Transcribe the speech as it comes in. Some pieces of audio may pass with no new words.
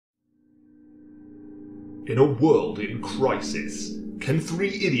In a world in crisis, can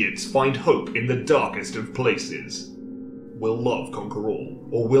three idiots find hope in the darkest of places? Will love conquer all,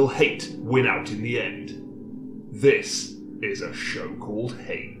 or will hate win out in the end? This is a show called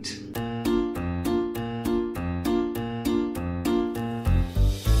Hate.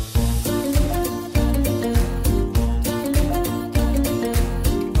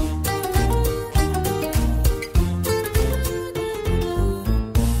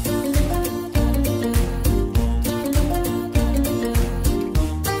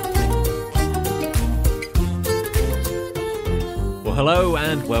 Hello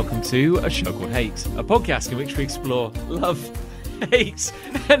and welcome to A Show Called Hate, a podcast in which we explore love, hate,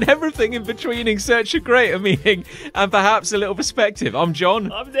 and everything in between in search of greater meaning and perhaps a little perspective. I'm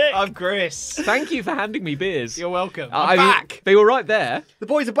John. I'm Nick. I'm Chris. Thank you for handing me beers. You're welcome. I I'm mean, back. they were right there. The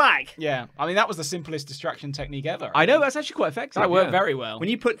boys are back. Yeah, I mean, that was the simplest distraction technique ever. I know, that's actually quite effective. That worked yeah. very well. When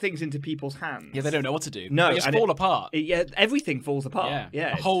you put things into people's hands. Yeah, they don't know what to do. No, They just and fall apart. Yeah, everything falls apart.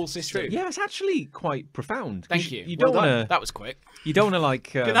 Yeah, the whole system. Yeah, it's actually quite profound. Thank you. You Well don't done. want to. That was quick. You don't want to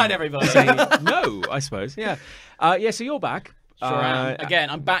like. Good night, everybody. say no, I suppose. Yeah. Yeah. So you're back. Sure am. Again,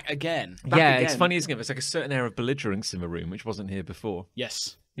 I'm back again. Yeah, again. it's funny, isn't it? There's like a certain air of belligerence in the room, which wasn't here before.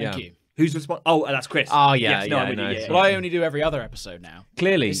 Yes. Yeah. Thank you. Who's responsible? Oh, that's Chris. Oh, yeah, Yes, no, yeah, I'm with no, you, it's yeah. Well, I only do every other episode now.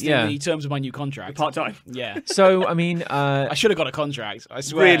 Clearly, It's yeah. in the terms of my new contract. Part-time. Yeah. So, I mean, I should have got a contract. I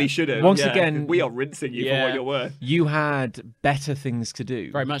swear. Really should have. Once again- we are rinsing you for Yeah. what you're worth. you had better things to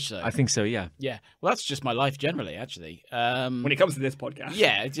do. Very much so. I think so, yeah. Yeah. Well, that's just my life generally, actually. When it comes to this podcast.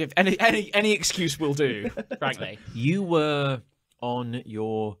 Yeah. If any excuse will do, frankly. You were on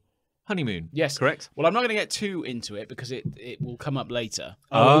your honeymoon. Yes. Correct? Well, I'm not going to get too into it because it will come up later.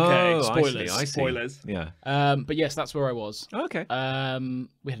 Oh, okay. I Spoilers. see. Spoilers. Yeah. But yes, that's where I was. Okay.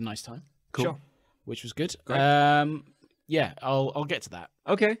 We had a nice time, Cool. Sure. which was good. Great. Yeah, I'll get to that.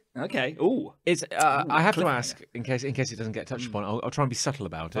 Okay. Okay. Ooh. It's. I have to cliffhanger. ask in case it doesn't get touched upon. I'll try and be subtle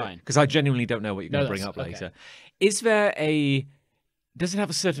about it Fine. because I genuinely don't know what you're going No, to bring up that's- okay. later. Is there a? Does it have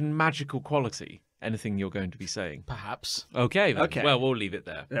a certain magical quality? Anything you're going to be saying? Perhaps. Okay. Then. Okay. Well, we'll leave it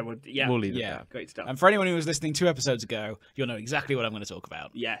there. That would, yeah. We'll leave it Yeah. there. Great stuff. And for anyone who was listening 2 episodes ago, you'll know exactly what I'm going to talk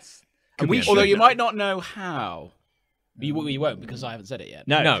about. Yes. Can And we- we Although should you know. might not know how. You won't because I haven't said it yet.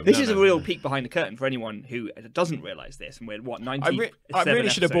 No, No, this is a no. real peek behind the curtain for anyone who doesn't realise this. And we're, what, 90? I really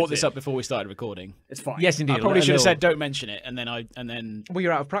should have brought this up before we started recording. It's fine. Yes, indeed. I probably a should have little- said don't mention it, and then. Well,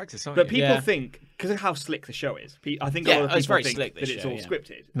 you're out of practice, aren't But you? people Yeah. think, because of how slick the show is, I think Yeah, a lot of people it's very think slick, that this it's show, all yeah.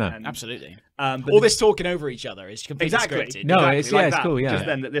 scripted. No. And, Absolutely. but All this talking over each other is completely Exactly. scripted. No, exactly, it's- like it's that. cool, yeah. Just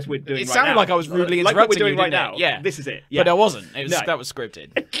then that this we're doing It right sounded now. like I was rudely Like what we're interrupting doing you, right didn't now. it? Yeah. This is it. But I wasn't. It was No. that was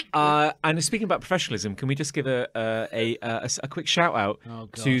scripted. And speaking about professionalism, can we just give a quick shout out Oh,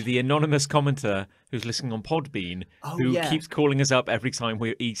 God. to the anonymous commenter who's listening on Podbean, who yeah. keeps calling us up every time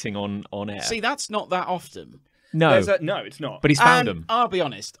we're eating on air? See, that's not that often. no, No, it's not. but he's found And them. I'll be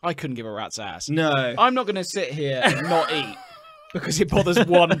honest, I couldn't give a rat's ass. No. I'm not going to sit here and not eat because it bothers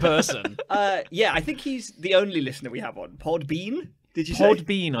one person. Yeah, I think he's the only listener we have on Podbean. Did you say?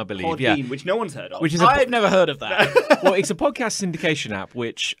 Podbean, I believe. Podbean, Yeah, which no one's heard of. which is I've never heard of that. well, it's a podcast syndication app,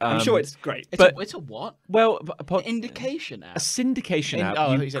 which I'm sure it's great. It's a what? well, Indication app. a syndication app.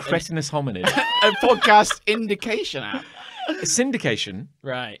 oh, You he said- cretinous hominid. A podcast indication app. Syndication.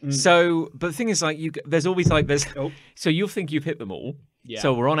 Right. So, but the thing is, like, there's always like there's. Oh. So you'll think you've hit them all. Yeah.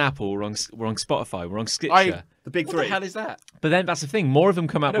 So we're on Apple, we're on Spotify, we're on Stitcher. I- The big What three. the hell is that? But then that's the thing. More of them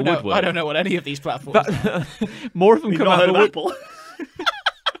come out the woodwork. I don't know what any of these platforms are. More of them You've come not out heard the of woodwork. Apple?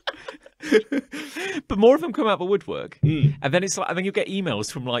 But more of them come out the woodwork, and then it's like, and then you get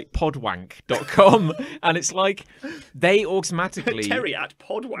emails from like podwank.com, and it's like they automatically. Terry at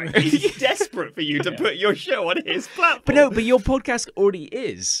Podwank is desperate for you to put your show on his platform. But no, but your podcast already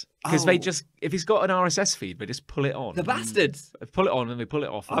is because they Oh. just if he's got an RSS feed, they just pull it on. The bastards. They pull it on and they pull it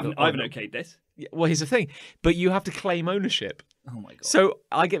off. I haven't okayed this. Well, here's the thing, but you have to claim ownership. Oh my god. So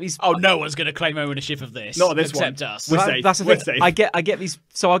I get these. Oh, no one's going to claim ownership of this. Not this except one. us. We're Well, safe. that's the We're thing. safe. I get these.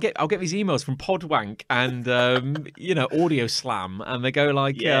 So I'll get these emails from Podwank and Audio Slam, and they go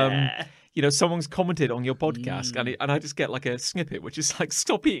like, Yeah. someone's commented on your podcast, and I just get like a snippet, which is like,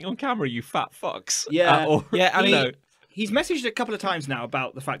 "Stop eating on camera, you fat fucks." Yeah. Or, Yeah, I you mean- know. He's messaged a couple of times now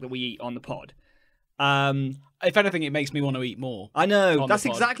about the fact that we eat on the pod. If anything, it makes me want to eat more. I know. On That's the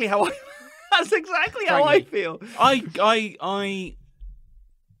pod. exactly how I. That's exactly how I Frankly. feel. I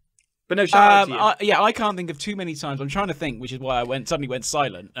But no, shout out to you. I can't think of too many times. I'm trying to think, which is why I suddenly went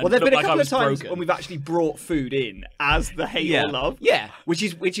silent. And Well, there've been a looked like I couple of was times broken. when we've actually brought food in as the hate Yeah. or love. Yeah. Which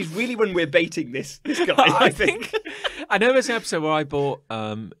is really when we're baiting this guy. I think. I know there's an episode where I bought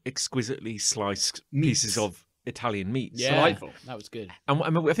exquisitely sliced pieces of Italian meats. Yeah, Delightful. that was good. And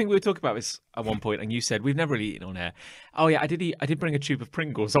I think we were talking about this at one point, and you said we've never really eaten on air. Oh yeah, I did bring a tube of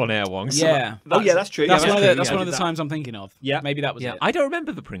Pringles on air once. Yeah. Oh yeah, that's true. That's yeah, one of true. the, that's Yeah, one I of the did that. times I'm thinking of. Yeah. Maybe that was Yeah, it. I don't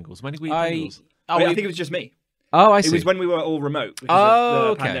remember the Pringles. When did we eat Pringles? I think it was just me. Oh, I It see. was when we were all remote, which Oh, was the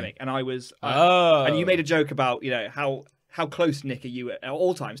okay. pandemic, and I was. Oh. And you made a joke about how close, Nick, are you at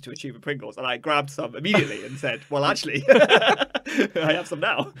all times to a tube of Pringles? And I grabbed some immediately and said, "Well, actually, I have some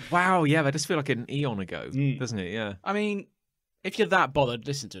now." Wow, yeah, that does feel like an eon ago, doesn't it? Yeah. I mean, if you're that bothered,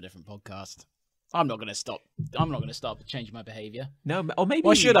 listen to a different podcast. I'm not going to stop. I'm not going to stop changing my behaviour. No, or maybe.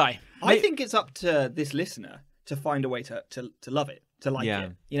 Why should I? I think it's up to this listener to find a way to love it, to like Yeah.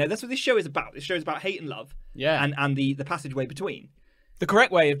 it. You know, that's what this show is about. This show is about hate and love, Yeah. and the passageway between. The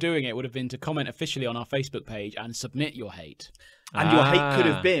correct way of doing it would have been to comment officially on our Facebook page and submit your hate. And your hate could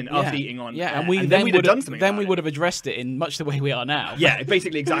have been us Yeah. eating on, Yeah, air, and then we'd have done something. Then about we it. would have addressed it in much the way we are now. Yeah,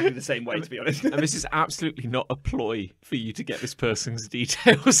 basically exactly the same way, to be honest. And this is absolutely not a ploy for you to get this person's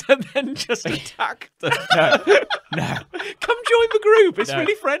details and then just attack them. No. Come join the group. It's No.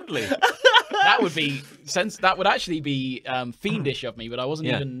 really friendly. That would be that would actually be fiendish of me, but I wasn't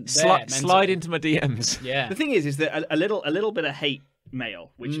Yeah. even there. Slide into my DMs. Yeah. The thing is that a little bit of hate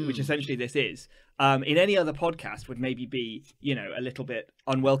mail, which essentially this is, in any other podcast would maybe be, a little bit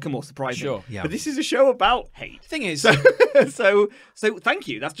unwelcome or surprising. Sure. Yeah. But this is a show about hate. Thing is, So thank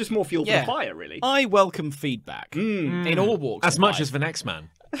you. That's just more fuel for Yeah. the fire, really. I welcome feedback in all walks. As of much life, as the next man.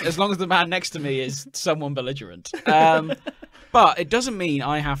 as long as the man next to me is someone belligerent. But it doesn't mean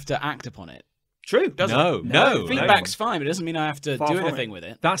I have to act upon it. True. Does No, it? no. Feedback's fine, but it doesn't mean I have to Far do from anything it. with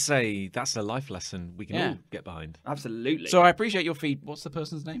it. That's a life lesson we can Yeah. all get behind. Absolutely. So I appreciate your feed. What's the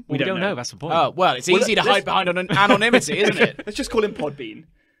person's name? We don't don't know. know. That's the point. Oh, well, it's Well, easy to let's- hide behind anonymity, isn't it? Let's just call him Podbean.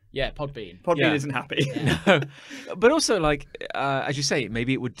 Yeah, Podbean. Podbean Yeah. isn't happy. But also, like, as you say,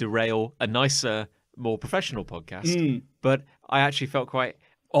 maybe it would derail a nicer, more professional podcast. But I actually felt quite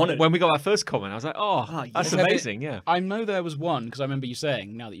Honoured. when we got our first comment. I was like, "Oh, that's yes. amazing!" Yeah. I know there was one because I remember you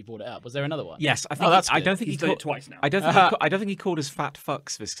saying. Now that you brought it up, was there another one? Yes, I think. that's I good. don't think He's he done called it twice now. I don't think. I don't think he called us fat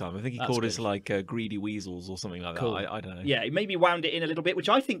fucks this time. I think he That's called us good. like greedy weasels or something like Cool. that. I don't know. Yeah, he maybe wound it in a little bit, which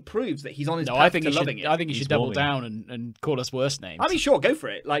I think proves that he's on his No, path I think to he loving should. it. I think he He's should double warming. down and call us worse names. I mean, sure, go for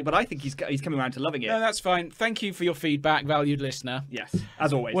it. But I think he's coming around to loving it. no, that's fine. Thank you for your feedback, valued listener. Yes,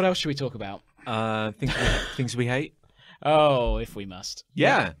 as always. What else should we talk about? Things we hate. Oh, if we must.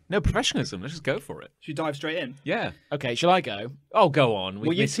 Yeah. No professionalism. Let's just go for it. Should we dive straight in? Yeah. Okay, shall I go? Oh, go on.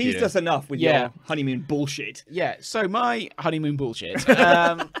 Well, you teased us enough with Yeah. your honeymoon bullshit. Yeah. So my honeymoon bullshit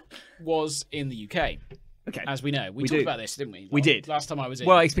was in the UK, Okay. as we know. We talked do. about this, didn't we? We did. Last time I was in.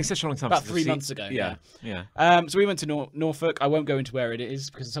 Well, it's been such a long time. About since I've 3 seen- months ago, Yeah. So we went to Norfolk. I won't go into where it is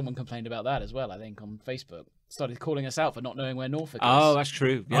because someone complained about that as well. I think on Facebook started calling us out for not knowing where Norfolk is. Oh, that's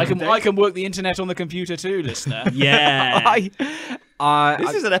true. Yeah. I can work the internet on the computer too, listener. Yeah. I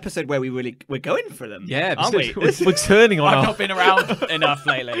This is an episode where we're going for them. yeah, aren't we? we're turning on I've our not been around enough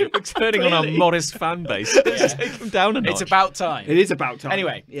lately. we're turning on our Clearly. modest fan base. Let's take them down a notch. It's about time. It is about time.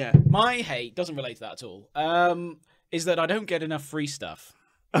 Anyway. Yeah. My hate doesn't relate to that at all. Is that I don't get enough free stuff.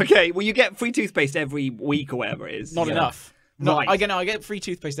 Okay. Well, you get free toothpaste every week or whatever it is. Not Yeah. enough. No, Right. I get free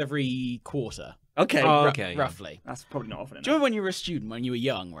toothpaste every quarter, Okay. Oh, ru- okay. roughly. That's probably not often enough. Do you remember when you were a student, when you were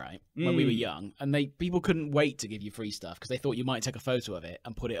young, right? When we were young, and people couldn't wait to give you free stuff because they thought you might take a photo of it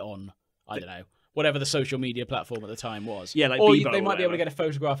and put it on, I don't know, whatever the social media platform at the time was. Yeah, like or Bebo they or might be able to whatever. get a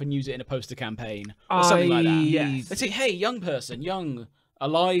photograph and use it in a poster campaign or something like that. Yes. They say, hey, young person, young,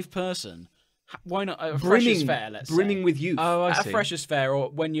 alive person, why not a freshers fair, let's brimming say. with youth. Oh, I At a see. freshers fair, or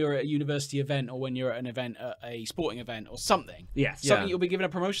when you're at a university event, or when you're at an event, a sporting event, or something. Yes. Something Yeah. you'll be given a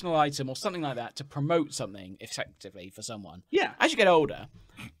promotional item or something like that to promote something effectively for someone. Yeah. As you get older,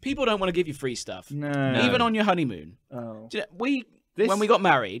 people don't want to give you free stuff. No. Even on your honeymoon. Oh. Do you know, This- when we got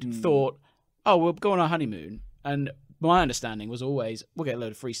married, thought, oh, we'll go on our honeymoon. And my understanding was always, we'll get a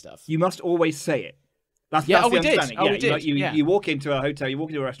load of free stuff. You must always say it. That's Yeah, that's oh, the we did. understanding. Oh, yeah, we did. You, Yeah. you walk into a hotel, you walk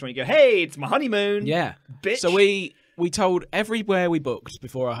into a restaurant, you go, "Hey, it's my honeymoon." Yeah. bitch. So we told everywhere we booked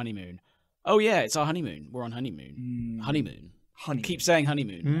before our honeymoon, oh, yeah, it's our honeymoon. We're on honeymoon. Honeymoon. honeymoon. Keep saying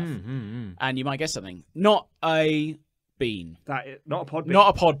honeymoon. And you might get something. Not a bean. Not a pod. Not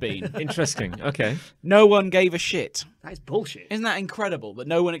a pod bean. Interesting. Okay. No one gave a shit. That is bullshit. Isn't that incredible that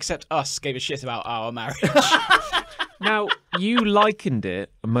no one except us gave a shit about our marriage? Now, you likened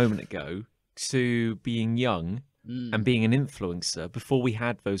it a moment ago to being young and being an influencer before we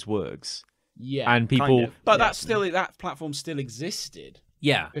had those words. Yeah. And people... Kind of. But that platform still existed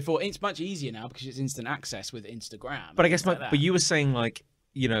Yeah. before. It's much easier now because it's instant access with Instagram. But I guess like that. but you were saying, like,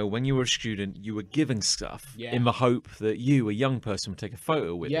 you know, when you were a student, you were giving stuff Yeah. in the hope that you, a young person, would take a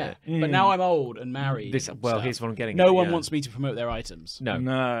photo with Yeah, it. but now I'm old and married. This, and well, stuff. here's what I'm getting No at, one yeah. wants me to promote their items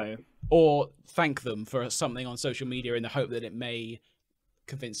No. or thank them for something on social media in the hope that it may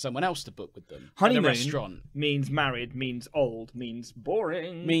convince someone else to book with them. At a Honeymoon restaurant means married, means old, means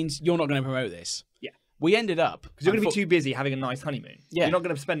boring. means you're not going to promote this. Yeah. We ended up Because you're going to be too busy having a nice honeymoon. Yeah. You're not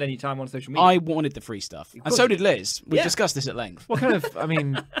going to spend any time on social media. I wanted the free stuff, and so did Liz. We've Yeah. discussed this at length. What kind of, I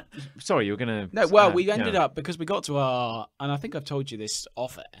mean, sorry, you were going to... No, well, we ended up because we got to our, and I think I've told you this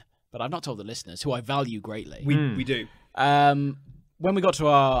off air, but I've not told the listeners, who I value greatly. We do. When we got to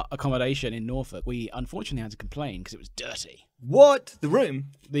our accommodation in Norfolk, we unfortunately had to complain because it was dirty. What? The room?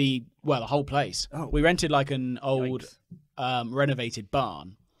 The whole place. Oh. We rented like an old Yikes. renovated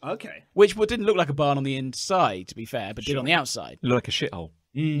barn, Okay. which didn't look like a barn on the inside, to be fair, but did on the outside. Look like a shithole.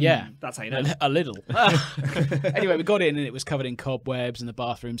 Yeah. That's how you know. A little. Anyway, we got in and it was covered in cobwebs and the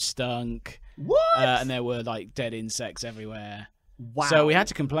bathroom stunk. What? And there were like dead insects everywhere. Wow. So we had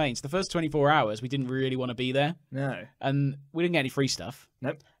to complain. So the first 24 hours, we didn't really want to be there. No. And we didn't get any free stuff.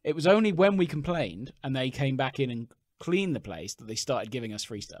 Nope. It was only when we complained and they came back in and cleaned the place that they started giving us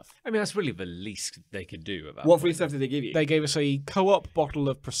free stuff. I mean, that's really the least they could do about What free stuff did they give you? They gave us a co-op bottle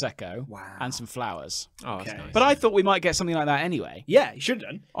of Prosecco Wow. and some flowers. Oh, that's Okay. nice. But I thought we might get something like that anyway Yeah, you should have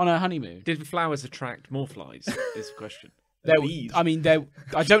done. on our honeymoon. Did the flowers attract more flies, is the question. Bees.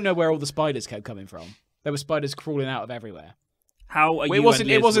 I don't know where all the spiders kept coming from. There were spiders crawling out of everywhere. How are you? It wasn't.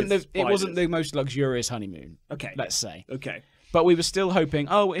 and It wasn't Liz the. It with wasn't the spiders? most luxurious honeymoon. Okay. Let's say. Okay. But we were still hoping.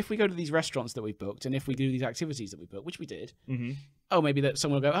 Oh, if we go to these restaurants that we've booked, and if we do these activities that we booked, which we did. Mm-hmm. Oh, maybe that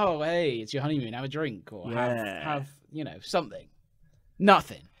someone will go. Oh, hey, it's your honeymoon. Have a drink or Yeah. have something.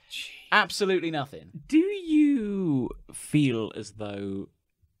 Nothing. Absolutely nothing. Do you feel as though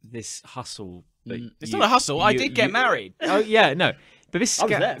this hustle... That It's not a hustle. I did get married. Oh, yeah, no. But this... I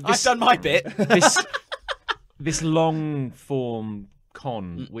was there. I've done my bit. this long-form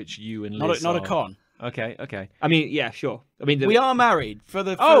con, which you and Liz Not a are- con. Okay, okay. I mean, yeah, sure. I mean, We are married for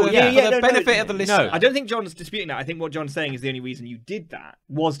the Oh, for yeah, the yeah, no, benefit no, of the no. listener. I don't think John's disputing that. I think what John's saying is the only reason you did that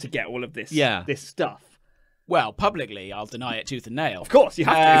was to get all of this. Yeah. This stuff. Well, publicly, I'll deny it tooth and nail. Of course, you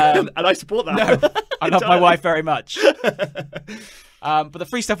have to, Um, and I support that. No, I love my Entirely. wife very much. But the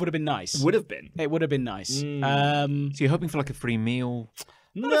free stuff would have been nice. Would have been. It would have been nice. So you're hoping for like a free meal?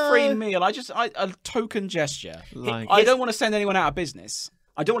 Not a free meal. A token gesture. Like... I don't want to send anyone out of business.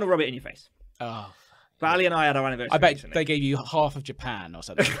 I don't want to rub it in your face. Oh, But Ali and I had our anniversary. I bet recently. they gave you half of Japan or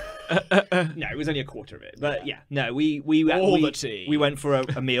something. No, it was only a quarter of it. But yeah, no, we All we, the tea. We went for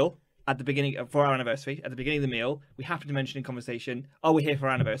a meal at the beginning for our anniversary. At the beginning of the meal, we happened to mention in conversation, "Oh, we're here for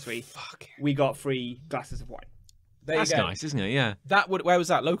our anniversary." Fuck. We got free glasses of wine. There That's you go. nice, isn't it? Yeah. Where was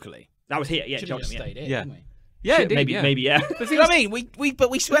that locally? That was here. Yeah, Should have Cheltenham, just yeah. stayed in, Yeah. didn't we? Yeah, Should- indeed, maybe, yeah. maybe, yeah. The thing I mean, we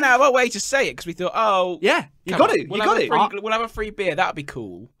went out of our way to say it because we thought, oh, Yeah, you come got on, to. You we'll got have to. a free, we'll have a free beer. That'd be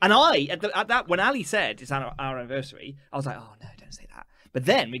cool. And I, at that, when Ali said it's our anniversary, I was like, oh no, don't say that. But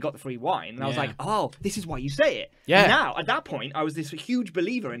then we got the free wine, and I was Yeah. like, oh, this is why you say it. Yeah. And now, at that point, I was this huge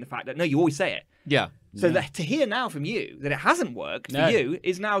believer in the fact that no, you always say it. Yeah. So that, to hear now from you that it hasn't worked No. for you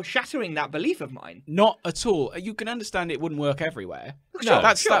is now shattering that belief of mine. Not at all. You can understand it wouldn't work everywhere. Sure,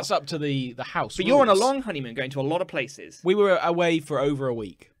 that's sure. that's up to the house. But you're on a rules. long honeymoon going to a lot of places. We were away for over a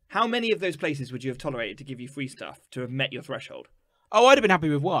week. How many of those places would you have tolerated to give you free stuff to have met your threshold? Oh, I'd have been happy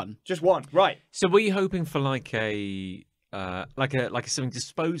with one. Just one, right? So were you hoping for like a something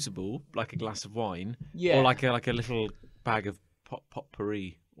disposable, like a glass of wine, Yeah. or like a little bag of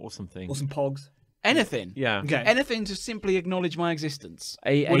potpourri or something? Or some pogs? Anything. Yeah. Okay. Anything to simply acknowledge my existence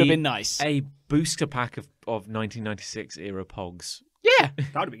A- would have a- been nice. A booster pack of 1996 era pogs. Yeah.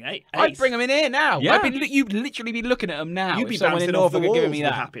 That would have been eight. I'd bring them in here now. Yeah. You'd literally be looking at them now. You'd if be someone in bouncing off the Norfolk had walls given me with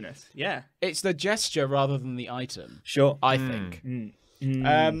that. happiness. Yeah. It's the gesture rather than the item, Sure. I think.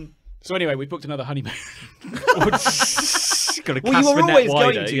 Mm. So anyway, we booked another honeymoon. Got to Well, cast you the were net always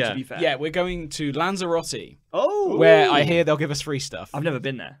wider, going to, yeah. to be fair. Yeah, we're going to Lanzarote, Oh. where I hear they'll give us free stuff. I've never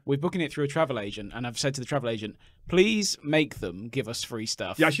been there. We're booking it through a travel agent, and I've said to the travel agent, please make them give us free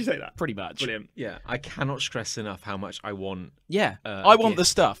stuff. You actually say that. Pretty much. Brilliant. Yeah, I cannot stress enough how much I want. Yeah. I want the gift.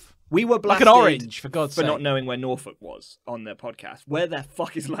 stuff. We were Like blasted an orange, for God's for sake. not knowing where Norfolk was on the podcast. Where the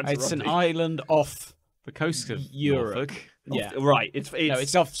fuck is Lanzarote? It's an island off. The coast of Europe. Norfolk. Yeah. Right. It's No,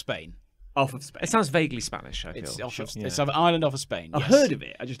 it's off Spain. off of Spain. It sounds vaguely Spanish. I feel. It's off. Yeah. It's an island off of Spain. I've yes. heard of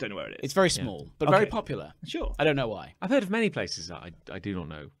it. I just don't know where it is. It's very small, but very Okay. popular. Sure. I don't know why. I've heard of many places that I do not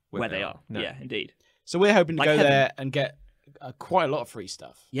know Where they are. No. Yeah, indeed. So we're hoping to Like go heaven. there and get quite a lot of free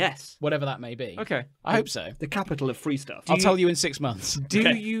stuff, Yes. whatever that may be. Okay. I hope so. The capital of free stuff. I'll tell you in 6 months. Do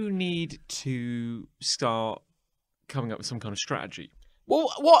Okay. you need to start coming up with some kind of strategy?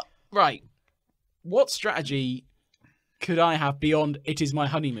 Well, what? Right. What strategy could I have beyond it is my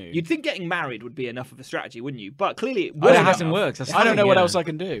honeymoon? You'd think getting married would be enough of a strategy, wouldn't you? But clearly it But wasn't it hasn't enough. worked. That's I don't know fine, what yeah. else I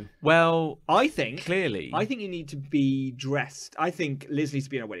can do. Well, I think clearly. you need to be dressed. I think Liz needs to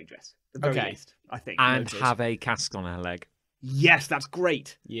be in a wedding dress. At the very Okay. least, I think. And Noted. have a cast on her leg. Yes, that's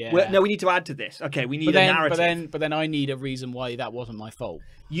great. Yeah. Well, no, we need to add to this. Okay, we need But a then, narrative. but then I need a reason why that wasn't my fault.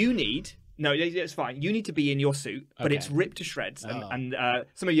 You need... No, it's fine. You need to be in your suit, but Okay. it's ripped to shreds, Oh. and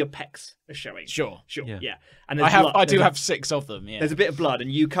some of your pecs are showing. Sure. Yeah. Yeah. And there's blood. I do There's a- have 6 of them. Yeah. There's a bit of blood,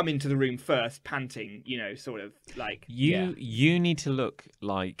 and you come into the room first, panting. You know, sort of like. You need to look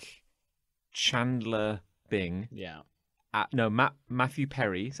like Chandler Bing. Yeah. Matthew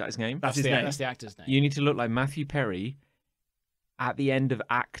Perry. Is that his name? That's his name. That's the actor's name. You need to look like Matthew Perry at the end of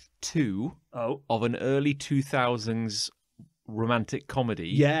Act 2 Oh. of an early 2000s romantic comedy.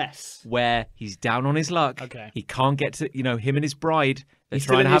 Yes. Where he's down on his luck. Okay. He can't get to, him and his bride. They're He's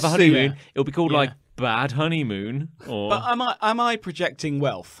still trying to in have a his suit. honeymoon. Yeah. It'll be called Yeah. like Bad Honeymoon. Or But am I projecting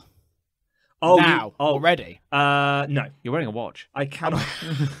wealth Oh, now already? No, you're wearing a watch. I cannot.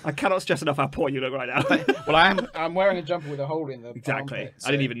 I cannot stress enough how poor you look right now. Well, I'm wearing a jumper with a hole in the Exactly. armpit,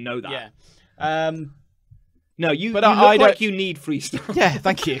 I didn't even know that. Yeah. No, you. But you I look don't- like you need free stuff. Yeah.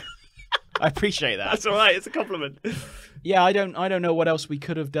 Thank you. I appreciate that. That's all right. It's a compliment. Yeah. I don't know what else we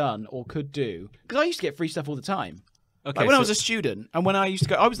could have done or could do because I used to get free stuff all the time. Okay. Like when I was a student and when I used to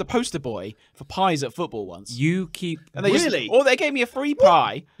go, I was the poster boy for pies at football once. you keep. And they Really? they gave me a free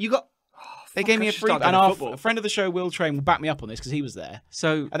pie. You got. They gave me a free, and a friend of the show, Will Train, will back me up on this because he was there.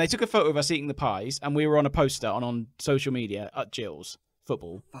 So And they took a photo of us eating the pies, and we were on a poster on social media at Jill's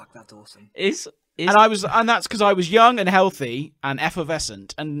football. Fuck, that's awesome. is And that's because I was young and healthy and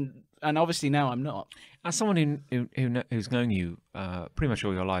effervescent, and obviously now I'm not. as someone who's known you pretty much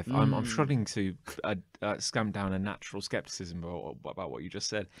all your life, I'm struggling to scamp down a natural skepticism about what you just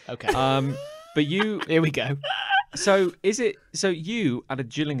said. Okay, But you, here we go. so you at a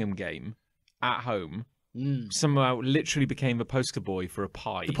Gillingham game at home somehow literally became a poster boy for a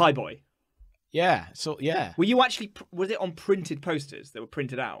pie. The pie boy. Yeah, so yeah, Were you actually? Was it on printed posters that were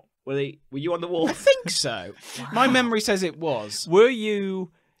printed out? Were you on the wall? I think so. My memory says it was. Were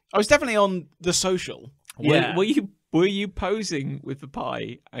you? I was definitely on the social. Yeah. Were you posing with the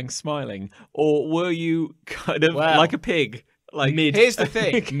pie and smiling, or were you kind of Well, like a pig? Like Here's the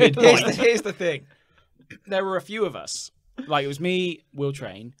thing. Here's the thing. There were a few of us. Like it was me, Will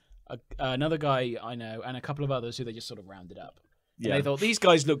Train, another guy I know, and a couple of others who they just sort of rounded up. And Yeah. they thought these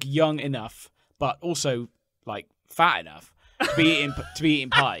guys look young enough, but also like fat enough to be eating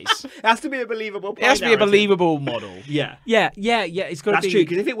pies. It has to be a believable. It has to be a believable model. Yeah. Yeah. It's got to That's be true.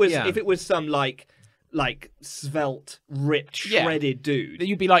 Because if it was yeah. some like svelte, ripped, Yeah. shredded dude.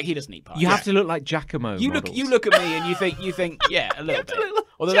 You'd be like, he doesn't eat pies. You have to look like Giacomo. You models. look at me and you think, yeah, a little bit.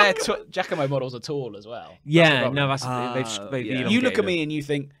 Although their Giacomo models are tall as well. Yeah, That's the no, problem. that's they've yeah. You look at me and you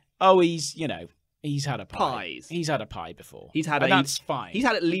think, oh, he's had a pie. Pies. He's had a pie before. He's had and a- that's fine. He's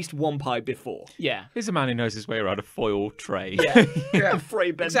had at least one pie before. yeah. Here's a man who knows his way around a foil tray. Yeah.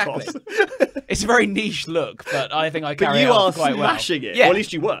 Frey Bentos. Exactly. It's a very niche look, but I think I But carry you it are off quite well. smashing it. Yeah. Or at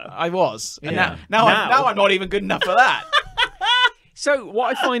least you were. I was. And Yeah. now Now- I'm not even good enough for that. So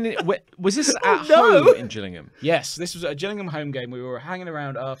what I find was this at no. home in Gillingham? Yes, this was a Gillingham home game. We were hanging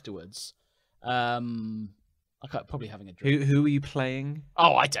around afterwards. Probably having a drink. Who were you playing?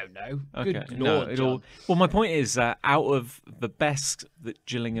 Oh, I don't know. Okay, Good no, Lord, John. Well, my point is that out of the best that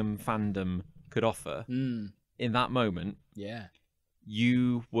Gillingham fandom could offer in that moment, Yeah.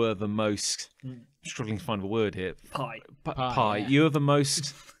 you were the most. I'm struggling to find a word here. Pie. Pie. yeah. You were the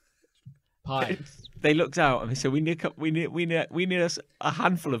most. Pie. They looked out and they said, "We need a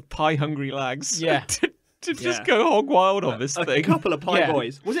handful of pie-hungry lags." Yeah. to just Yeah. go hog wild on this A thing. couple of pie Yeah.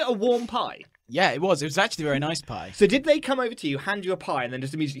 boys. Was it a warm pie? Yeah, it was. It was actually a very nice pie. So did they come over to you, hand you a pie, and then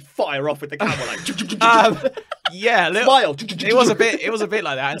just immediately fire off with the camera like? Yeah, a little, Smile. It was a bit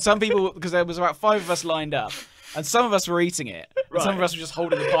like that. And some people, because there was about 5 of us lined up, and some of us were eating it, and some of Right. us were just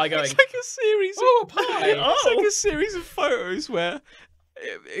holding the pie going, It's like a series. "Oh, of, a pie!" It's like a series of photos where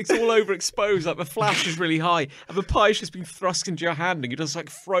it's all overexposed. Like the flash is really high, and the pie's just been thrust into your hand, and you're just like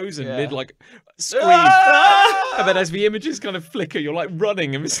frozen Yeah. mid like squeeze. Ah! And then as the images kind of flicker, you're like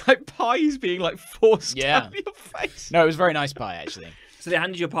running, and it's like pies being like forced Yeah. down your face. No, it was a very nice pie, actually. So they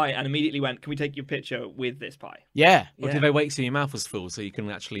handed you a pie and immediately went, "Can we take your picture with this pie?" Yeah. Or Yeah. did they wait till your mouth was full so you couldn't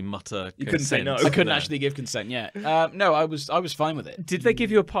actually mutter? You couldn't say consent? no. I couldn't No. actually give consent, yeah. No, I was fine with it. Did they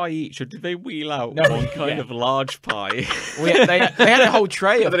give you a pie each, or did they wheel out No, one kind yeah. of large pie? They had a whole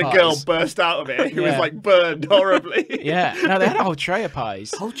tray of And then pies. a girl burst out of it. Who was Yeah. like burned horribly. Yeah, no, they had a whole tray of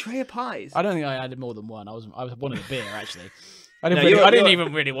pies. Whole tray of pies. I don't think I added more than one. I wanted a beer, actually. I didn't, No, really, you're- I didn't you're-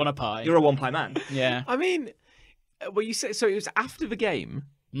 even really want a pie. You're a one pie man. Yeah. I mean, well, you said so. It was after the game,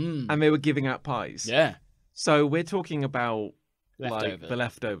 Mm. and they were giving out pies. Yeah. So we're talking about Leftovers. like the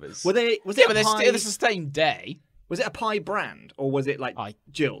leftovers. Was it Yeah, a but it's pie? still the same day. Was it a pie brand or was it like Pie.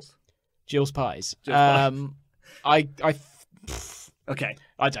 Jill's? Jill's pies. Jill's pies. I Okay,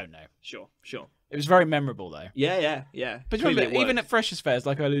 I don't know. sure. It was very memorable though. Yeah. But Clearly remember, it even worked. at Freshers Fairs,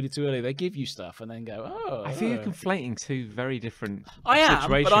 like I alluded to earlier, they give you stuff and then go, oh. I feel you're conflating two very different I am,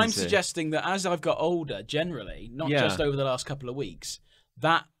 situations but I'm here. suggesting that as I've got older, generally, not Yeah. just over the last couple of weeks,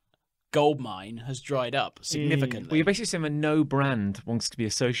 that gold mine has dried up significantly. Well, you're basically saying that no brand wants to be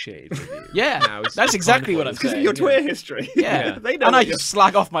associated with you. Yeah, Now, it's that's kind exactly of what I'm Because of saying. your Twitter history. Yeah, they know. and I what you're- just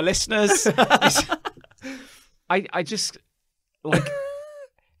slag off my listeners. I just like.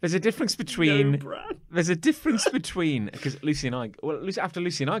 There's a difference between. No brand. There's a difference between because after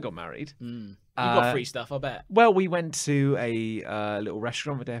Lucy and I got married. You got free stuff, I bet. Well, we went to a little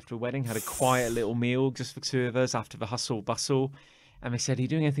restaurant the day after a wedding, had a quiet little meal just for two of us after the hustle bustle. And they said, "Are you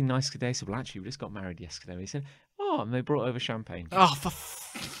doing anything nice today?" I said, "Well, actually, we just got married yesterday." And they said, "Oh," and they brought over champagne. Oh,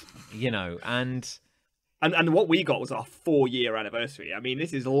 And And what we got was our 4-year anniversary. I mean,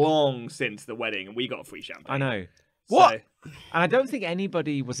 this is long since the wedding, and we got free champagne. I know. What? So- And I don't think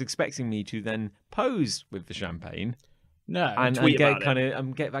anybody was expecting me to then pose with the champagne no. and tweet get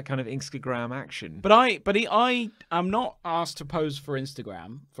about get that kind of Instagram action. But I am not asked to pose for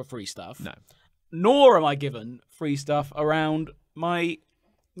Instagram for free stuff. No. Nor am I given free stuff around my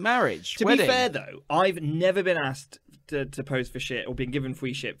marriage. To wedding. be fair, though, I've never been asked to pose for shit or been given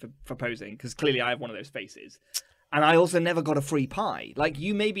free shit for posing, because clearly I have one of those faces. And I also never got a free pie. Like,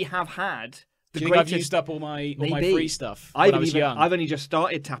 you maybe have had the Do you think I've greatest... used up all my Maybe. free stuff when I was young? I've only just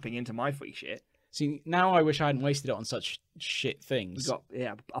started tapping into my free shit. See, now I wish I hadn't wasted it on such shit We things. got,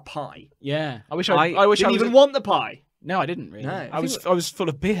 a pie. Yeah, I wish I I wish I Didn't was. even want the pie. No, I didn't really. No. I was full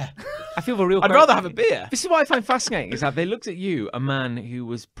of beer. I feel the real. I'd rather have a beer. This is what I find fascinating is that they looked at you, a man who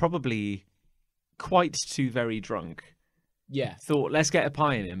was probably quite too very drunk. Yeah. Thought, let's get a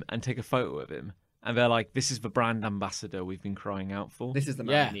pie in him and take a photo of him. And they're like, this is the brand ambassador we've been crying out for. This is the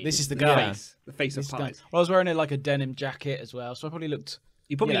man Yeah, we need. this is the guy. The face of This guy- pies. Well, I was wearing like a denim jacket as well, so I probably looked.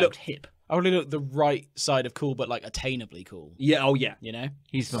 You probably Yeah. looked hip. I probably looked the right side of cool, but like attainably cool. Yeah, oh yeah. You know?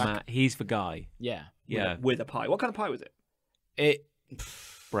 He's the man. He's the guy. Yeah. Yeah, With a pie. What kind of pie was it? It.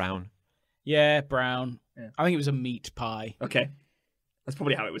 brown. Yeah, brown. Yeah. I think it was a meat pie. Okay. That's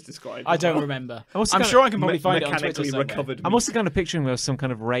probably how it was described. I don't remember. also I'm kinda sure I can probably find it on Twitter Mechanically somewhere. recovered. I'm also kind of picturing there was some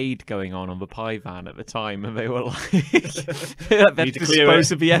kind of raid going on the pie van at the time, and they were like, they had to Need to clear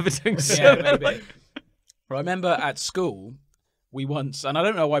dispose of the evidence. Yeah, maybe. Well, I remember at school, we once, and I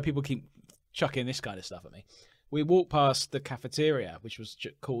don't know why people keep chucking this kind of stuff at me. We walked past the cafeteria, which was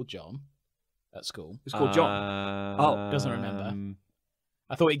called John at school. It's called John. Doesn't remember.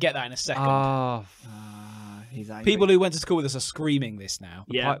 I thought we'd get that in a second. Oh, He's angry. People who went to school with us are screaming this now.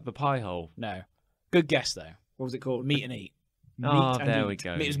 Yeah. the pie hole. No. Good guess, though. What was it called? Meet and eat. Oh, and there eat. we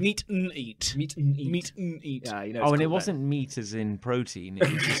go. It was meet and eat. Meat and eat. Meet and eat. Yeah, you know. Oh, it's and it called wasn't meat as in protein.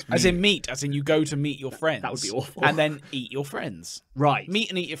 It was just As meat. in meat, as in you go to meet your friends. That would be awful. And then eat your friends. that. Right. Meet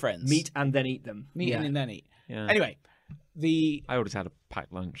and eat your friends. Meat and then eat them. Meet Yeah. and then eat. Yeah. Anyway, the I always had a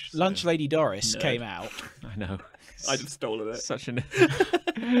packed lunch. so- lunch lady Doris Nerd. came out. I know. I'd have stolen it. Such an.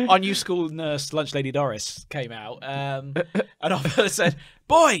 Our new school nurse, lunch lady Doris, came out. And I said,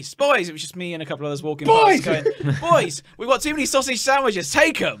 boys, it was just me and a couple of others walking Boys! past going, boys, we've got too many sausage sandwiches,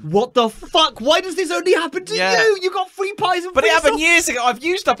 take them. What the fuck? Why does this only happen to Yeah. you? You got free pies and But free it happened sausage. years ago. I've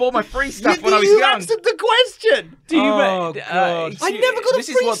used up all my free stuff when I was You young. answered the question. Do you Oh, God. I never got a This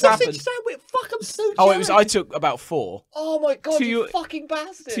is free what's sausage happened. sandwich. Fuck, I'm so jealous. Oh, it was. I took about 4. Oh my god, To you your- fucking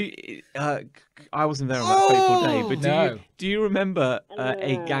bastard. I wasn't there on that fateful day, but No. do you remember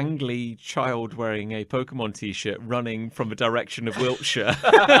a gangly child wearing a Pokemon T-shirt running from the direction of Wiltshire,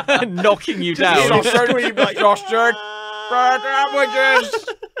 knocking you down? Scream like, Sausage sandwiches.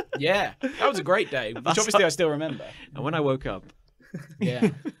 Yeah, that was a great day, which obviously I still remember. And when I woke up, Yeah,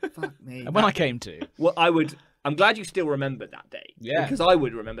 fuck me. and when I came to, Well, I'm glad you still remember that day. Yeah. Because I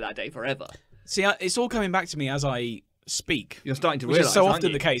would remember that day forever. see, it's all coming back to me as I speak, You're starting to which realise, is so aren't often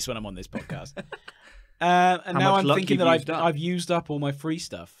you? the case when I'm on this podcast. And How now much I'm luck thinking you've that used up. I've used up all my free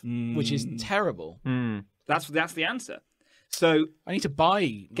stuff, which is terrible. That's the answer. So I need to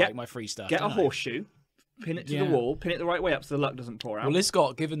buy Get- my free stuff. get a don't I? horseshoe, pin it to Yeah. the wall, pin it the right way up so the luck doesn't pour out. Well, Liz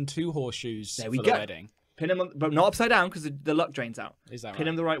got given 2 horseshoes There we for go. the wedding. Pin them, but not upside down because the luck drains out. Is that Pin right?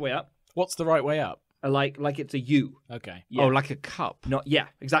 them the right way up, What's the right way up? like it's a U. Okay. Yeah. oh, like a cup. Not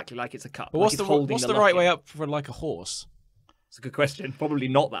exactly like it's a cup. But like what's it's the holding what's the luck right in. way up for like a horse? It's a good question. Probably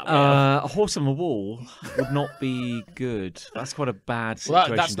not that way. A horse on the wall would not be good. That's quite a bad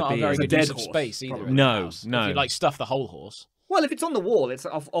situation That's not to a be very in. good dead use of horse, space either. probably. in the No, house. no. If you like stuff the whole horse. Well, if it's on the wall, it's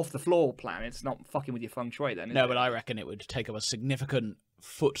off the floor plan. It's not fucking with your feng shui then. Is No, it? but I reckon it would take up a significant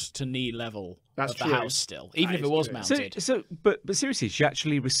foot to knee level That's of the true. house still, even That if it is was true. mounted. But seriously, she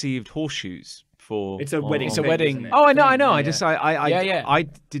actually received horseshoes for. It's a wedding. It's a thing, wedding. isn't it? Oh, I know. Yeah. Yeah. I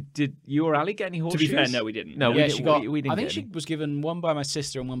did you or Ali get any To horseshoes? be fair, no, we didn't. No, yeah, we she didn't- got. we didn't I think get she any. was given one by my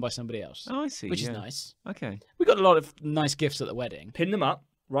sister and one by somebody else, Oh, I see. which is yeah. nice. Okay. We got a lot of nice gifts at the wedding. Pin them up,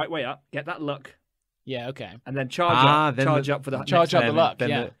 right way up, get that luck, Yeah, okay. and then charge then up for the Charge next up one. the luck. then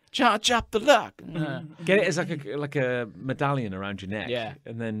Yeah, charge up the luck. Get it as like a medallion around your neck. Yeah.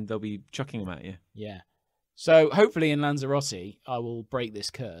 And then they'll be chucking them at you. Yeah. So hopefully in Lanzarote, I will break this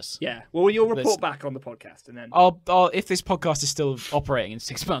curse. Yeah. Well, you'll This- report back on the podcast, and then I'll if this podcast is still operating in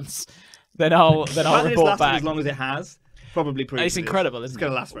 6 months, then I'll The fact that it's report lasted back. as long as it has probably proves It's it is. incredible, It's isn't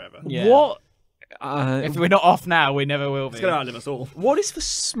going it? to last forever. Yeah. What? If we're not off now, we never will be. It's going to outlive us all. What is the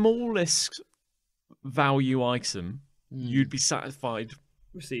smallest value item you'd be satisfied?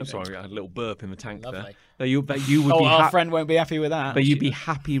 Receiving. I'm sorry, I had a little burp in the tank there. Lovely. That you would Oh, be our friend won't be happy with that. but you'd be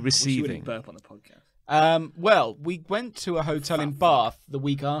happy I wish you receiving. wouldn't burp on the podcast. Well, we went to a hotel in Bath the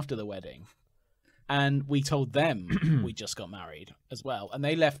week after the wedding, and we told them we just got married as well, and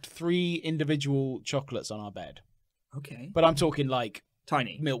they left 3 individual chocolates on our bed. Okay. But I'm talking like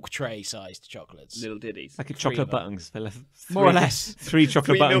Tiny. milk tray sized chocolates, Little ditties. Like a 3 chocolate of them. buttons. They left More or less. 3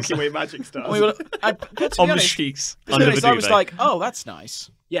 chocolate 3 buttons Milky Way magic stars. We were, but to be on the honest, sheets. to be Under honest, the I was duvet. like, oh, that's nice.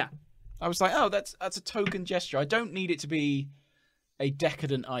 Yeah. I was like, oh, that's a token gesture. I don't need it to be a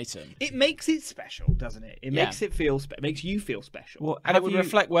decadent item. It makes it special, doesn't it? It Yeah. makes it feel makes you feel special. Well, And it have would you-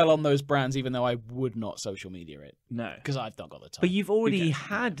 reflect well on those brands, even though I would not social media it No. because I've not got the time. But you've already cares?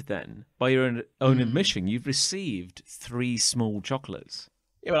 had then, by your own admission, you've received 3 small chocolates.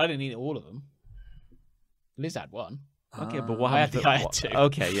 Yeah, but I didn't eat all of them. Liz had one, Okay, but what I had happened? to- I had to.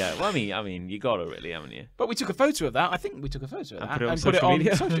 Okay, yeah. Well, I mean, you got it, really, haven't you? but we took a photo of that. I think we took a photo of And that put it on and put it social on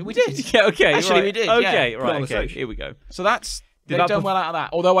media? social. We did. Yeah. Okay. Actually, right. we did, yeah. Okay. Put it Right. on the Okay. social. Here we go. So that's Did they've that done bef- well out of that.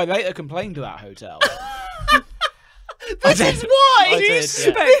 Although I later complained to that hotel. This is why! I did, yeah. This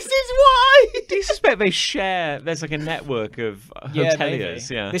is why! Do you suspect they share? There's like a network of Yeah, hoteliers.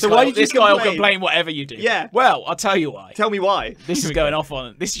 maybe. Yeah. This So guy, why did you this guy will complain? complain whatever you do. Yeah. Well, I'll tell you why. Tell me why. This is going off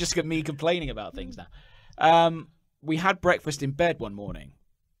on. This is just me complaining about things now. We had breakfast in bed one morning,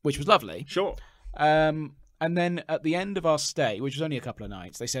 which was lovely. Sure. And then at the end of our stay, which was only a couple of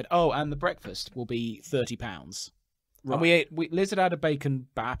nights, they said, "Oh, and the breakfast will be £30." Right. And we ate. Liz had a bacon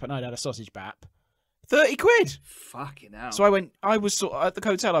bap, and I'd had a sausage bap. 30 quid. Fucking hell. So I was sort of, at the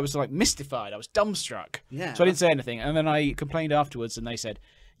hotel. I was like mystified. I was dumbstruck. Yeah. So I didn't say anything, and then I complained afterwards, and they said,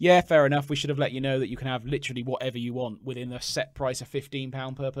 "Yeah, fair enough. We should have let you know that you can have literally whatever you want within a set price of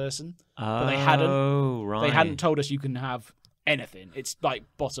 £15 per person." But they hadn't. Oh, right. They hadn't told us you can have anything. It's like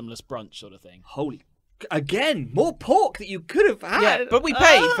bottomless brunch sort of thing. Holy. Again, more pork that you could have had. Yeah, but we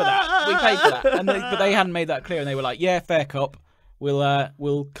paid for that. We paid for that, and but they hadn't made that clear, and they were like, "Yeah, fair cop.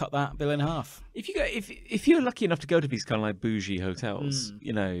 We'll cut that bill in half." If you go, if you're lucky enough to go to these kind of like bougie hotels,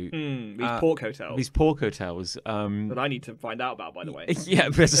 you know, These pork hotels. these pork hotels, that I need to find out about, by the way. yeah,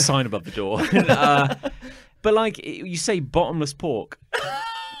 there's a sign above the door. But like you say, bottomless pork.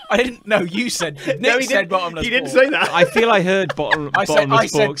 I didn't know. You said Nick said bottomless. He didn't pork. say that. I feel I heard bottomless pork. I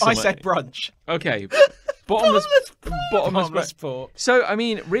somewhere. said brunch. Okay, bottomless Bottomless pork. So I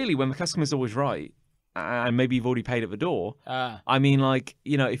mean, really, when the customer's always right, and maybe you've already paid at the door. I mean, like,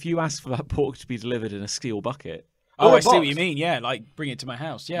 you know, if you ask for that pork to be delivered in a steel bucket. Oh, Or a I see what box. you mean. Yeah, like bring it to my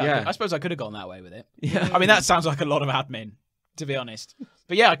house. Yeah, Yeah. I suppose I could have gone that way with it. Yeah. I mean, that sounds like a lot of admin, to be honest.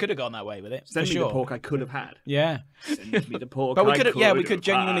 But yeah, I could have gone that way with it. Send for me sure. the pork I could have had. Yeah, Send me the pork but we I could have. Yeah, we could have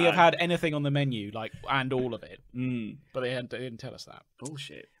genuinely have had. had anything on the menu, like and all of it. Mm, But they didn't tell us that.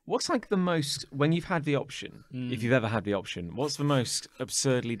 bullshit. What's like the most, when you've had the option, if you've ever had the option, what's the most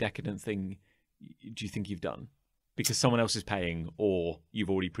absurdly decadent thing do you think you've done? Because someone else is paying, or you've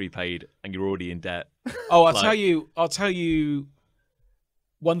already prepaid and you're already in debt. Oh, Like- I'll tell you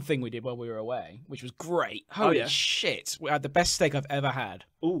one thing we did while we were away, which was great. Holy yeah. shit. We had the best steak I've ever had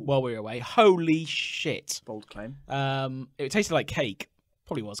Ooh. while we were away. Holy shit. Bold claim. It tasted like cake.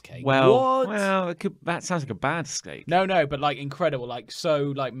 Probably was cake. Well, What? that sounds like a bad steak. No, but like incredible. Like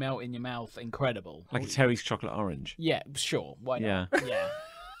so like melt in your mouth. Incredible. Like a Terry's chocolate orange. Yeah, sure. Why not? Yeah.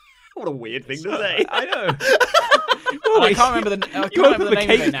 What a weird thing to say. I know. And I can't remember the I can't You remember opened the the name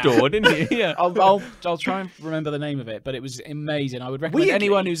of it cake now. door, didn't you? Yeah. I'll try and remember the name of it, but it was amazing. I would recommend Weirdly-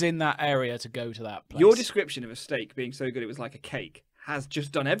 anyone who's in that area to go to that place. Your description of a steak being so good it was like a cake has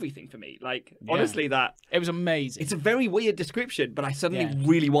just done everything for me. Like, honestly, It was amazing. it's a very weird description, but I suddenly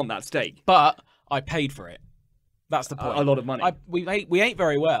really want that steak. But I paid for it. That's the point. A lot of money. We ate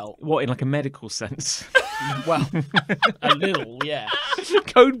very well. What, in like a medical sense? Well, a little, yeah.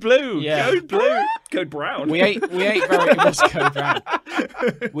 Code blue. Yeah. Code blue. Code brown. We ate very it was code brown.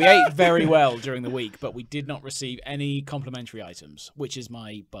 We ate very well during the week, but we did not receive any complimentary items, which is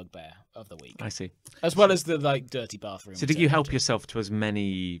my bugbear of the week. I see. As well as the like dirty bathroom. So did you help yourself to as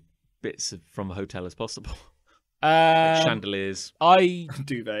many bits from a hotel as possible? Like chandeliers.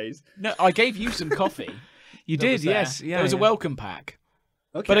 Duvets. No, I gave you some coffee. You that did, was there. yes. Yeah. There was a welcome pack.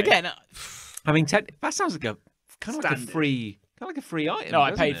 Okay. But again, I mean, that sounds like kind of like a free item. no, I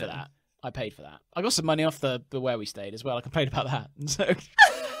doesn't paid it? for that. I got some money off the where we stayed as well. I complained about that, so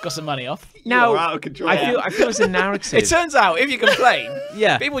got some money off. Now, You're out of control. I feel it's a narrative. It turns out if you complain,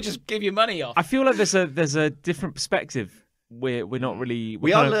 Yeah. people just give you money off. I feel like there's a different perspective. We're not really.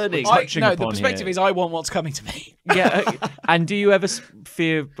 We are learning. Touching the perspective is I want what's coming to me. Yeah. And do you ever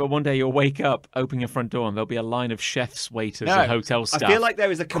fear that one day you'll wake up, open your front door, and there'll be a line of chefs, waiters, No. and hotel staff? I feel like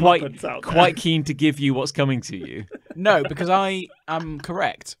there is a quite comeuppance out there. quite keen to give you what's coming to you. No, because I am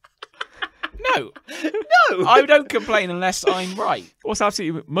correct. No, No. I don't complain unless I'm right. What's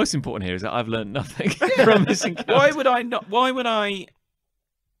absolutely most important here is that I've learned nothing from this encounter. Why would I not? Why would I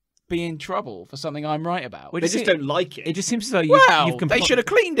be in trouble for something I'm right about? They just don't like it. It just seems as though Well, they should have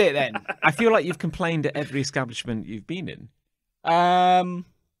cleaned it then. I feel like you've complained at every establishment you've been in.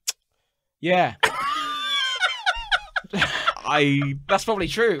 Yeah. That's probably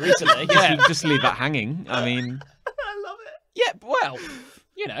true. Recently, yeah. Just leave that hanging. I mean, I love it. Yeah, well,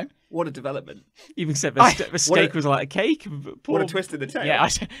 you know. What a development. even said the steak was like a cake. What a twist in the tail. Yeah,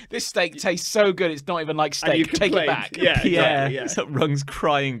 this steak tastes so good. It's not even like And you steak. Take it complained. back. Yeah, exactly, Yeah, yeah. so Rungs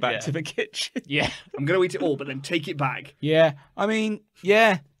crying back Yeah. to the kitchen. Yeah. I'm going to eat it all, but then take it back. Yeah. I mean,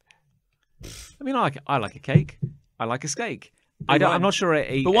 yeah. I mean, I like a cake. I like a steak. I'm not sure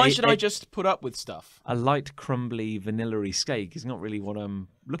But why should I just put up with stuff? a light, crumbly, vanilla-y steak is not really what I'm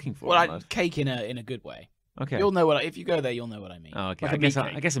looking for. Well, almost. cake in a good way. Okay. You'll know if you go there, you'll know what I mean. Oh, okay. Like I a guess meat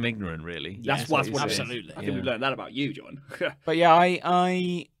I cake. guess I'm ignorant, really. That's what you're saying. Absolutely. I think we've learned that about you, John. But yeah,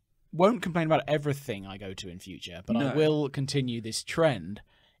 I won't complain about everything I go to in future, but I No. will continue this trend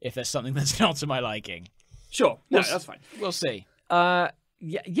if there's something that's not to my liking. Sure. No, Well, that's fine. We'll see.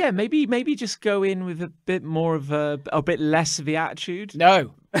 Yeah. Maybe just go in with a bit more of a bit less of the attitude.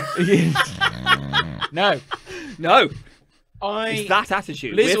 No. No. No. I It's that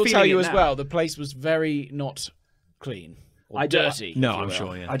attitude. Liz We're will tell feeling you it as now. well, the place was very not clean or dirty. No, if you I'm will.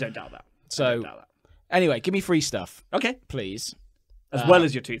 sure. Yeah. I don't doubt that. I So don't doubt that. anyway, give me free stuff, Okay. please. As well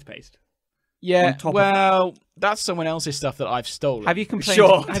as your toothpaste. Yeah, On top of well, that's someone else's stuff that I've stolen. Have you complained?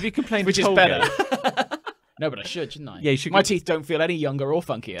 Sure. Have you complained? Which to is Colgate? better. No, but I should, shouldn't I? Yeah, you should. My teeth don't feel any younger or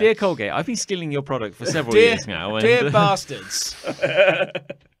funkier. Dear Colgate, I've been stealing your product for several Dear- years now. And, Dear bastards.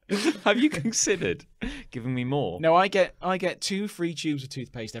 have you considered giving me more? No, I get 2 free tubes of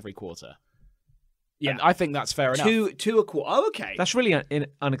toothpaste every quarter. Yeah. And I think that's fair enough. Two a quarter. Oh, okay. That's really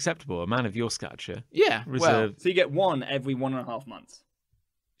unacceptable. A man of your stature. Yeah, well, Reserve. So you get one every 1.5 months.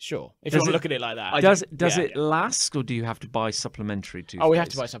 sure. If Does you want to it- look at it like that. Does yeah, it last, or do you have to buy supplementary toothpaste? Oh, we have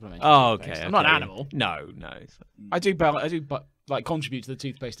to buy supplementary. Oh, toothpaste. okay. I'm not an okay. animal. No. I do like contribute to the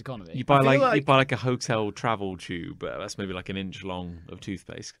toothpaste economy. You buy feel you like- buy like a hotel travel tube. That's maybe like an inch long of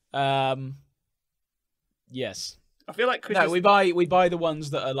toothpaste. Yes. I feel like Chris No, is- we buy the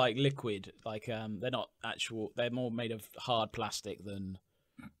ones that are like liquid. Like they're not actual. They're more made of hard plastic than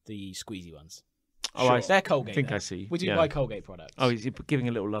the squeezy ones. Oh, I They're Colgate. I think though. I see. We do Yeah. buy Colgate products. Oh, is he giving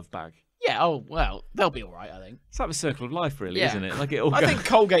a little love back? yeah. Oh well, they'll be all right. I think. It's like the circle of life, really, Yeah. isn't it? Like it all. I think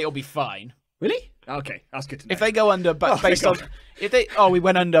Colgate will be fine. Really? Okay, that's good to know. If they go under, but Oh, based on thank we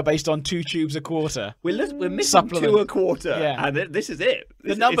went under based on 2 tubes a quarter. we're missing Supplement. 2 a quarter, Yeah. and this is it.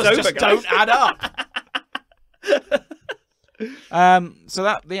 The It's numbers over, just guys. don't add up. So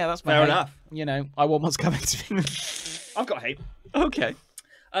that's my Fair hate. enough. You know, I want what's coming to me. I've got hate. Okay.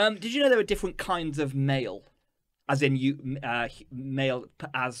 Did you know there are different kinds of male, as in male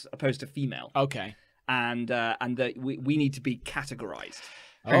as opposed to female, Okay. and that we need to be categorized.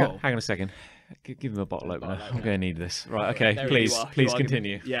 Hang Oh. on a second. Give him a bottle opener. Bottle I'm opener. going to need this. Right. Okay. There you Please. are. Please You are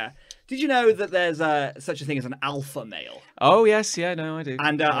continue. Yeah. Did you know that there's such a thing as an alpha male? Oh yes. Yeah. No, I do.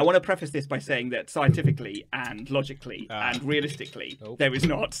 And I want to preface this by saying that scientifically and logically and realistically, there is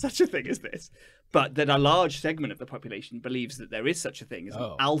not such a thing as this. But that a large segment of the population believes that there is such a thing as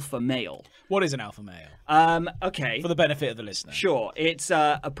an alpha male. What is an alpha male? Okay. For the benefit of the listener. Sure. It's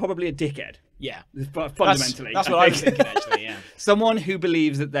probably a dickhead. Yeah. Fundamentally. That's what I was thinking, actually, yeah. Someone who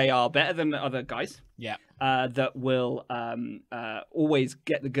believes that they are better than other guys. Yeah. That will always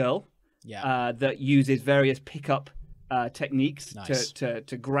get the girl. Yeah. That uses various pickup techniques Nice.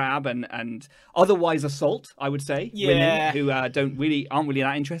 to grab and otherwise assault, I would say, Yeah. women who aren't really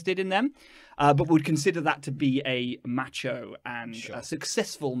that interested in them, but would consider that to be a macho and a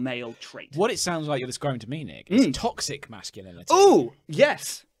successful male trait. What it sounds like you're describing to me, Nick, is toxic masculinity. Oh,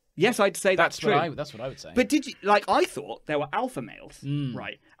 yes. Yes, I'd say that's true. That's what I would say. But did you I thought there were alpha males,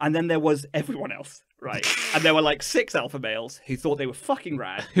 right? And then there was everyone else, right? And there were like 6 alpha males who thought they were fucking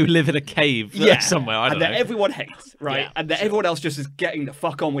rad. Who live in a cave somewhere, I don't know. And that everyone hates, right? Yeah, and that everyone else just is getting the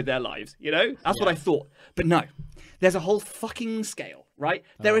fuck on with their lives, you know? That's what I thought. But no, there's a whole fucking scale, right?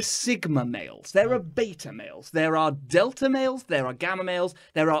 There are sigma males, there are beta males, there are delta males, there are gamma males,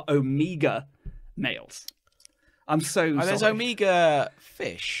 there are omega males. I'm so there's sorry. omega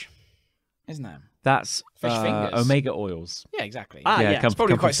fish, isn't there? That's Fish fingers. omega oils. Yeah, exactly. Yeah, come- it's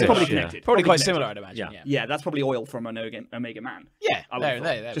probably come quite from similar. fish, connected. Probably quite connected. similar, I'd imagine. Yeah. Yeah, that's probably oil from an omega man. Yeah. I would There, have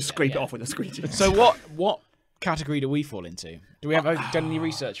there, thought. there Just we go, scrape it yeah. off with a squeegee. So what category do we fall into? Do we have done any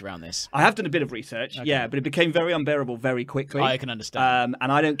research around this? I have done a bit of research, yeah, but it became very unbearable very quickly. I can understand.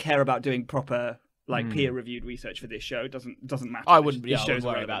 And I don't care about doing proper peer-reviewed research for this show. It doesn't matter. I wouldn't, This I show's wouldn't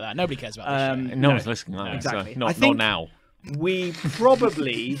worry irrelevant. about that. Nobody cares about this show. No one's listening, are they? exactly. So not I think- now. We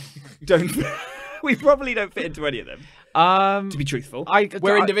probably don't. We probably don't fit into any of them. To be truthful,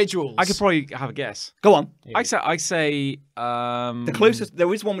 We're individuals. I could probably have a guess. go on. I say The closest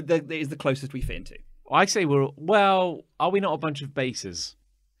there is one that is the closest we fit into. I say are we not a bunch of bases?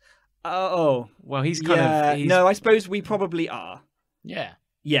 Oh, Well, he's kind yeah. of No, I suppose we probably are. Yeah.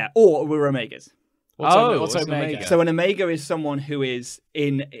 Yeah, or we're omegas. What's what's omega? omega? So an omega is someone who is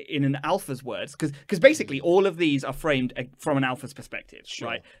in an alpha's words, because basically all of these are framed from an alpha's perspective,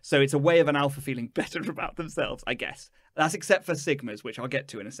 right? So it's a way of an alpha feeling better about themselves, I guess. That's except for sigmas, which I'll get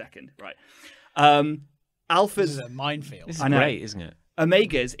to in a second, right? Alphas, This is a minefield. This is I know. great, isn't it?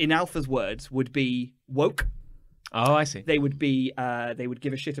 omegas, in alpha's words, would be woke. Oh, I see. They would be they would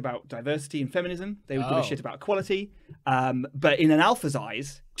give a shit about diversity and feminism. They would give a shit about equality. But in an alpha's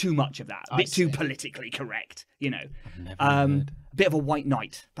eyes, too much of that. A bit too politically correct, you know. A bit of a white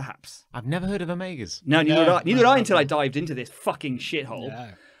knight, perhaps. I've never heard of omegas. No, neither did I until I dived into this fucking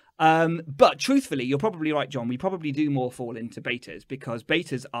shithole. But truthfully, you're probably right, John. We probably do more fall into betas because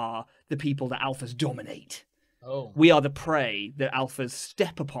betas are the people that alphas dominate. Oh. We are the prey that alphas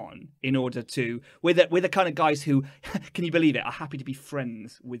step upon in order to. We're the kind of guys who, can you believe it, are happy to be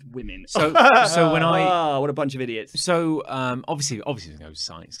friends with women. So when I what a bunch of idiots. so obviously there's no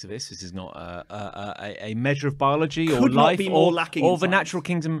science to this. This is not a measure of biology or Could not life be more or, lacking or in the science. natural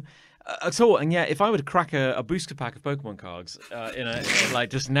kingdom at all. And yet, if I were to crack a booster pack of Pokemon cards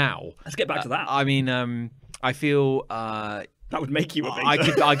like just now, Let's get back to that. I mean, I feel That would make you a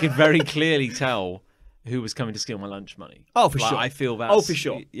beta. I could very clearly tell who was coming to steal my lunch money. Oh, for Like, sure. I feel that. Oh, for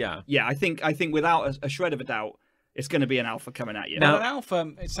sure. Yeah. Yeah, I think without a shred of a doubt, it's going to be an alpha coming at you. Now- Well, an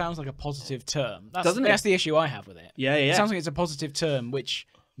alpha, it sounds like a positive term. Doesn't it? That's the issue I have with it. Yeah. It sounds like it's a positive term, which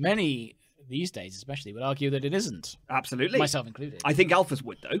many these days, especially, would argue that it isn't. Absolutely. Myself included. I think alphas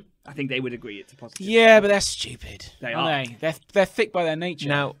would, though. I think they would agree it's a positive. Yeah, but they're stupid. They aren't they? They're thick by their nature.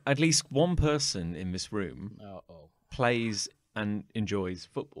 Now, at least one person in this room Uh-oh. plays and enjoys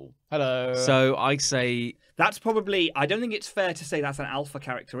football. Hello. So I say, That's probably. I don't think it's fair to say that's an alpha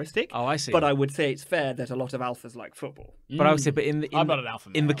characteristic. oh, I see. But I would say it's fair that a lot of alphas like football. But I would say, but in the I'm not an alpha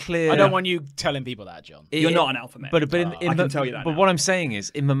male. in the clear, I don't want you telling people that, John. You're not an alpha male. But in I can tell you that But now. what I'm saying is,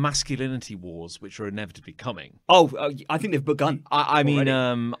 in the masculinity wars, which are inevitably coming, I think they've begun. I mean,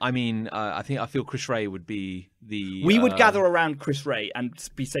 already. I feel Chris Ray would be the. We would gather around Chris Ray and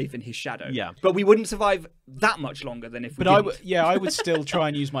be safe in his shadow. Yeah. But we wouldn't survive that much longer than if we But didn't. I would still try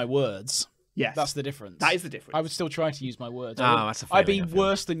and use my words. Yes. That's the difference. That is the difference. I would still try to use my words. That's a I'd be failing, I feel.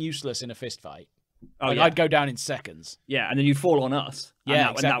 worse than useless in a fist fight. Oh, Like, yeah. I'd go down in seconds. Yeah, and then you'd fall on us. and Yeah, that-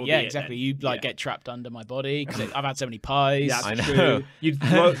 and that exactly. would Yeah, be it exactly. then. You'd like Yeah. get trapped under my body because I've had so many pies. Yeah, I that's know. true. You'd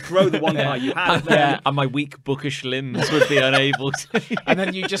throw the one guy you had. Yeah, and my weak bookish limbs would be unable to. And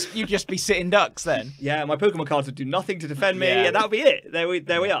then you'd just be sitting ducks then. Yeah, my Pokemon cards would do nothing to defend me, Yeah. and that would be it. There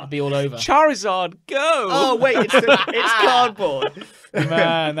we are. Be all over. Charizard, go! Oh wait, it's cardboard.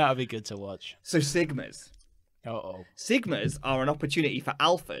 Man, that would be good to watch. So Sigmas. Uh-oh. Sigmas are an opportunity for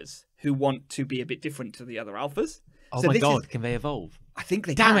alphas who want to be a bit different to the other alphas. Oh So my this god, is- can they evolve? I think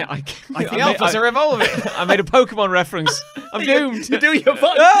they Damn can. it! I think The alphas are evolving. I made a Pokemon reference. I'm doomed. You're doing your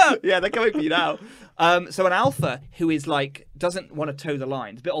fun. Ah! Yeah, they're coming for you now. So an alpha who is like doesn't want to toe the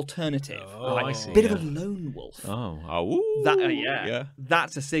line, a bit alternative, I see, bit of a lone wolf. Oh, That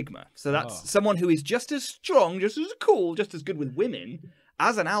that's a sigma. So that's someone who is just as strong, just as cool, just as good with women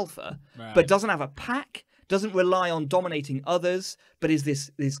as an alpha, but doesn't have a pack, doesn't rely on dominating others, but is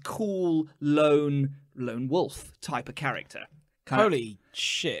this cool lone wolf type of character. Holy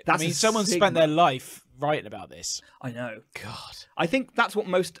shit! That's someone spent their life writing about this. I know. God, I think that's what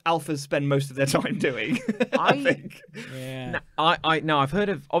most alphas spend most of their time doing. I think. Yeah. I've heard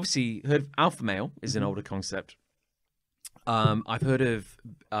of alpha male is an older concept. I've heard of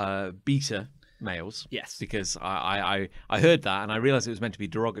beta males. Yes. Because I heard that and I realized it was meant to be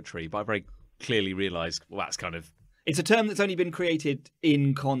derogatory, but I very clearly realized, well, that's kind of. It's a term that's only been created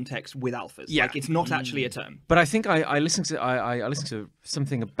in context with alphas. Yeah. Like, it's not actually a term. But I think I listened to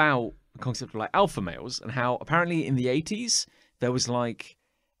something about the concept of like alpha males and how apparently in the 80s there was like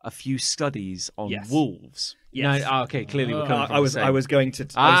a few studies on wolves. Yes. No, okay, clearly we're coming from I was going to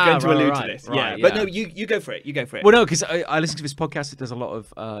allude to this. Right, But no, you go for it. You go for it. Well, no, because I listened to this podcast that does a lot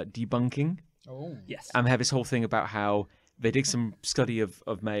of debunking. Oh. Yes. And they have this whole thing about how they did some study of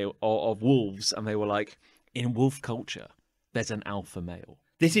wolves, and they were like, in wolf culture, there's an alpha male.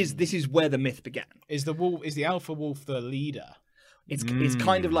 This is where the myth began. Is the alpha wolf the leader? It's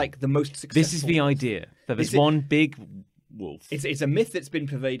kind of like the most successful. This is the idea that there's one big wolf. It's a myth that's been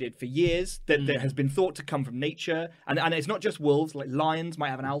pervaded for years that has been thought to come from nature, and it's not just wolves. Like lions might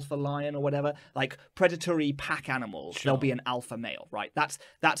have an alpha lion or whatever. Like predatory pack animals, there'll be an alpha male, right?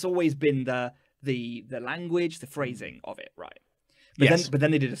 That's always been the language, the phrasing of it, right? But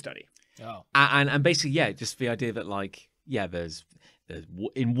then they did a study. Oh. And basically, just the idea that like, there's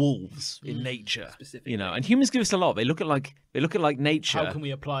in wolves in nature, specifically, and humans give us a lot. They look at like nature. How can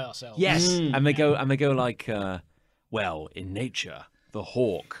we apply ourselves? Yes, and they go like, well, in nature, the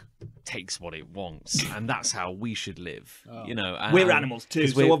hawk takes what it wants, and that's how we should live. We're animals too,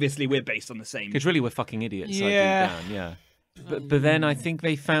 so obviously we're based on the same. Because really, we're fucking idiots. Yeah. Like, deep down, But then I think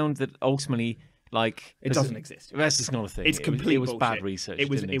they found that ultimately, like, it doesn't exist. That's just not a thing. It's complete. It was bullshit. bad research. It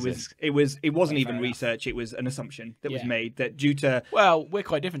wasn't even research. It was an assumption that was made that due to. Well, we're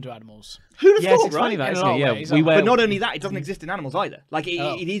quite different to animals. Who'd have thought, it's right? funny that, In a lot of ways, but not only that, it doesn't exist in animals either. Like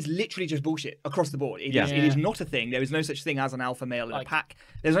it is literally just bullshit across the board. It is not a thing. There is no such thing as an alpha male in a pack.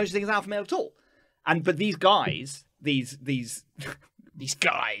 There's no such thing as an alpha male at all. But these guys, these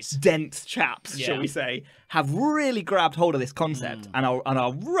guys, dense chaps, shall we say, have really grabbed hold of this concept and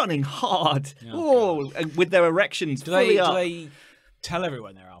are running hard. With their erections fully up. Do they tell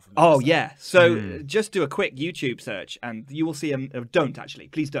everyone they're alpha males? Oh yeah. So just do a quick YouTube search and you will see don't actually.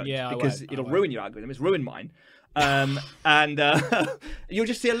 Please don't. Yeah, because it'll ruin your algorithm. It's ruined mine. You'll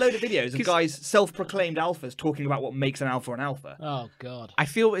just see a load of videos of guys, self-proclaimed alphas, talking about what makes an alpha an alpha. Oh god. I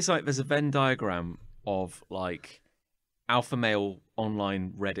feel it's like there's a Venn diagram of like alpha male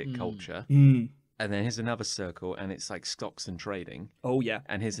online Reddit culture, and then here's another circle, and it's like stocks and trading. Oh yeah.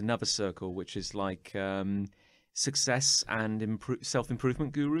 And here's another circle which is like success and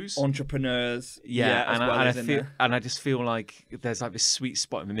self-improvement gurus, entrepreneurs. And I just feel like there's like this sweet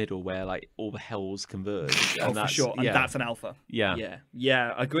spot in the middle where like all the hells converge. For sure. And that's an alpha. Yeah.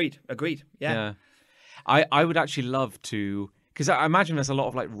 Agreed. Yeah. I would actually love to, because I imagine there's a lot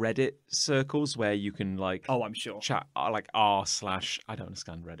of like Reddit circles where you can like I'm sure chat like r/ I don't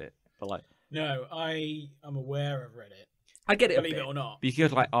understand Reddit, but like no, I am aware of Reddit. I get it, believe it or not. But you could go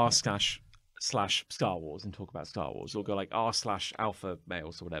to like r// Star Wars and talk about Star Wars, or go like r/alpha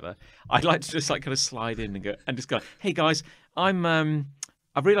males or whatever. I'd like to just like kind of slide in and go, hey guys,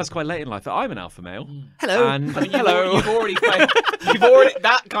 I've realised quite late in life that I'm an alpha male. Hello. And hello. You've already failed.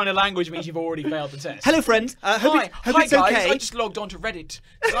 That kind of language means you've already failed the test. Hello, friends. Hope it's guys. okay. I just logged onto Reddit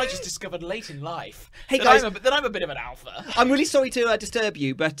because I just discovered late in life that guys, I'm a bit of an alpha. I'm really sorry to disturb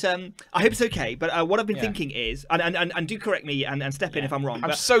you, but I hope it's okay. But what I've been thinking is, and do correct me and step in if I'm wrong.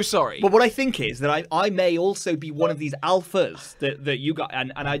 I'm so sorry. But what I think is that I may also be one of these alphas that you got,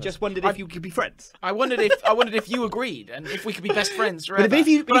 and I just wondered if you could be friends. I wondered if you agreed and if we could be best friends forever. But if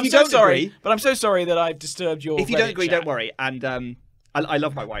you don't agree, but I'm so sorry that I've disturbed your. If you Reddit don't agree, chat. don't worry. And I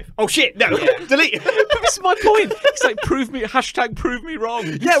love my wife. Oh shit! No, delete. This is my point. It's like prove me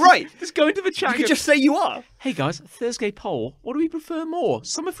wrong. Yeah, right. Just go into the chat. You can just say you are. Hey guys, Thursday poll. What do we prefer more,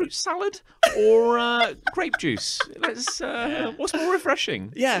 summer fruit salad or grape juice? Let's. What's more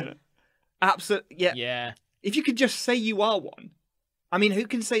refreshing? Yeah, absolutely. Yeah. Yeah. If you could just say you are one, I mean, who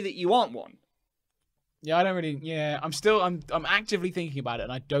can say that you aren't one? Yeah, I don't really. Yeah, I'm actively thinking about it,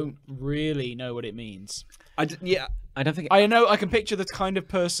 and I don't really know what it means. I don't think. I know. I can picture the kind of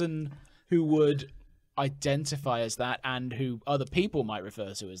person who would identify as that and who other people might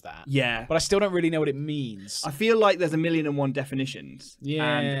refer to as that. Yeah. But I still don't really know what it means. I feel like there's 1,000,001 definitions.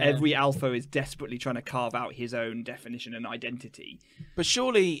 Yeah. And every alpha is desperately trying to carve out his own definition and identity. But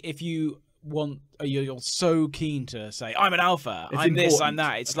surely if you want, you're so keen to say, I'm an alpha, It's I'm this, important, I'm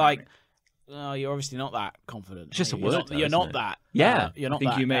that. It's apparently. like, you're obviously not that confident. It's just a You're word, not- though, You're isn't not it? that. Yeah. You're not I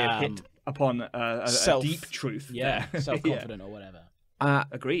think that. you may have hit upon a deep truth. Yeah, there. self-confident or whatever.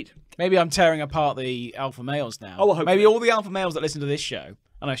 Agreed. Maybe I'm tearing apart the alpha males now. Oh, I hope maybe so. all the alpha males that listen to this show,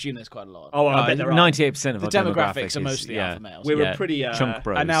 and I assume there's quite a lot, Oh, I bet there are. 98% of the our demographics demographic are is, mostly yeah, alpha males. We're yeah, a pretty chunk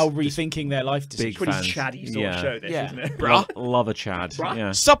bros. are now rethinking their life decisions. pretty fans. chatty sort of Yeah. show, this, Yeah. isn't it? Love a Chad. Bruh.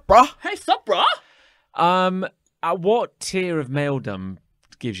 Yeah. Sup, bruh? Hey, sup, bruh? At what tier of maledom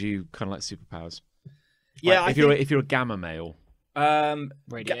gives you kind of like superpowers? Yeah, Like, if you're a gamma male. a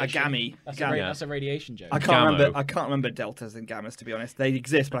Radiation. gammy. That's a radiation joke. I can't Gamma. remember deltas and gammas, to be honest. They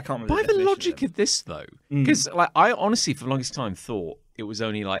exist, but I can't remember. By the definition logic them. of this, though, because like I honestly, for the longest time, thought it was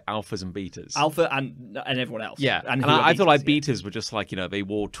only like alphas and betas. Alpha and everyone else. Yeah, and, and who are I thought like yeah. betas were just like they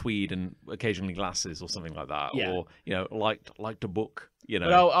wore tweed and occasionally glasses or something like that, Yeah. or liked a book.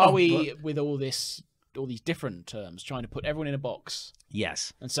 But are we, with all these different terms, trying to put everyone in a box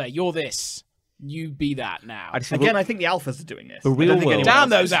Yes. and say, you're this, you be that now? I just think Again, I think the alphas are doing this. the I real don't think world- anyone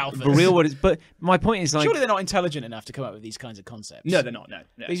Damn else those is. alphas. the real world is. But my point is like Surely they're not intelligent enough to come up with these kinds of concepts. No, they're not. No.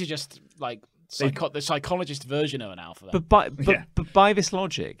 These are just like the psychologist version of an alpha. But by this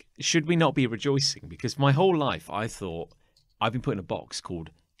logic, should we not be rejoicing? Because my whole life, I thought I've been put in a box called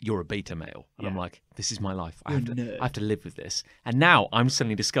 "you're a beta male," and I'm like, this is my life. I have to live with this. And now I'm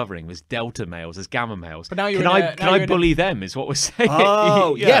suddenly discovering there's delta males, there's gamma males. But now you're can I bully them? Is what we're saying.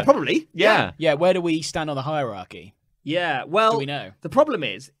 Oh, yeah, probably. Yeah. yeah, where do we stand on the hierarchy? Yeah. Well, Do we know? the problem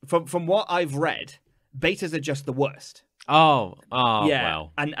is, from what I've read, betas are just the worst. Oh, Yeah.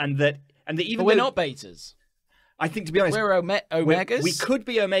 well. And that even But we're though- not betas. I think, to be honest, We're omegas. we could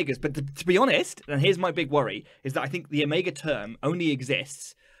be omegas, but to be honest, and here's my big worry, is that I think the omega term only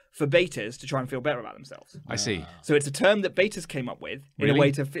exists for betas to try and feel better about themselves. I see. So it's a term that betas came up with in a Really?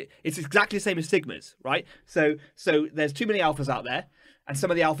 way to fit. It's exactly the same as sigmas, right? So there's too many alphas out there, and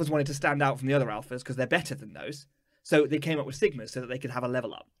some of the alphas wanted to stand out from the other alphas because they're better than those. So they came up with sigmas so that they could have a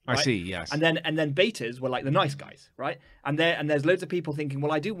level up. I right? see, yes. And then betas were like the nice guys, right? And there's loads of people thinking,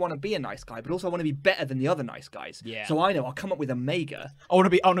 well, I do want to be a nice guy, but also I want to be better than the other nice guys. Yeah. So I know I'll come up with omega, I want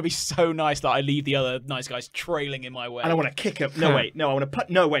to be so nice that I leave the other nice guys trailing in my way. and I want to kick them. No, wait, no, I want to put.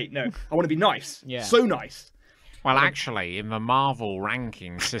 No, wait, no, I want to be nice. Yeah. So nice. Well, actually, in the Marvel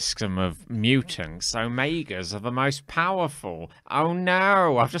ranking system of mutants, Omegas are the most powerful. Oh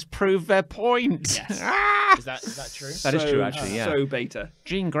no, I've just proved their point. Yes. Ah! Is that true? That is true, actually, yeah. So beta.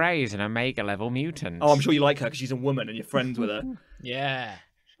 Jean Grey is an Omega level mutant. Oh, I'm sure you like her because she's a woman and you're friends with her. Yeah.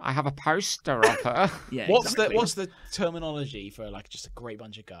 I have a poster of her. Yeah. What's exactly. the terminology for like just a great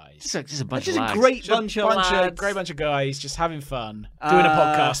bunch of guys? Just a bunch Just of a lads. great Just bunch of lads. great bunch of guys just having fun, doing a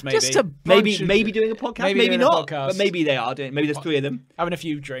podcast, maybe Just a Maybe bunch of- maybe doing a podcast, Maybe maybe, doing a not. podcast. But maybe they are doing. Maybe there's three of them. having a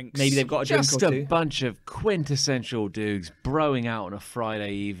few drinks. Maybe they've got a drink Just or a two. bunch of quintessential dudes broing out on a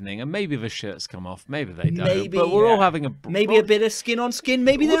Friday evening, and maybe the shirts come off, maybe they don't. Maybe, but we're all yeah. having a Maybe a bit of skin on skin.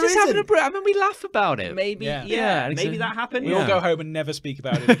 Maybe We're there just having isn't. I mean, we laugh about it. Maybe Yeah. yeah. Yeah, Maybe that happened. we all Yeah. go home and never speak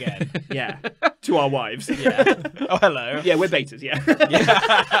about it again. Yeah. To our wives. Yeah. Oh, hello. Yeah, we're betas. Yeah.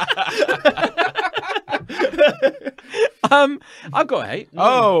 I've got 8.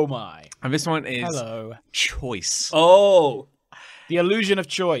 Oh my. And this one is Hello. choice. Oh. The illusion of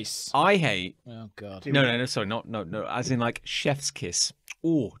choice. I hate. Oh god. No, sorry, no. As in like chef's kiss.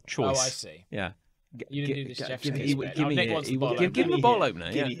 Oh, choice. Oh, I see. Yeah. You didn't do this chef's give, kiss give, bit. give Oh, me Nick it. wants the bottle Give opener. him a bottle opener.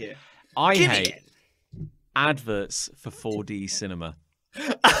 Give Yeah. me here. I Give me hate it. adverts for 4D cinema.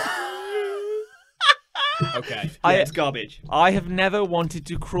 Okay. Yeah, it's garbage. I have never wanted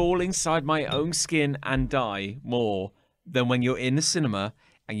to crawl inside my own skin and die more than when you're in the cinema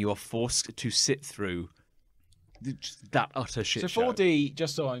and you are forced to sit through that utter shit So show. 4D,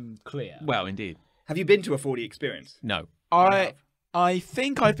 just so I'm clear. Well, indeed. Have you been to a 4D experience? No. I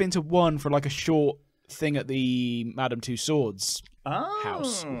think I've been to one for like a short thing at the Madame Tussauds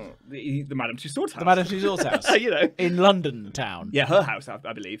house. The Madame Tussauds house. The Madame Tussauds house. You know. In London town. Yeah, her house, I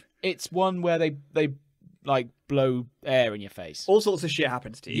believe. It's one where they like blow air in your face. All sorts of shit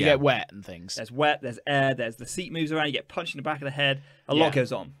happens to you. You get wet and things. There's wet, there's air, there's the seat moves around, you get punched in the back of the head. A Yeah. lot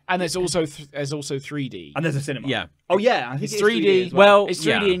goes on. And there's also 3D. And there's a cinema. Yeah. Oh, yeah. I think It's it's 3D. as well. Well, It's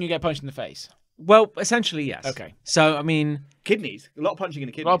 3D yeah. and you get punched in the face. Well, essentially, yes. Okay. So, I mean, Kidneys. A lot of punching in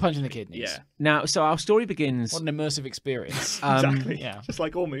the A kidneys. lot of punching in the kidneys. Yeah. now, so our story begins. What an immersive experience. Exactly. yeah. Just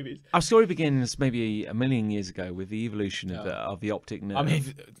like all movies. Our story begins maybe a million years ago with the evolution of the optic nerve. I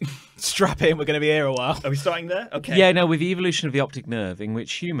mean, strap in. We're going to be here a while. Are we starting there? Okay. Yeah, no, with the evolution of the optic nerve, in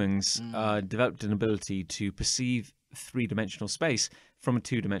which humans developed an ability to perceive three-dimensional space from a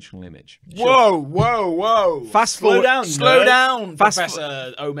two-dimensional image. Whoa, whoa, whoa! Slow down,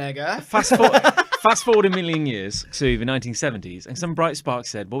 Professor Omega. Fast forward a million years to the 1970s, and some bright spark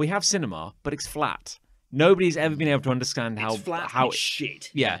said, "Well, we have cinema, but it's flat. Nobody's ever been able to understand how It's flat. how It's shit.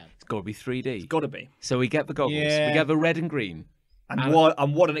 Yeah, it's got to be 3D. It's got to be. So we get the goggles. Yeah. We get the red and green. And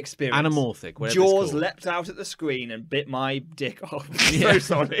what an experience. Anamorphic. whatever it's Jaws called. leapt out at the screen and bit my dick off. Yeah. So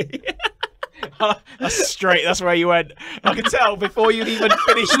sorry. That's straight. That's where you went. I can tell before you even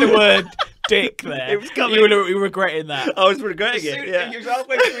finished the word dick there. It was coming. You were regretting that. I was regretting it. Yeah. He was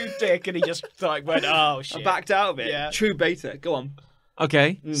halfway through dick and he just like went, oh shit. I backed out of it. Yeah. True beta. Go on.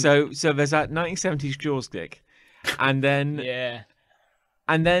 Okay, so there's that 1970s Jaws dick, and then Yeah.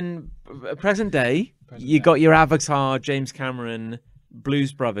 and then present day, you got your Avatar, James Cameron,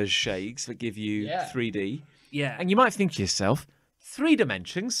 Blues Brothers shakes that give you 3D, Yeah. and you might think to yourself, 3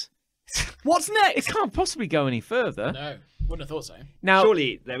 dimensions. What's It next? can't possibly go any further. No, wouldn't have thought so. Now,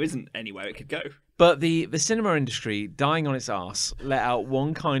 Surely there isn't anywhere it could go. but the cinema industry, dying on its arse, let out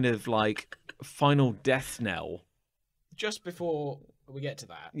one kind of like final death knell. Just before we get to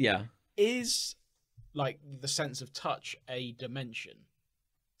that, Yeah. is like the sense of touch a dimension?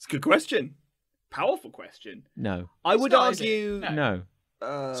 It's a good question. Powerful question. No. I would not, is it? argue. No.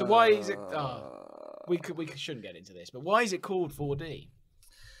 So why is it? We shouldn't get into this, but why is it called 4D?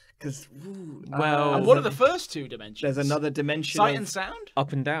 Because Well, And what are the first two dimensions? there's another dimension. sight of- and sound.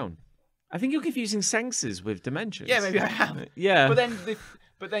 Up and down. I think you're confusing senses with dimensions. Yeah, maybe I am. Yeah. But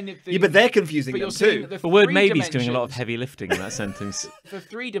then, if the, Yeah, but they're confusing but them you're seeing too. The word three maybe is doing a lot of dimensions- heavy lifting in that sentence. The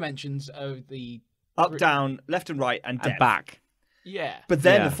 3 dimensions of the Up, down, left and right, and And depth. back. yeah. But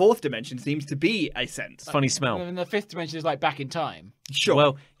then Yeah. the 4th dimension seems to be a sense. Funny smell. And the 5th dimension is like back in time. Sure.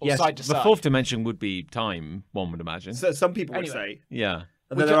 Well, Or yes, side to the side. 4th dimension would be time, one would imagine. so some people would Anyway. say Yeah.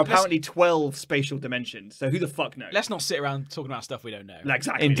 that We there are can- let's- apparently 12 spatial dimensions. So who the fuck knows? Let's not sit around talking about stuff we don't know. Like,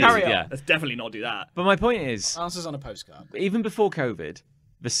 exactly. Indeed, Carry on. yeah. Let's definitely not do that. But my point is, Answers on a postcard. even before COVID,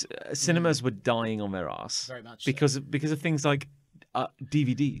 the cinemas were dying on their ass. Very much so. because of things like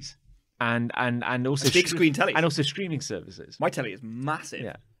DVDs and also Big screen tellies. and also streaming services. My telly is massive.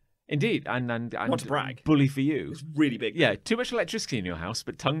 Yeah, indeed, and Want to brag. bully for you. It's really big. Yeah, too much electricity in your house,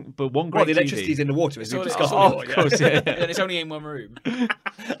 but one great Well, the TV. electricity's in the water, as we've all- discussed oh, before. of yeah. course, yeah. And it's only in one room.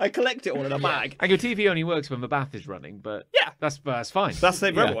 I collect it all in a bag. And your TV only works when the bath is running, but Yeah. that's fine. That's the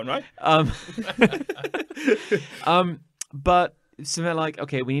same for Yeah. everyone, right? But so they're like,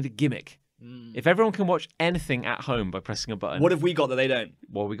 okay, we need a gimmick. If everyone can watch anything at home by pressing a button, What have we got that they don't?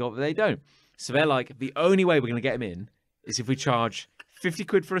 what have we got that they don't? So they're like, the only way we're going to get them in is if we charge 50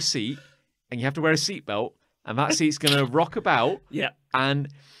 quid for a seat, and you have to wear a seatbelt, and that seat's going to rock about, Yeah. and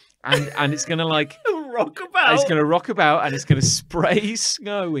it's going to like. Rock about. It's going to rock about and it's going to spray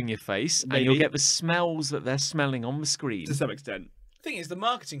snow in your face, and you'll Maybe. get the smells that they're smelling on the screen. To some extent. The thing is, the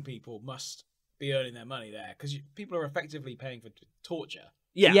marketing people must be earning their money there because people are effectively paying for torture.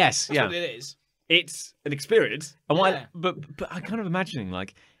 Yeah. Yes, That's yeah. what it is. It's an experience. And why? Yeah. But I'm kind of imagining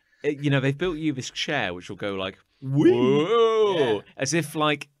like, they've built you this chair which will go like, Whee! whoa, Yeah. as if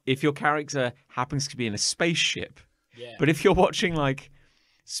like if your character happens to be in a spaceship, Yeah. but if you're watching like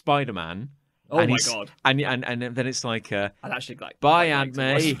Spider-Man. Oh and my he's- God. And then it's like, I'd actually like. bye, quite Aunt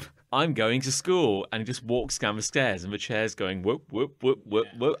like to May. watch- I'm going to school, and he just walks down the stairs, and the chair's going whoop whoop whoop whoop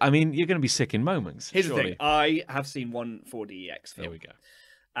whoop. I mean, you're going to be sick in moments. Here's surely. the thing. I have seen one 4DX film. Here we go.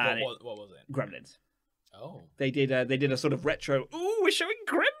 And What was it? Gremlins. Oh. They did a sort of retro. Ooh, we're showing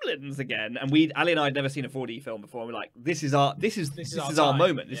Gremlins again, and Ali and I had never seen a 4D film before. And we're like, this is our time.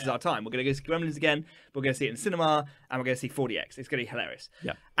 moment. This is Yeah. our time. We're gonna go see Gremlins again. We're gonna see it in cinema, and we're gonna see 4DX. It's gonna be hilarious.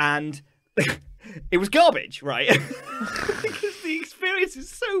 Yeah. And it was garbage, right? Because the experience is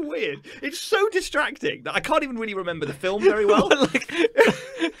so weird. It's so distracting that I can't even really remember the film very well. Like,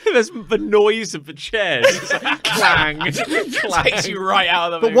 there's the noise of the chairs. It's like, clang, clang. Takes you right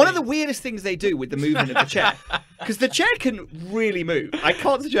out of the But one of the weirdest things they do with the movement of the chair, because the chair can really move. I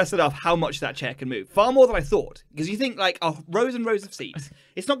can't suggest enough how much that chair can move. Far more than I thought. Because you think like, oh, rows and rows of seats.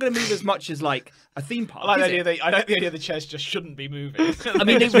 It's not going to move as much as like a theme park. I like is the it? idea. I like the idea the chairs just shouldn't be moving. I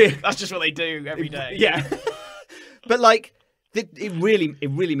mean, that's just what they do every day. Yeah. But like, it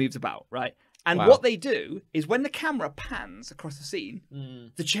really moves about, right? And Wow. what they do is when the camera pans across the scene,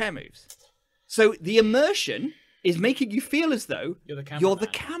 the chair moves. So the immersion is making you feel as though You're the cameraman.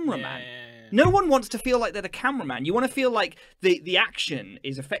 cameraman. Yeah. No one wants to feel like they're the cameraman. You want to feel like the action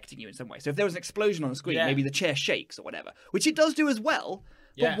is affecting you in some way. So if there was an explosion on the screen, Yeah. maybe the chair shakes or whatever, which it does do as well.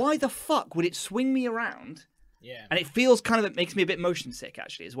 But Yeah. why the fuck would it swing me around? Yeah. And it feels it makes me a bit motion sick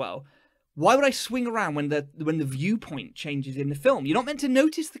actually as well. Why would I swing around when the viewpoint changes in the film? You're not meant to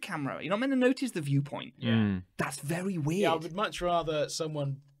notice the camera. You're not meant to notice the viewpoint. Yeah. That's very weird. Yeah, I would much rather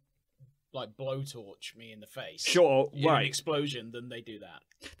someone like blowtorch me in the face. Sure, in right. an explosion than they do that.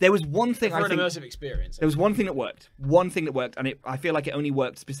 There was one thing For I an think immersive experience. there was one thing that worked. One thing that worked, and I feel like it only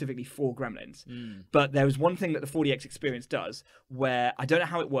worked specifically for Gremlins. But there was one thing that the 4DX experience does, where I don't know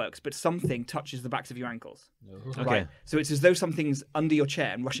how it works, but something touches the backs of your ankles. Okay. Right? So it's as though something's under your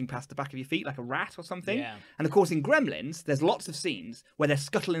chair and rushing past the back of your feet, like a rat or something. Yeah. And of course, in Gremlins, there's lots of scenes where they're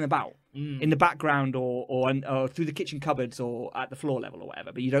scuttling about in the background or through the kitchen cupboards or at the floor level or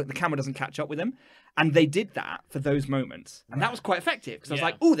whatever. But the camera doesn't catch up with them. And they did that for those moments, and that was quite effective because I was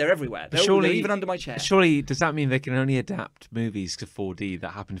like, "Oh, they're everywhere. They're even under my chair." Surely, does that mean they can only adapt movies to 4D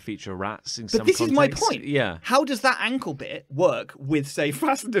that happen to fefeature rats in some But this is my point. Yeah. How does that ankle bit work with, say,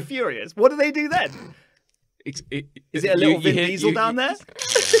 Fast and the Furious? What do they do then? Is it a little Vin Diesel down there?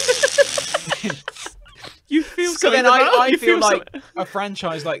 You feel So something then about- I you feel like something- a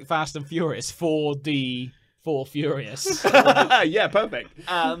franchise like Fast and Furious 4D for Furious Yeah, perfect.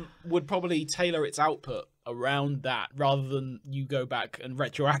 would probably tailor its output around that rather than you go back and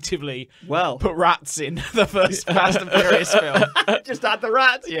retroactively Well, put rats in the first Fast and Furious film. just add the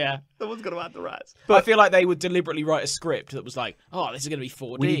rats. Yeah. Someone's got to add the rats. But I feel like they would deliberately write a script that was like, oh, this is going to be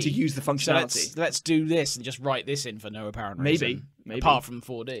 4D. We need to use the So functionality. let's do this and just write this in for no apparent reason. Maybe. Apart from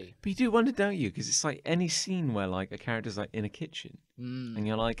 4D. But you do wonder, don't you? Because it's like any scene where like a character's like in a kitchen and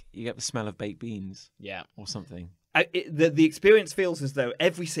you're like, you get the smell of baked beans Yeah. or something. The experience feels as though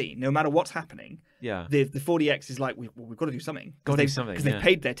every scene, no matter what's happening, Yeah. the 4DX is like, we've got to do something. Gotta do something, Because yeah. they've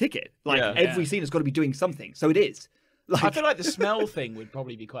paid their ticket. Like, Yeah. every scene has got to be doing something. So it is. Like, I feel like the smell thing would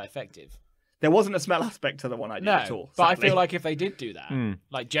probably be quite effective. there wasn't a smell aspect to the one I did No, at all. but I sadly. feel like if they did do that,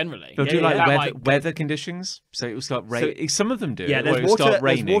 like generally, They'll do yeah, like yeah. weather, That might- weather conditions, so it will start raining. Some of them do. Yeah, where there's it will start there's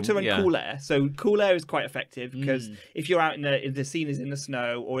raining. water and yeah. cool air. So cool air is quite effective because if you're out if the scene is in the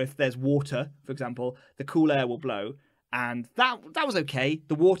snow or if there's water, for example, the cool air will blow. And that was okay.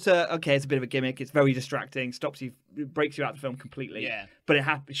 The water, okay, it's a bit of a gimmick. It's very distracting. Stops you, it breaks you out of the film completely. Yeah. But it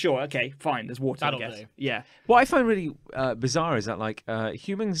sure, okay, fine. There's water. That'll I guess. do. Yeah. What I find really bizarre is that like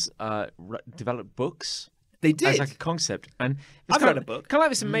humans develop books They did. as like a concept, and I've kind read of, a book. Kind of like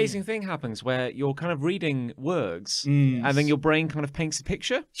this amazing thing happens where you're kind of reading words, and then your brain kind of paints a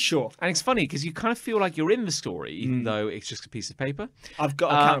picture. Sure. And it's funny because you kind of feel like you're in the story, even though it's just a piece of paper. I've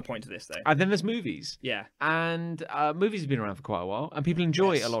got a counterpoint to this though. And then there's movies. Yeah. And movies have been around for quite a while, and people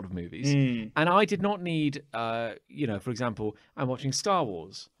enjoy a lot of movies. And I did not need, for example, I'm watching Star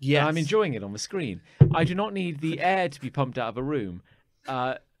Wars. Yes. And I'm enjoying it on the screen. I do not need the air to be pumped out of a room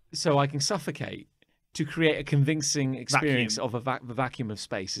so I can suffocate to create a convincing experience of the vacuum of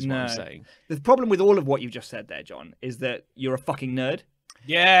space, is what I'm saying. The problem with all of what you've just said there, John, is that you're a fucking nerd.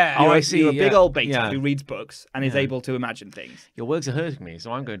 Yeah. Oh, You're, I see, You're a big yeah. old beta Yeah. who reads books and is able to imagine things. Your words are hurting me,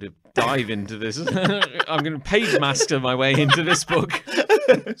 so I'm going to dive into this. I'm going to page master my way into this book.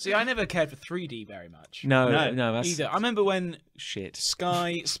 See, I never cared for 3D very much. No, that's Either. I remember when shit.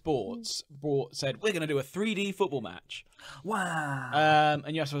 Sky Sports said, we're going to do a 3D football match. Wow.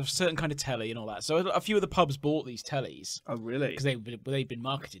 And you have to have a certain kind of telly and all that. So a few of the pubs bought these tellies Oh, really? because they'd been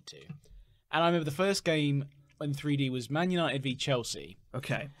marketed to. And I remember the first game in 3D was Man United v Chelsea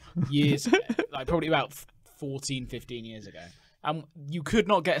Okay. years ago, like probably about 14, 15 years ago. And you could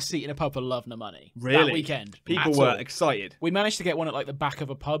not get a seat in a pub for love nor money Really? that weekend. People at were all. excited. We managed to get one at like the back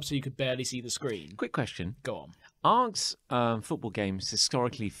of a pub so you could barely see the screen. Quick question. Go on. Aren't football games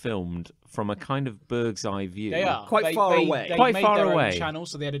historically filmed from a kind of bird's eye view? They are. Quite far away. They Quite made far their own away. channel,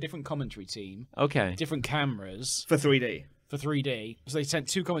 so they had a different commentary team, Okay. different cameras For 3D. for 3D. So they sent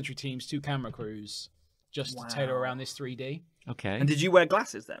 2 commentary teams, 2 camera crews, just to tailor around this 3D. Okay. And did you wear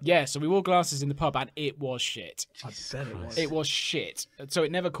glasses then? Yeah, so we wore glasses in the pub, and it was shit. I bet it was. It was shit. So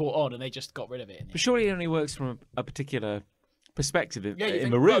it never caught on, and they just got rid of it. But surely it only works from a particular perspective Yeah, you in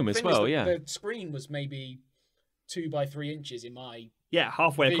think- the room the as thing is well, that yeah. The screen was maybe 2 by 3 inches in my Yeah,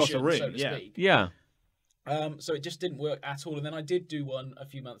 halfway across the vision, room. so to Yeah. speak. Yeah. So it just didn't work at all. And then I did do one a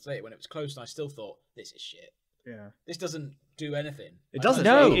few months later when it was close, and I still thought, this is shit. Yeah. This doesn't do anything. It I doesn't.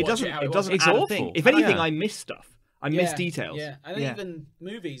 No. might as well It watch doesn't. how It was. doesn't It's add a awful. thing. If anything, Yeah. I miss stuff. I miss details. Yeah, and then even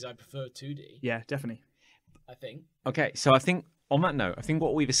movies, I prefer 2D. Yeah, definitely. I think. Okay, so I think on that note, I think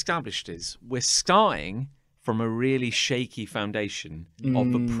what we've established is we're starting from a really shaky foundation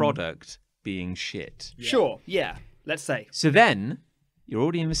of the product being shit. Sure. Yeah. Let's say. So then you're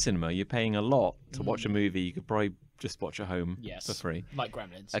already in the cinema, you're paying a lot to watch a movie you could probably just watch at home Yes. for free. Like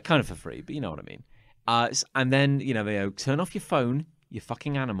Gremlins. Kind of for free, but you know what I mean. And then, they go, turn off your phone, you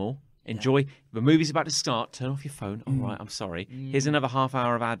fucking animal. Enjoy. The movie's about to start. Turn off your phone. All right, I'm sorry. Here's another half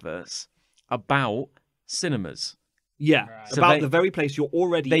hour of adverts. about cinemas. Yeah, Right. So about they- the very place you're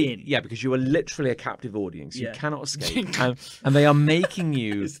already in. Yeah, because you are literally a captive audience. You Yeah. cannot escape. And they are making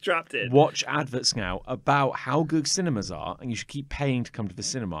you It's trapped in. watch adverts now about how good cinemas are, and you should keep paying to come to the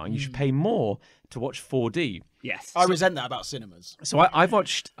cinema, and you should pay more to watch 4D. Yes. I resent that about cinemas. So I've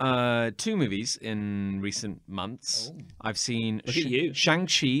watched 2 movies in recent months. I've seen Look at you.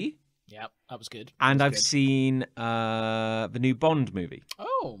 Shang-Chi, Yeah, that was good. and I've good. seen the new Bond movie.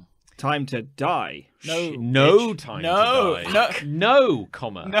 Oh. Time to die. No time No, to die. no. No,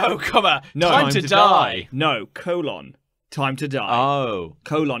 comma. No, comma. No. Time to die. No, colon. Time to die. Oh,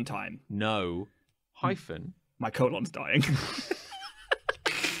 Colon time. no. Hyphen. My colon's dying.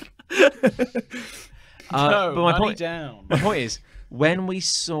 No, but my money point, down. my point is, when we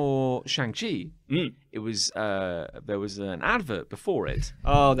saw Shang-Chi, Mm. it was there was an advert before it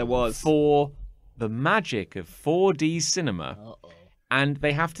Oh, there was. for the magic of 4D cinema. Uh-oh. And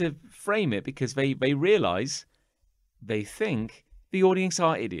they have to frame it because they realise, they think the audience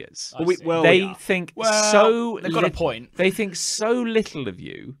are idiots. I see. They think Well, so they've got a point. They think so little of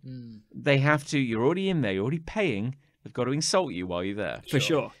you. They have to. You're already in there. You're already paying. They've got to insult you while you're there. For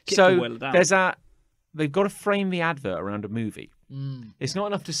sure. Kick the So wheel down. there's that. They've got to frame the advert around a movie. Mm. It's not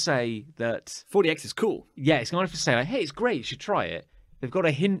enough to say that. 40X is cool. Yeah, it's not enough to say like, "Hey, it's great. You should try it." They've got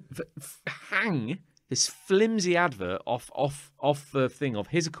to hang this flimsy advert off the thing of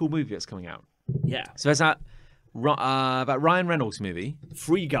here's a cool movie that's coming out. Yeah. So there's that Ryan Reynolds movie,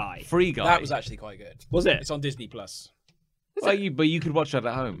 Free Guy. Free Guy. That was actually quite good. Was it? It's on Disney Plus. Well, but you could watch that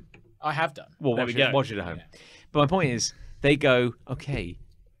at home. I have done. Well, There watch we it, go. watch it at home. But my point is, they go, okay,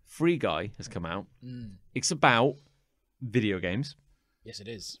 Free Guy has come out. It's about video games. Yes, it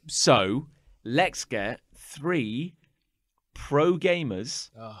is. So let's get 3 pro gamers,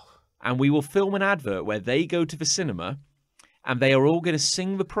 Oh. and we will film an advert where they go to the cinema, and they are all going to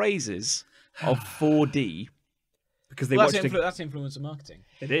sing the praises of 4D. Because they Well, watched that's influencer marketing.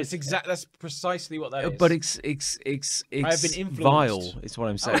 It is. That's precisely what that is. But it's I've been influenced. vile. Is what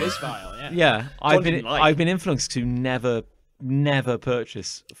I'm Oh, saying. it is vile, yeah. Yeah, I've been didn't like. I've been influenced to never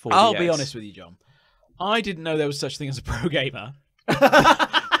purchase 4DX. I'll be honest with you, John. I didn't know there was such a thing as a pro gamer.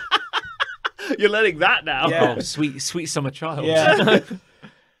 You're learning that now. Yeah. Oh, sweet summer child. Yeah.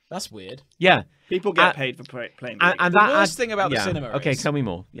 That's weird. yeah. People get paid for playing. And The that worst thing about the yeah. cinema Okay, is- tell me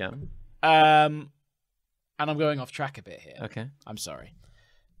more. Yeah. And I'm going off track a bit here. Okay. I'm sorry.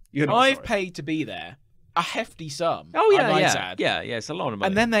 You're not I've sorry. paid to be there a hefty sum. Oh I yeah, might yeah, add. yeah. It's a lot of money.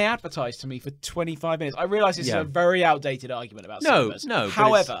 And then they advertise to me for 25 minutes. I realise this is Yeah. a very outdated argument about No, cinemas. no, but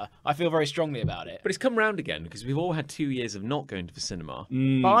However, I feel very strongly about it. but it's come round again because we've all had 2 years of not going to the cinema.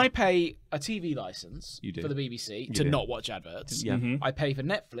 But I pay a TV license You do. for the BBC to do. not watch adverts. Yeah. I pay for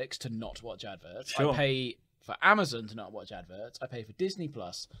Netflix to not watch adverts. Sure. I pay for Amazon to not watch adverts. I pay for Disney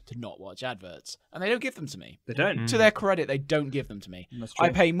Plus to not watch adverts. And they don't give them to me. They don't. To their credit, they don't give them to me. That's true. I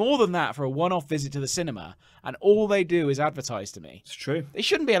pay more than that for a one-off visit to the cinema, and all they do is advertise to me. It's true. They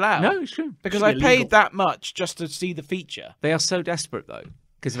shouldn't be allowed. No, it's true. Because Should be I paid illegal. that much just to see the feature. They are so desperate though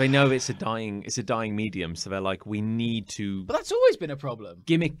because they know it's a dying medium. So they're like, we need to But that's always been a problem.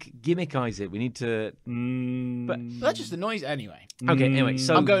 gimmickize it. We need to. But that just annoys anyway. Okay. Anyway,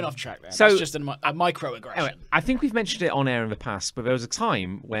 so I'm going off track there. So- That's just a microaggression. Anyway, I think we've mentioned it on air in the past, but there was a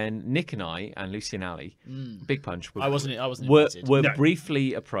time when Nick and I and Lucy and Ali, Big Punch, I wasn't were invited. were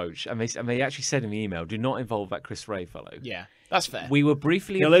briefly approached, and they actually said in the email, "Do not involve that Chris Ray fellow." Yeah, that's fair. We were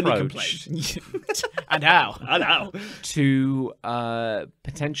briefly He'll only approached And how? I know. to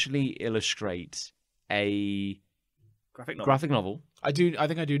potentially illustrate a Graphic novel. graphic novel I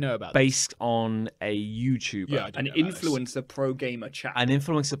think I do know about based on a YouTuber, Yeah, I do An know about this. influencer pro gamer chat. an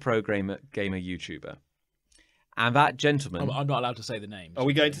influencer gamer YouTuber, and that gentleman. I'm not allowed to say the name. Are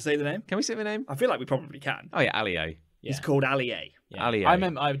we going to say the name? Can we say the name? I feel like we probably can. Oh yeah, Ali A. Yeah. He's called Ali A. Yeah. Ali A.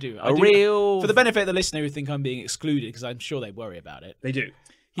 I do. A real For the benefit of the listener who think I'm being excluded, because I'm sure they worry about it. They do.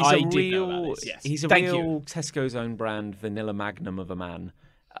 He's I a did know about real, this, yes. he's a Thank real you. Tesco's own brand vanilla magnum of a man,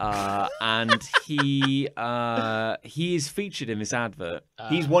 and he is featured in this advert.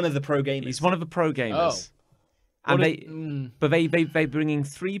 He's one of the pro gamers. He's one of the pro gamers, What and they bring in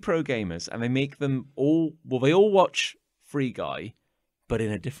 3 pro gamers, and they make them all. Well, they all watch Free Guy, but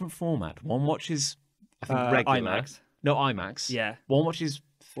in a different format. One watches, I think, regular, IMAX. no IMAX. Yeah. One watches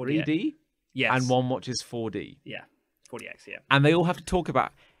 3D, Yes. and one watches 4D. Yeah. 40X, yeah. And they all have to talk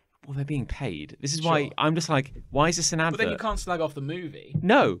about, well, they're being paid. This is why Sure. I'm just like, why is this an advert? But then you can't slag off the movie.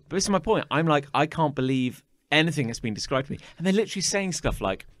 No, but this is my point. I'm like, I can't believe anything that's been described to me. And they're literally saying stuff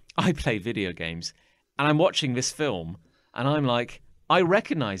like, I play video games, and I'm watching this film, and I'm like, I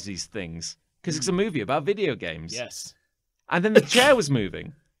recognize these things because it's a movie about video games. Yes. And then the chair was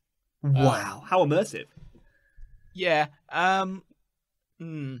moving. Wow, how immersive. Yeah.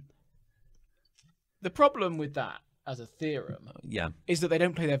 The problem with that, as a theorem, is that they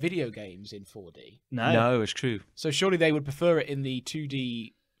don't play their video games in 4D. No, it's true. So surely they would prefer it in the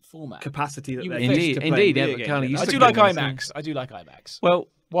 2D format. Capacity that they Indeed, to play yeah, video games. Carly, I do like IMAX. I do like IMAX. Well,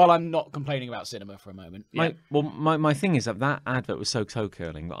 while I'm not complaining about cinema for a moment. My thing is that advert was so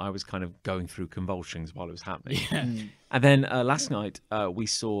toe-curling that I was kind of going through convulsions while it was happening. Yeah. And then last night we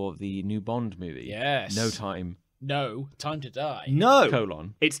saw the new Bond movie. Yes. No Time to Die. No.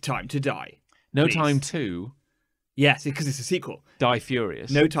 It's Time to Die. No Please. Time 2. Yes, because it's a sequel. Die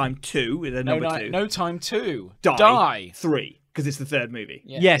Furious. No Time 2 with a number 2. No Time 2. Die 3, because it's the third movie.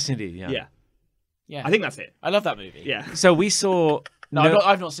 Yeah. Yes, indeed. Yeah. Yeah. I think that's it. I love that movie. Yeah. So we saw.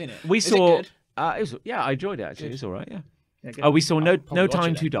 I've not seen it. We saw. It good? It was, I enjoyed it actually. It was all right. Yeah. Good. We saw No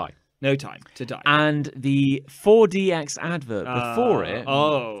Time it to Die. No Time to Die. And the 4DX advert before it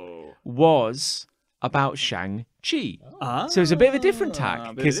was about Shang-Chi. So it was a bit of a different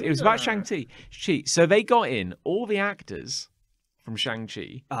tack because it was about Shang-Chi. So they got in all the actors from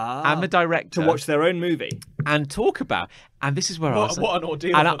Shang-Chi and the director to watch their own movie and talk about. And this is where what an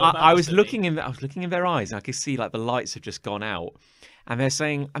ordeal! And I was looking in their eyes. And I could see like the lights have just gone out, and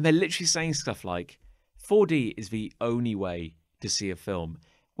they're literally saying stuff like, "4D is the only way to see a film."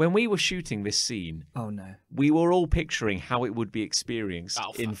 When we were shooting this scene, we were all picturing how it would be experienced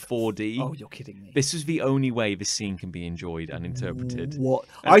in 4D. Oh, you're kidding me. This was the only way the scene can be enjoyed and interpreted. What?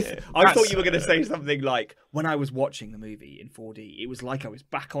 I thought you were going to say something like, when I was watching the movie in 4D, it was like I was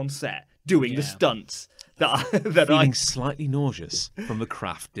back on set doing the stunts that Feeling slightly nauseous from the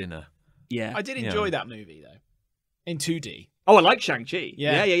craft dinner. Yeah. I did enjoy that movie, though, in 2D. Oh, I like Shang-Chi.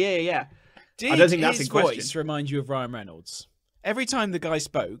 Yeah. I don't think that's in question. His voice remind you of Ryan Reynolds? Every time the guy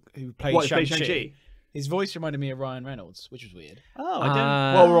spoke, who played Shang-Chi, his voice reminded me of Ryan Reynolds, which was weird. Oh, I don't.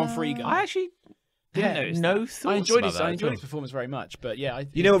 Well, we're on Free Guy. I actually no thoughts. I enjoyed about his performance very much, but yeah.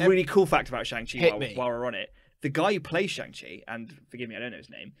 You know a really cool fact about Shang-Chi while we're on it? The guy who plays Shang-Chi, and forgive me, I don't know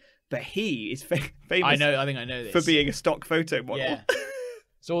his name, but he is famous I think I know this. for being a stock photo model. Yeah.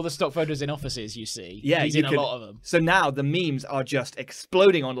 So all the stock photos in offices you see, yeah, he's in a lot of them. So now the memes are just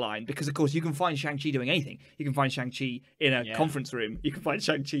exploding online because, of course, you can find Shang-Chi doing anything. You can find Shang-Chi in a conference room. You can find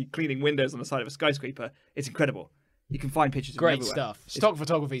Shang-Chi cleaning windows on the side of a skyscraper. It's incredible. You can find pictures of him everywhere. Stuff. Stock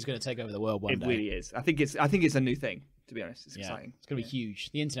photography is going to take over the world one day. It really is. I think it's a new thing, to be honest. It's exciting. It's going to be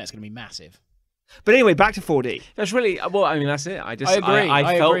huge. The internet's going to be massive. But anyway, back to 4D. That's really well. I mean, that's it. I agree.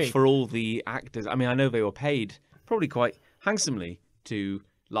 I felt for all the actors. I mean, I know they were paid probably quite handsomely to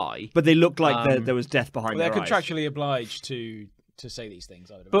lie, but they looked like there was death behind their eyes. They're contractually obliged to say these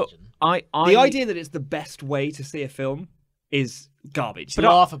things, I would but imagine. The idea that it's the best way to see a film is garbage. It's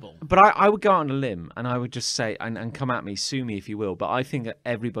laughable. But I would go out on a limb and I would just say, and come at me, sue me if you will, but I think that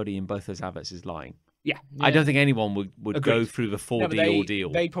everybody in both those adverts is lying. Yeah. I don't think anyone would go through the 4D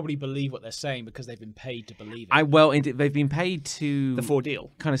ordeal. They probably believe what they're saying because they've been paid to believe it. They've been paid to the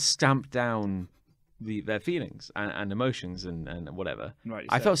 4D kind of stamp down their feelings and emotions and whatever. Right,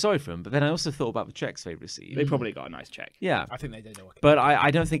 I felt sorry for them, but then I also thought about the checks they received. They probably got a nice check. Yeah, I think they did. But I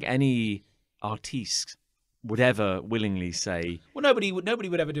don't think any artiste would ever willingly say. Well, nobody would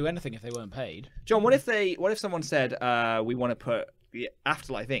ever do anything if they weren't paid. John, what if someone said, "We want to put the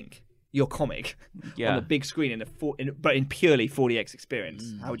Afterlife Inc." Your comic on the big screen but in purely 4DX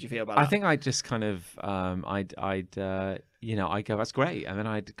experience? How would you feel about that? I think I'd just kind of I'd go, that's great, and then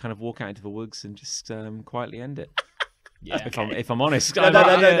I'd kind of walk out into the woods and just quietly end it. Yeah, if I'm honest.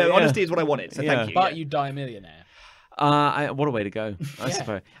 No. Honesty is what I wanted. So thank you. But you die a millionaire. What a way to go, I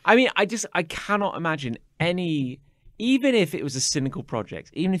suppose. I mean, I cannot imagine any, even if it was a cynical project,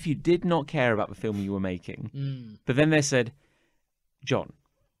 even if you did not care about the film you were making, but then they said, John,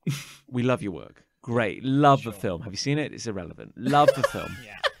 we love your work. Great. Love the film. Have you seen it? It's irrelevant. Love the film.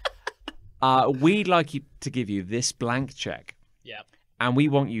 We'd like you to give you this blank check. Yeah. And we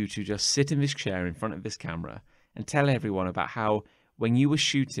want you to just sit in this chair in front of this camera and tell everyone about how when you were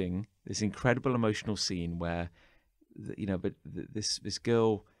shooting this incredible emotional scene where, this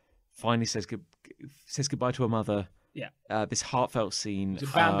girl finally says goodbye to her mother. Yeah. This heartfelt scene. Was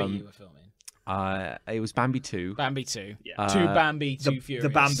it Bambi you were filming? It was Bambi 2. Bambi 2. Yeah. Two Bambi, two Furious. The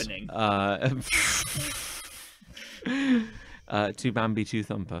Bambining. Two Bambi, two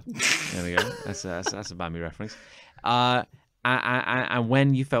Thumper. There we go. That's a Bambi reference. And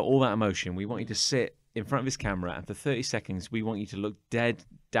when you felt all that emotion, we want you to sit in front of this camera, and for 30 seconds, we want you to look dead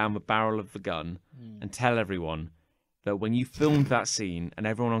down the barrel of the gun and tell everyone that when you filmed that scene and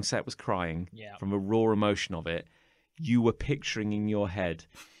everyone on set was crying from the raw emotion of it, you were picturing in your head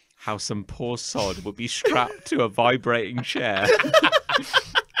how some poor sod would be strapped to a vibrating chair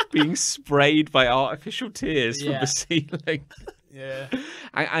being sprayed by artificial tears from Yeah. the ceiling. Yeah.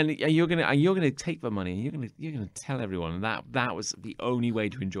 And you're gonna take the money and you're gonna tell everyone that was the only way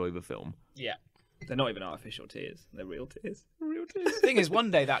to enjoy the film. Yeah. They're not even artificial tears. They're real tears. Real tears. The thing is, one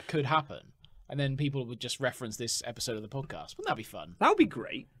day that could happen, and then people would just reference this episode of the podcast. Wouldn't that be fun? That would be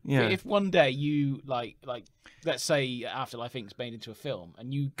great. Yeah. If one day you like, let's say Afterlife Inc.'s made into a film,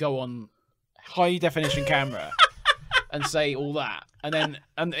 and you go on high definition camera and say all that, and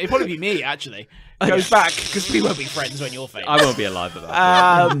it'd probably be me actually goes back because we won't be friends when you're famous. I won't be alive at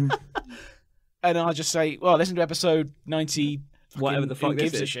that point. And I'll just say, well, listen to episode 90. Whatever the fuck who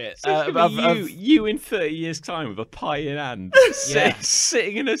this gives a is. shit. So it's gonna be you in 30 years' time with a pie in hand,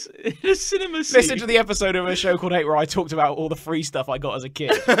 sitting in a cinema seat. Listen to the episode of a show called Hate where I talked about all the free stuff I got as a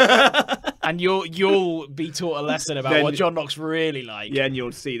kid, and you'll be taught a lesson about Then- what John Locke's really like. Yeah, and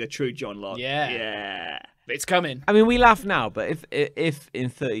you'll see the true John Locke. Yeah. Yeah. It's coming. I mean, we laugh now, but if in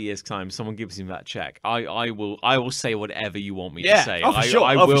 30 years' time someone gives him that check, I will say whatever you want me to Yeah. say. Oh, for sure.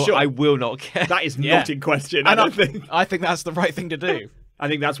 I Oh, for will. sure. I will not care. That is Yeah. not in question. And I don't think. I think that's the right thing to do. I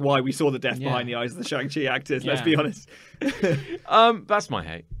think that's why we saw the death Yeah. behind the eyes of the Shang-Chi actors. Let's Yeah. be honest. That's my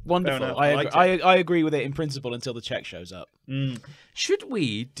hate. Wonderful. enough. I I liked I agree with it in principle until the check shows up. Should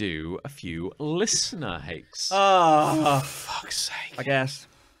we do a few listener hates? Ah, Fuck's sake. I guess.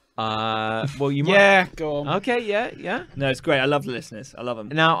 Well, you might. Yeah, go on. Okay. Yeah. No, it's great. I love the listeners. I love them.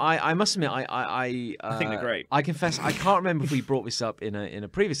 Now, I must admit, I think they're great. I confess, I can't remember if we brought this up in a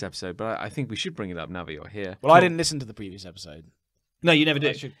previous episode, but I think we should bring it up now that you're here. Well, I didn't listen to the previous episode. No, you never I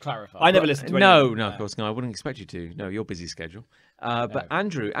did. should clarify. I never listened to any No, of of course not. I wouldn't expect you to. No, your busy schedule. But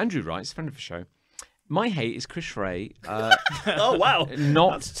Andrew writes, friend of the show. My hate is Chris Frey Oh, wow.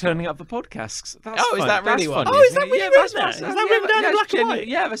 not turning up for podcasts. That's Oh, is fun. that really That's one? funny, Oh, is isn't that it? really Yeah, written that's there? right. Is that written down in black and white?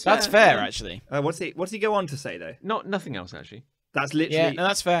 Yeah, That's fair, actually. What's he go on to say, though? Nothing else, actually. That's Yeah, literally... no,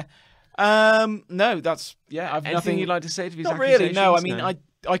 that's fair. No, that's I've Anything nothing you'd like to say to these Not really. No, I accusations? mean,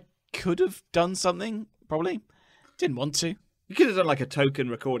 I could have done something. Probably didn't want to. You could have done like a token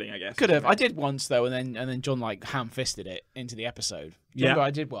recording, I guess. Could have. I did once though, and then John like ham-fisted it into the episode. Yeah. Remember I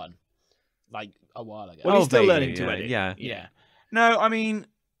did one like a while ago. Well, he's still vaguely, learning to edit. Yeah. Yeah. No, I mean,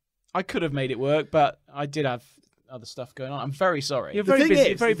 I could have made it work, but I did have other stuff going on. I'm very sorry. You're The very thing busy. is-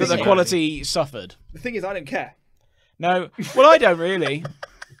 You're very the But busy. the thing quality suffered. The thing is, I don't care. No, well, I don't really.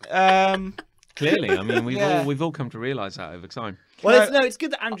 Clearly, I mean, Yeah. we've all come to realise that over time. Well, it's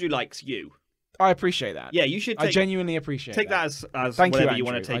good that Andrew likes you. I appreciate that. Yeah, you should I take, genuinely appreciate take that as Thank whatever you, you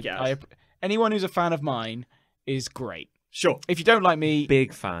want Andrew. to take it as. Anyone who's a fan of mine is great. Sure. If you don't like me,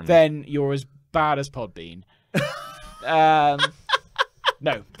 Big fan. then you're as bad as Podbean.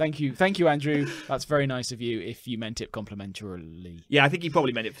 No, thank you, Andrew. That's very nice of you. If you meant it complimentarily, Yeah, I think he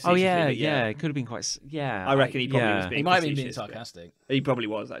probably meant it facetiously. Oh yeah, but yeah. It could have been quite. Yeah. I reckon he probably was yeah. being he might have been facetious, but- sarcastic. He probably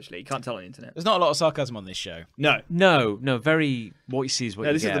was, actually. You can't tell on the internet. There's not a lot of sarcasm on this show. No. No. Very. What you see is what No,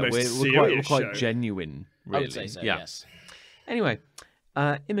 you this is get. the most we're serious quite show. genuine. I Really. would say so. Yeah. Yes. Anyway,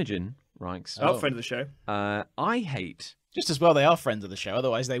 Imogen writes. Oh, friend of the show. I hate. Just as well they are friends of the show.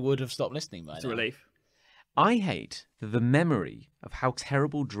 Otherwise, they would have stopped listening by It's a now. relief. I hate that the memory of how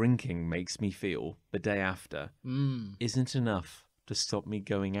terrible drinking makes me feel the day after isn't enough to stop me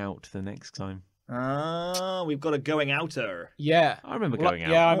going out the next time. Ah, we've got a going outer. Yeah, I remember Well, going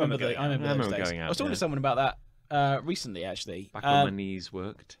out. Yeah, I remember remember. going out. I remember I those remember days. going out, I was talking yeah. to someone about that recently, actually. Back when my knees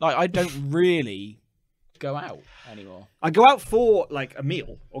worked. Like, I don't really go out anymore. I go out for like a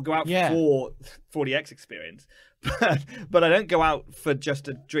meal or go out Yeah. for 40X experience, but I don't go out for just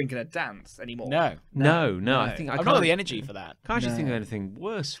a drink and a dance anymore. No. I think I I've can't not got the energy for that. Can't actually think of anything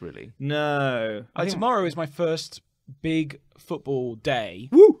worse, really. No. Tomorrow is my first big football day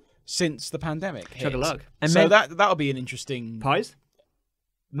Woo! since the pandemic hit. Chug-a-lug. And So then- that'll be an interesting. Pies?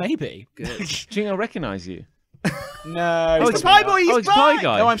 Maybe. Good. Do you think I'll recognise you? No. Oh, probably it's the pie not. boy. He's it's Pie back!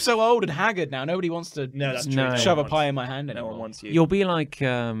 Guy. No, I'm so old and haggard now. Nobody wants to No, that's true. No. shove a one pie wants- in my hand No anymore. one wants you. You'll be like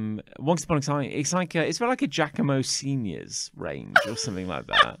once upon a time. It's like it's like a Giacomo Seniors range or something like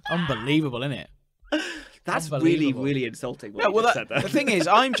that. Unbelievable, isn't it? That's really, Unbelievable. really insulting. What No, you well, just said there. the thing is,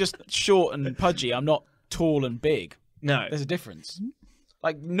 I'm just short and pudgy. I'm not tall and big. No. There's a difference.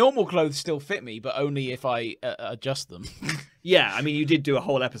 Like, normal clothes still fit me, but only if I adjust them. Yeah, I mean, you did do a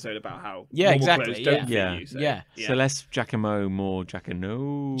whole episode about how Yeah, normal exactly, clothes don't fit yeah. you. So, Yeah. So less Giacomo, more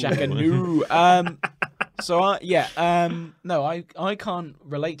Giacomo. Jackanoo. No, I can't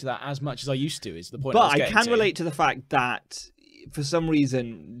relate to that as much as I used to, is the point. But was I getting can to. relate to the fact that for some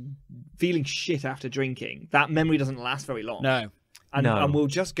reason, feeling shit after drinking, that memory doesn't last very long. No. And, No. and we'll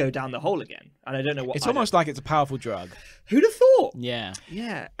just go down the hole again. And I don't know what. It's almost like it's a powerful drug. Who'd have thought? Yeah.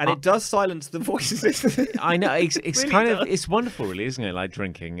 Yeah, and it does silence the voices. I know it's Really kind does. of it's wonderful, really, isn't it? Like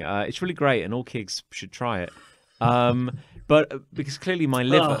drinking, it's really great, and all kids should try it. But because clearly my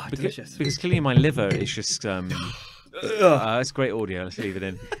liver, delicious. because clearly my liver is just it's great audio. Let's leave it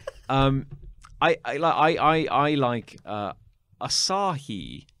in. I like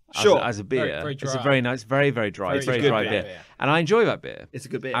Asahi. Sure. As a beer, Very it's a dry. very nice, very dry, it's very good dry beer. beer, and I enjoy that beer. It's a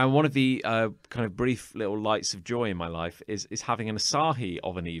good beer. And one of the kind of brief little lights of joy in my life is having an Asahi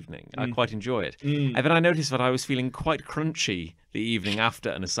of an evening. I quite enjoy it. And then I noticed that I was feeling quite crunchy the evening after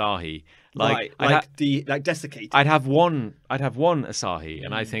an Asahi. Like desiccated. I'd have one Asahi,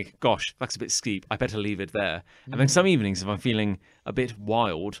 and I think, gosh, that's a bit steep. I better leave it there. And then some evenings, if I'm feeling a bit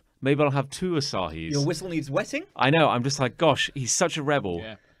wild, maybe I'll have 2 Asahis. Your whistle needs wetting. I know. I'm just like, gosh, he's such a rebel.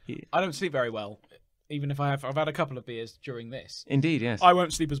 Yeah. I don't sleep very well, even if I've had a couple of beers during this. Indeed, yes. I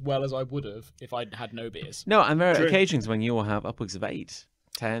won't sleep as well as I would have if I'd had no beers. No, and there are occasions when you will have upwards of 8,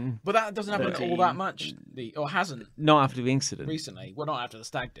 10. But that doesn't happen 13. all that much, or hasn't Not after the incident. recently. Well, not after the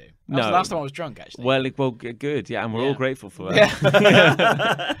stag do. That No. was the last time I was drunk, actually. Well, good, yeah, and we're all Yeah. grateful for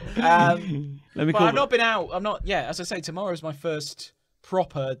that. Yeah. Let me But call. I've not been out. I'm not. Yeah, as I say, tomorrow's my first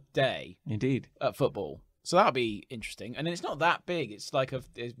proper day Indeed. at football, so that'll be interesting. And it's not that big. It's like a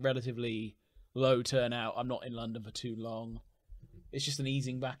relatively low turnout. I'm not in London for too long. It's just an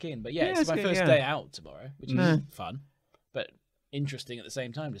easing back in. But yeah, Yeah, it's it's my good, first yeah. day out tomorrow, which is Mm. fun, but interesting at the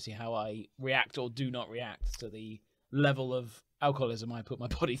same time to see how I react or do not react to the level of alcoholism I put my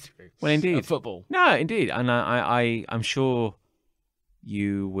body through. Well, indeed. At football. No, indeed, and I'm sure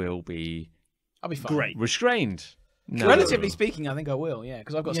you will be I'll be fine. Great. restrained. No. Relatively speaking, I think I will, yeah,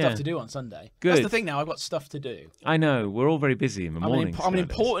 because I've got Yeah. stuff to do on Sunday. Good. That's the thing now, I've got stuff to do. I know we're all very busy in the I'm morning. an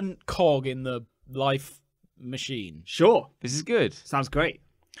important cog in the life machine. Sure. This is good. Sounds great.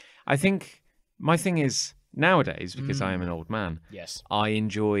 I think my thing is nowadays, because I am an old man, Yes. I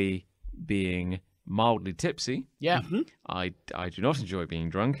enjoy being mildly tipsy. Yeah. I do not enjoy being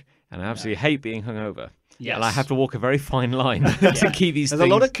drunk, and I absolutely hate being hungover. Yes. And I have to walk a very fine line to keep these There's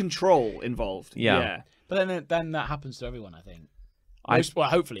things. a lot of control involved. Yeah. But then that happens to everyone, I think. I- Well,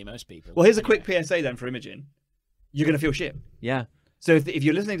 hopefully most people. Well, here's a Anyway. quick PSA then for Imogen. You're going to feel shit. Yeah. So if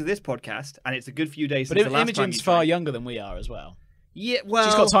you're listening to this podcast and it's a good few days But since the last time Imogen's you far drank- younger than we are as well. Yeah, well,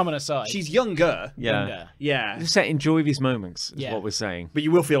 She's got time on her side. She's younger. Yeah. Younger. Yeah, Just say enjoy these moments is Yeah. what we're saying. but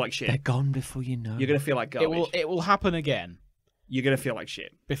you will feel like They're shit. gone before you know. You're going to feel like garbage. It will happen again You're going to feel like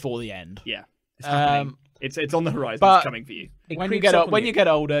shit. before the end. Yeah, it's happening. Um, It's on the horizon. but- It's coming for you. When you creeps up on when you. you get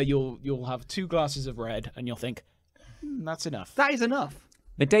older, you'll have 2 glasses of red and you'll think, that's enough. That is enough.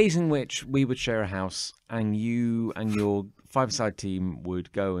 The days in which we would share a house and you and your 5-side team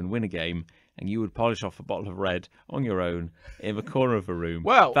would go and win a game and you would polish off a bottle of red on your own in the corner of a room.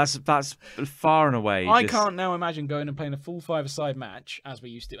 Well- that's far and away. I just- can't now imagine going and playing a full 5-a-side match as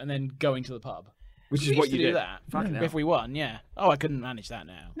we used to, and then going to the pub. Which We is what used you to do did. that. Fucking hell. If we won, yeah. Oh, I couldn't manage that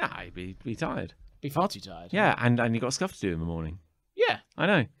now. Nah, I'd be tired. Be far too tired. Yeah, and you got stuff to do in the morning. Yeah. I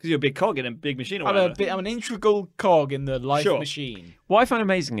know. Because you're a big cog in a big machine or I'm whatever. I'm an integral cog in the life Sure. machine. What I find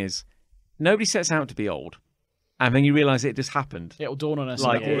amazing is nobody sets out to be old, and then you realise it just happened. It'll dawn on us.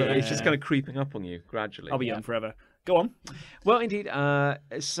 Like all of it's it. just kind of creeping up on you gradually. I'll be young forever. Go on. Well, indeed.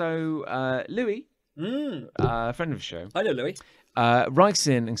 So Louis, a friend of the show, I know, Louis. writes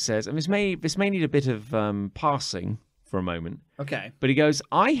in and says, and this may need a bit of passing for a moment, Okay. but he goes,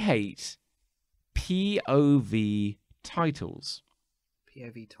 I hate POV titles.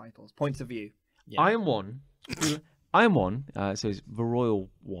 POV titles. Points of view. Yeah. I am one. So it's the royal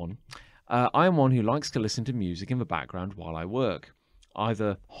one. I am one who likes to listen to music in the background while I work,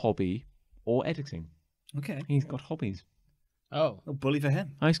 either hobby or editing. Okay. He's got hobbies. Oh. Oh, bully for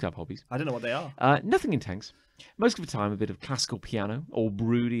him. I used to have hobbies. I don't know what they are. Nothing intense. Most of the time, a bit of classical piano or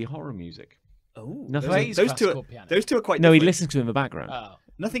broody horror music. Oh. Nothing. Plays Those two, classical piano. those two are quite No, he different. listens to it in the background. Oh.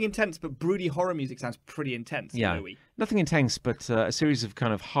 Nothing intense, but broody horror music sounds pretty intense. Yeah. Louis. Nothing intense, but a series of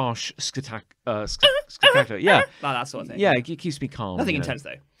kind of harsh staccato. Yeah, Like that sort of thing. yeah, it keeps me calm. Nothing you know. intense,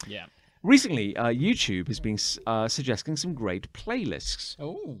 though. Yeah. Recently, YouTube has been suggesting some great playlists.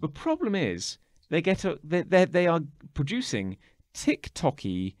 Oh. The problem is they are producing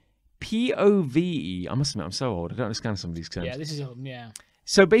TikTok-y, POV-y. I must admit, I'm so old. I don't understand some of these terms. Yeah, this is yeah.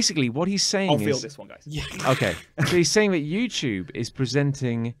 So basically, what he's saying I'll is, feel this one, guys. Yeah. okay. So he's saying that YouTube is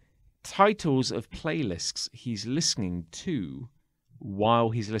presenting titles of playlists he's listening to while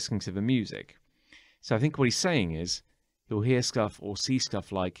he's listening to the music. So I think what he's saying is he'll hear stuff or see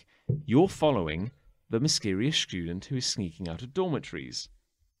stuff like, you're following the mysterious student who is sneaking out of dormitories,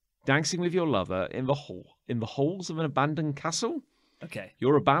 dancing with your lover in the holes of an abandoned castle, Okay.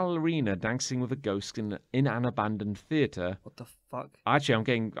 You're a ballerina dancing with a ghost in an abandoned theatre. What the fuck?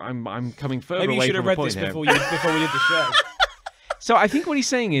 Actually, I'm coming further Maybe you away should from have the read this point before here. we did the show. So I think what he's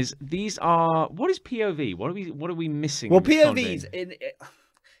saying is these are what is POV? What are we missing? Well, in this POVs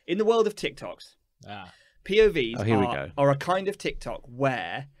in the world of TikToks, Oh, here we POVs go. are a kind of TikTok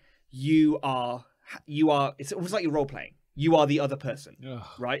where you are. It's almost like you're role playing. You are the other person,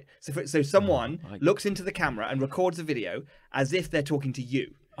 right? So someone looks into the camera and records a video as if they're talking to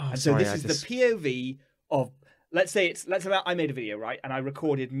you. And so this is the POV of, let's say I made a video, right? And I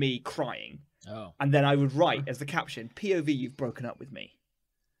recorded me crying. Oh. And then I would write as the caption, POV, you've broken up with me.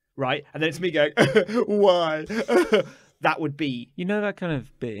 Right? And then it's me going, why? That would be... You know that kind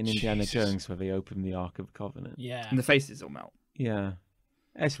of bit in Indiana Jones where they open the Ark of the Covenant? Yeah. And the faces all melt. Yeah.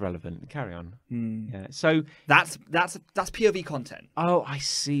 It's relevant. Carry on. Mm. Yeah. So... That's POV content. Oh, I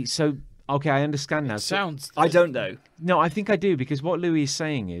see. So, okay, I understand now. Sounds... I don't know. No, I think I do, because what Louis is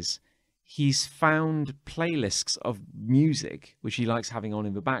saying is he's found playlists of music which he likes having on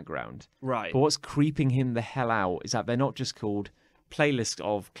in the background. Right. But what's creeping him the hell out is that they're not just called playlist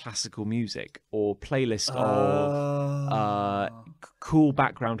of classical music or playlist of cool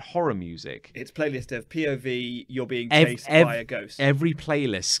background horror music. It's playlist of POV, you're being chased by a ghost. Every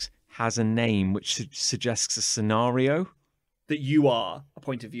playlist has a name which suggests a scenario that you are a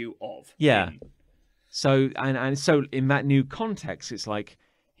point of view of. Yeah. So and so in that new context, it's like,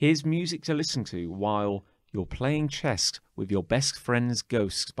 here's music to listen to while you're playing chess with your best friend's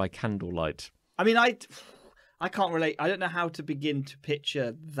ghost by candlelight. I mean, I can't relate. I don't know how to begin to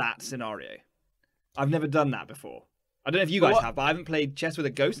picture that scenario. I've never done that before. I don't know if you guys have, but I haven't played chess with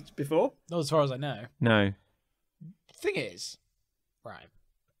a ghost before. Not as far as I know. No. Thing is, right.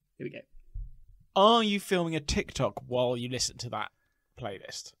 Here we go. Are you filming a TikTok while you listen to that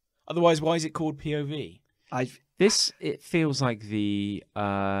playlist? Otherwise, why is it called POV? It feels like the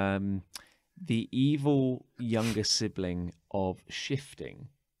evil younger sibling of Shifting.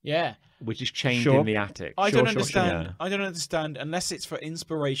 Yeah. Which is chained in the attic. I don't understand. Yeah. I don't understand, unless it's for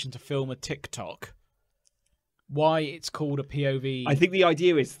inspiration to film a TikTok, why it's called a POV. I think the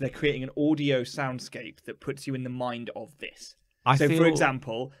idea is they're creating an audio soundscape that puts you in the mind of this. For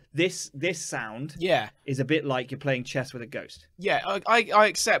example, this sound is a bit like you're playing chess with a ghost. Yeah, I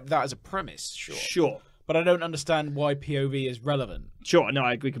accept that as a premise, sure. But I don't understand why POV is relevant. Sure, no,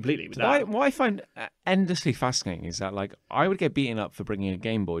 I agree completely with that. What I find endlessly fascinating is that, like, I would get beaten up for bringing a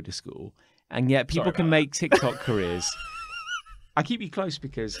Game Boy to school, and yet people can make TikTok careers. I keep you close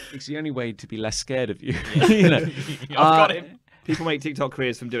because it's the only way to be less scared of you. You know, I've got him. People make TikTok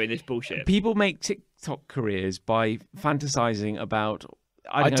careers from doing this bullshit. People make TikTok careers by fantasizing about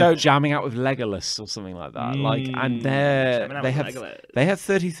jamming out with Legolas or something like that. And they have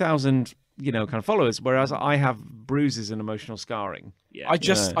 30,000 kind of followers, whereas I have bruises and emotional scarring. Yeah. I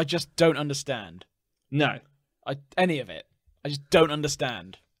just don't understand. No. Any of it. I just don't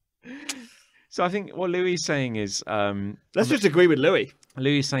understand. So I think what Louis is saying is... let's just agree with Louis.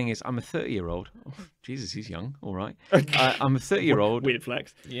 Louis is saying is, I'm a 30-year-old. Oh, Jesus, he's young. All right. I'm a 30-year-old. Weird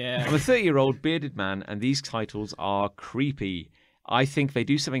flex. Yeah. I'm a 30-year-old bearded man, and these titles are creepy. I think they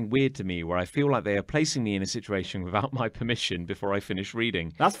do something weird to me where I feel like they are placing me in a situation without my permission before I finish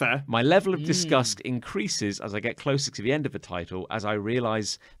reading. That's fair. My level of disgust increases as I get closer to the end of the title, as I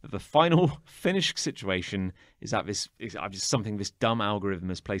realise that the final finished situation is just something this dumb algorithm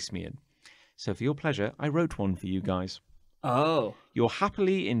has placed me in. So for your pleasure, I wrote one for you guys. Oh. You're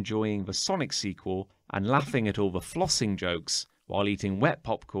happily enjoying the Sonic sequel and laughing at all the flossing jokes while eating wet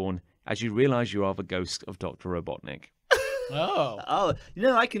popcorn as you realise you are the ghost of Dr. Robotnik. Oh,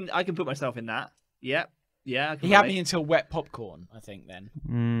 I can put myself in that. Yeah. He had me until wet popcorn, I think. Then,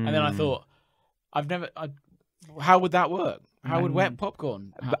 and then I thought, how would that work? How would wet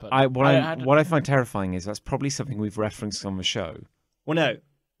popcorn happen? What I find terrifying is that's probably something we've referenced on the show. Well, no,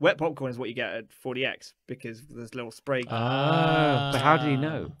 wet popcorn is what you get at 40X because there's little spray. But how did he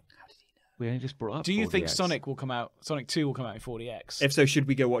know? We only just brought up. Do you 40X. think Sonic 2 will come out in 40X? If so, should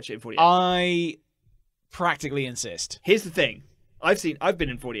we go watch it in 40X? I practically insist. Here's the thing. I've been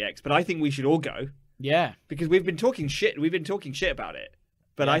in 40X, but I think we should all go. Yeah. Because we've been talking shit about it.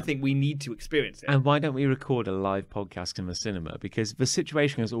 But I think we need to experience it. And why don't we record a live podcast in the cinema? Because the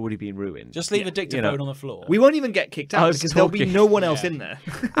situation has already been ruined. Just leave a dictaphone on the floor. We won't even get kicked out because there'll be no one else in there.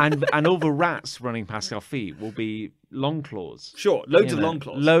 and all the rats running past our feet will be long claws. Sure, loads of long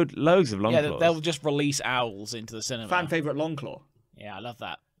claws. Loads of long claws. Yeah, they'll just release owls into the cinema. Fan favourite long claw. Yeah, I love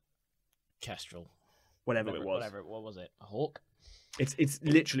that. Kestrel. Whatever it was. What was it? A hawk? It's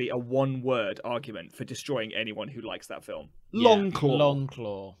literally a one-word argument for destroying anyone who likes that film. Yeah, Long claw. Long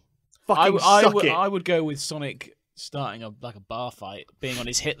claw. Fucking I would go with Sonic starting a bar fight, being on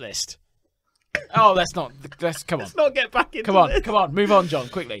his hit list. Oh, let's come on. Let's not get back into this. Come on, move on, John,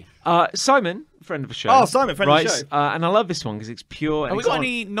 quickly. Simon, friend of the show. Oh, Simon, friend of the show. And I love this one because it's pure. Have we got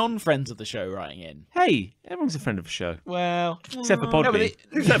any non-friends of the show writing in? Hey, everyone's a friend of the show. Well, Except for Podbean.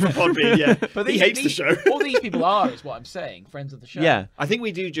 Except for Podbean, yeah. But he hates the show. All these people are, is what I'm saying, friends of the show. Yeah. I think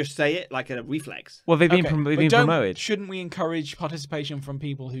we do just say it like a reflex. Well, they've been, Okay, they've but been promoted. Shouldn't we encourage participation from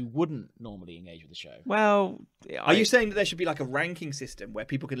people who wouldn't normally engage with the show? Well, Are you saying that there should be like a ranking system where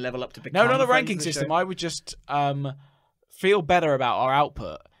people can level up to become No, not a friends ranking of the system. show? I would just feel better about our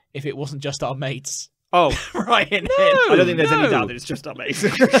output if it wasn't just our mates Oh, writing in. I don't think there's any no. doubt that it's just our mates.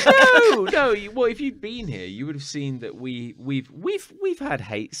 no. Well, if you'd been here, you would have seen that we've had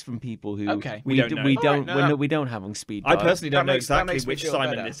hates from people who Okay. We don't know. we don't have on speed I dial. personally don't know that exactly makes me which feel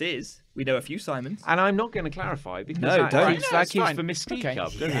Simon better. this is. We know a few Simons. And I'm not going to clarify because No, that don't. keeps, No, that it's keeps fine. the mystique Okay.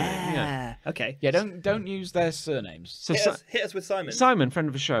 up, doesn't it? Yeah. Okay. Yeah, don't use their surnames. So Hit us with Simon. Simon, friend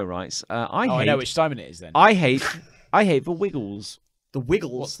of the show, writes, I know which Simon it is then. I hate the Wiggles. The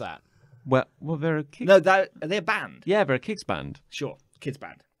Wiggles. What's that? Well, they're a kids. No, are they a band? Yeah, they're a kids band. Sure, kids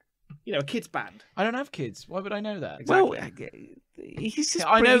band. You know, a kids band. I don't have kids. Why would I know that? Well, he's just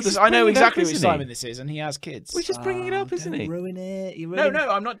I know he's this. just I know bringing it up, exactly which isn't he? Simon this is, and he has kids. We're just bringing it up, isn't he? Ruin it. You No,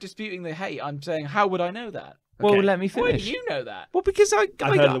 I'm not disputing the hate. I'm saying, how would I know that? Well, Okay. let me Why do finish. you know that? Well, because I've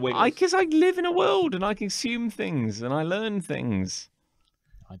heard of the Wiggles. because I live in a world and I consume things and I learn things.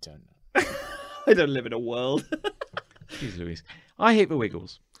 I don't know. I don't live in a world. Jeez Louise. I hate the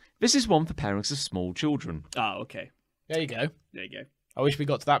Wiggles. This is one for parents of small children. Oh, okay. There you go. There you go. I wish we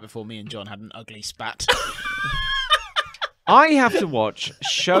got to that before me and John had an ugly spat. I have to watch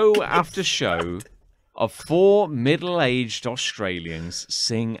show after show of 4 middle-aged Australians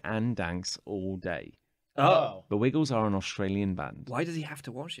sing and dance all day. Oh. The Wiggles are an Australian band. Why does he have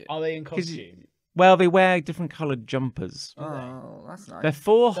to watch it? Are they in costume? Well, they wear different coloured jumpers. Oh, that's nice. They're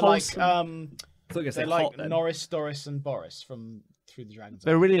 4 They're like, wholesome. I thought you were gonna say they're like hot then. Norris, Doris, and Boris from Through the Dragon's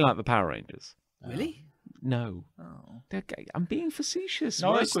They're Eye. really like the Power Rangers. Really? No. Oh. They're gay. I'm being facetious.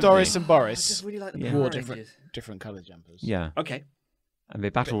 Norris, Work with Doris, me. and I Boris just really like the Yeah. Power wore Rangers. different coloured jumpers. Yeah. Okay. And they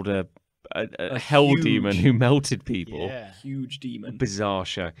battled a hell huge- demon who melted people. Yeah. Huge demon. Bizarre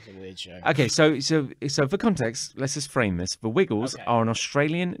show. It's a weird show. Okay, so for context, let's just frame this. The Wiggles Okay. are an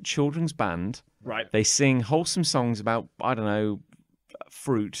Australian children's band. Right. They sing wholesome songs about, I don't know,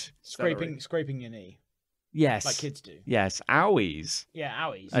 fruit. Scraping your knee, Yes. like kids do. Yes. Owies. Yeah,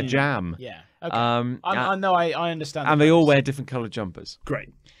 owies. A jam. Yeah. Okay. I know. I understand. and the they all premise. wear different coloured jumpers. Great.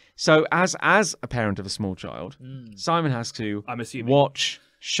 So as a parent of a small child, Simon has to I'm assuming. watch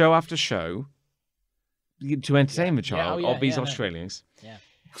show after show to entertain the child Oh, yeah, of these yeah, no. Australians. Yeah.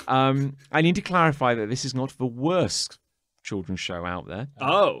 I need to clarify that this is not the worst children's show out there.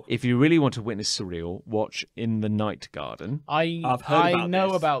 Oh. If you really want to witness surreal, watch In the Night Garden. I've heard about know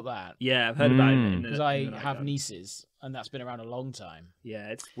this. about that Yeah, I've heard about it. because I have nieces, and that's been around a long time. Yeah,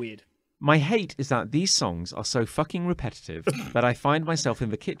 it's weird. My hate is that these songs are so fucking repetitive that I find myself in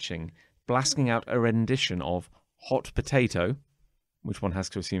the kitchen blasting out a rendition of Hot Potato, which one has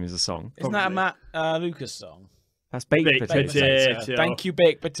to assume is a song. Isn't that a Probably. Matt Lucas song? That's Baked Baked Potato. Potato. Thank you,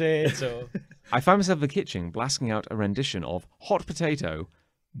 baked potato. I find myself in the kitchen blasting out a rendition of Hot Potato,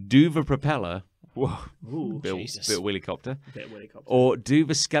 Do the Propeller, whoa, Ooh, Bill Jesus. Willycopter, bit of helicopter. or Do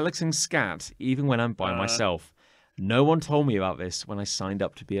the Skeleton Scat, even when I'm by myself. No one told me about this when I signed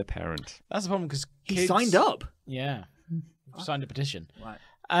up to be a parent. That's the problem because He signed up. Yeah, signed a petition. Right.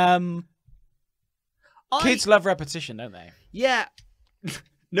 Kids love repetition, don't they? Yeah.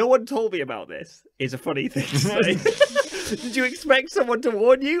 No one told me about this. Is a funny thing to say. Did you expect someone to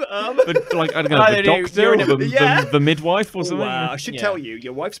warn you? But, like, I don't know, I the don't know, doctor you're or in a- the midwife or something? Wow, I should Yeah. tell you,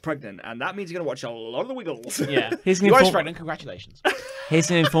 your wife's pregnant, and that means you're going to watch a lot of the Wiggles. Yeah. Here's an, You guys inform- pregnant? Congratulations. Here's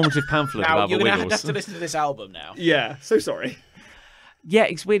an informative pamphlet Now about you're the gonna Wiggles. have to listen to this album now. Yeah, so sorry. Yeah,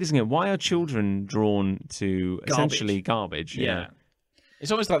 it's weird, isn't it? Why are children drawn to essentially garbage? Yeah.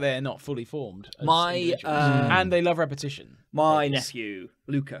 It's almost like they're not fully formed. As My, individuals. um, and they love repetition. My Yes. nephew,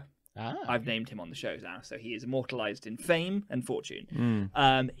 Luca, Ah. I've named him on the show now, so he is immortalized in fame and fortune.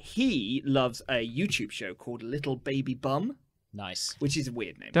 Mm. He loves a YouTube show called Little Baby Bum, Nice. which is a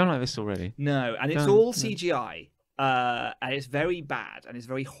weird name. Don't like this already. No, and it's Don't- all CGI. And it's very bad, and it's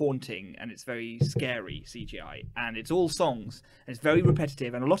very haunting, and it's very scary CGI, and it's all songs, and it's very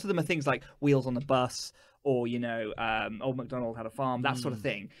repetitive, and a lot of them are things like Wheels on the Bus, or Old MacDonald Had a Farm, that sort of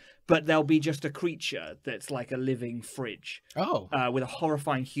thing. But there'll be just a creature that's like a living fridge. With a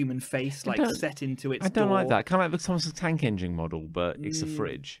horrifying human face, like set into its. I don't door. like that. Kind of like the Thomas the Tank Engine model, but it's a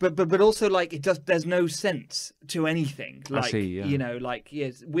fridge. But also like it does. There's no sense to anything. Like I see,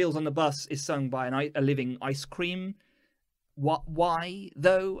 yeah. Wheels on the Bus is sung by a living ice cream. Why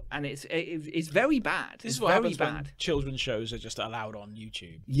though? And it's very bad. This is what happens when children's shows are just allowed on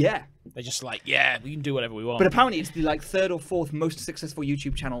YouTube. Yeah, they're just like, yeah, we can do whatever we want. But apparently, it's the third or fourth most successful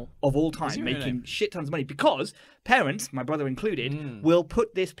YouTube channel of all time, making shit tons of money because parents, my brother included, will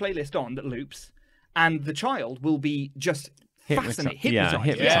put this playlist on that loops, and the child will be just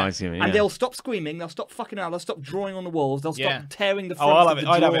hypnotized him, and they'll stop screaming, they'll stop fucking out, they'll stop drawing on the walls, they'll stop tearing the front of the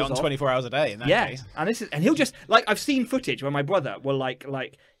drawers I'd have it on off. 24 hours a day in that case. And he'll just like, I've seen footage where my brother will like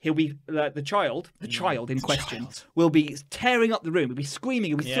he'll be the child in question will be tearing up the room, he'll be screaming,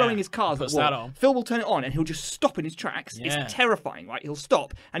 he'll be throwing his cars at the wall. Phil will turn it on and he'll just stop in his tracks. It's terrifying, right? He'll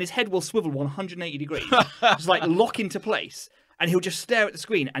stop and his head will swivel 180 degrees, just like lock into place, and he'll just stare at the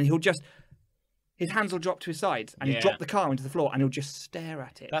screen, and his hands will drop to his sides, and he'll drop the car into the floor, and he'll just stare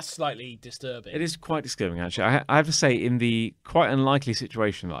at it. That's slightly disturbing. It is quite disturbing, actually. I have to say, in the quite unlikely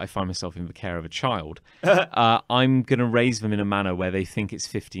situation that I find myself in the care of a child, I'm going to raise them in a manner where they think it's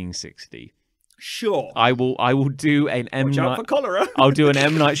 1560. Sure. I will do an Watch out for cholera. I'll do an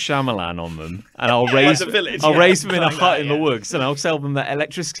M. Night Shyamalan on them, and I'll raise raise them in a hut in the woods, and I'll tell them that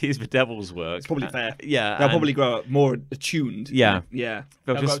electricity is the devil's work. It's probably fair. Yeah, they'll probably grow up more attuned. Yeah, They'll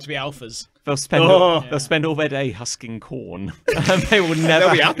grow up to be alphas. They'll spend all their day husking corn, and they will never.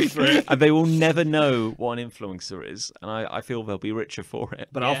 They'll be happy for it, and they will never know what an influencer is, and I feel they'll be richer for it.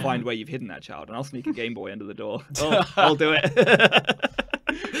 But I'll find where you've hidden that child, and I'll sneak a Game Boy under the door. I'll do it.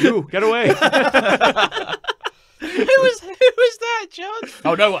 You get away. Who was that, John?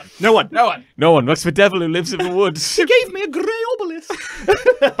 Oh, no one. That's the devil who lives in the woods. He gave me a grey obelisk.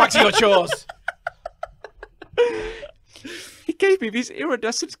 Back to your chores. He gave me these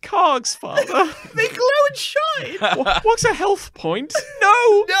iridescent cards, Father. They glow and shine. What's a health point?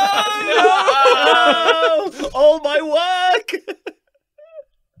 No. All my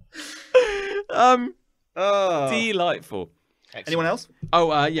work. Delightful. Excellent. Anyone else?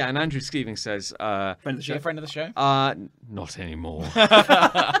 Oh, and Andrew Skeeving says... friend of the show? Friend of the show? Not anymore.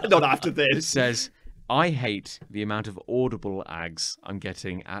 Not after this. It says, I hate the amount of audible ags I'm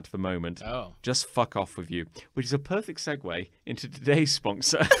getting at the moment. Oh. Just fuck off with you. Which is a perfect segue into today's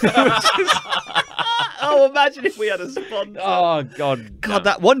sponsor. Oh, imagine if we had a sponsor. Oh, God.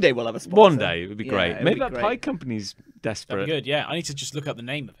 That one day we'll have a sponsor. One day. It would be great. Maybe that pie company's desperate. That'd be good, yeah. I need to just look up the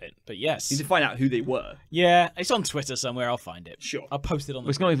name of it. But yes. You need to find out who they were. Yeah, it's on Twitter somewhere. I'll find it. Sure. I'll post it on the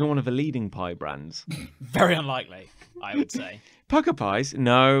It's not even one of the leading pie brands. Very unlikely, I would say. Pucker pies?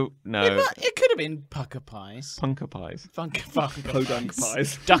 No. It could have been pucker pies. Punker pies. Podunk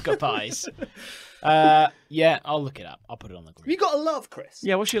pies. Ducker pies. Yeah, I'll look it up. I'll put it on the group. You got a love, Chris?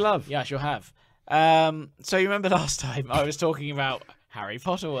 Yeah, what's your love? Yeah, I sure have. So you remember last time I was talking about Harry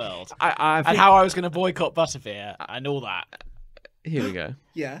Potter World and how I was going to boycott Butterbeer and all that. Here we go.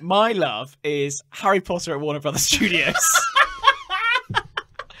 Yeah. My love is Harry Potter at Warner Brothers Studios.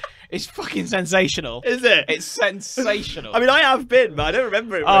 It's fucking sensational. Is it? It's sensational. I mean, I have been, but I don't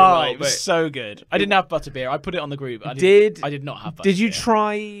remember it very well. It was so good. I didn't have Butterbeer. I put it on the group. I did not have Butterbeer. Did you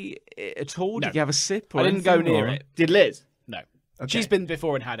try it at all? No. Did you have a sip? Or I didn't go near it. Did Liz? No. Okay. She's been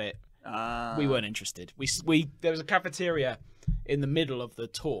before and had it. We weren't interested. There was a cafeteria in the middle of the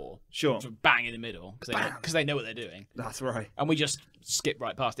tour. Sure. Bang in the middle because they know what they're doing. That's right. And we just skipped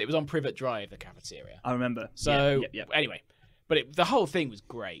right past it. It was on Privet Drive, the cafeteria. I remember. So anyway, but the whole thing was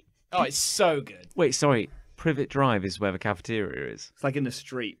great. Oh, it's so good. Wait, sorry. Privet Drive is where the cafeteria is. It's like in the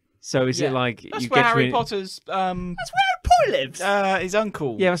street. So is it like that's you where get Harry Potter's? That's where Harry Potter lives. His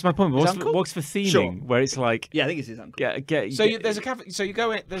uncle. Yeah, that's my point. Uncle? What's for theming? Sure. Where it's like Yeah, I think it's his uncle. There's a cafe. So you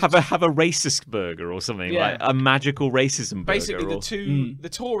go in. Have a racist burger or something like a magical racism burger. Basically, the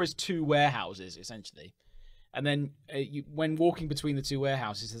tour is two warehouses essentially, and then when walking between the two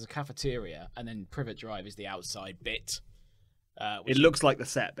warehouses, there's a cafeteria, and then Privet Drive is the outside bit. It looks like the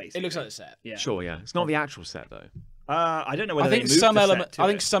set, basically. It looks like the set. Yeah. Sure, yeah. It's not the actual set though. I don't know whether I think they moved some the set element. to I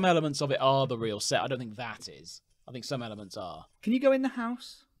think it. some elements of it are the real set. I don't think that is. I think some elements are. Can you go in the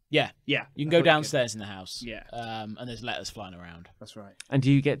house? Yeah. Yeah. You can go downstairs in the house. Yeah. And there's letters flying around. That's right. And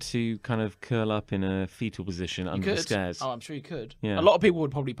do you get to kind of curl up in a fetal position under the stairs? Oh, I'm sure you could. Yeah. A lot of people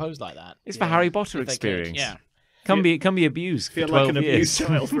would probably pose like that. It's the Harry Potter If they could, experience. Yeah. Can be abused. Feel for like 12 an years. abused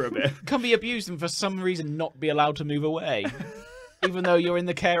child for a bit. Can be abused and for some reason not be allowed to move away, even though you're in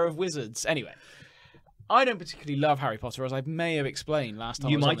the care of wizards. Anyway, I don't particularly love Harry Potter, as I may have explained last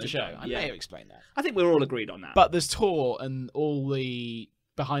time I was on the show. I may have explained that. I think we're all agreed on that. But there's tour and all the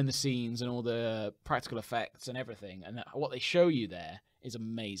behind the scenes and all the practical effects and everything, and what they show you there is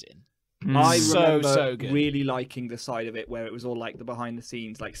amazing. I remember so good. really liking the side of it where it was all like the behind the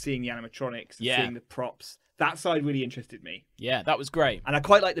scenes, like seeing the animatronics and seeing the props. That side really interested me. Yeah, that was great. And I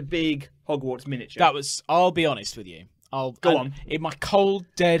quite like the big Hogwarts miniature. I'll be honest with you. Go on. In my cold,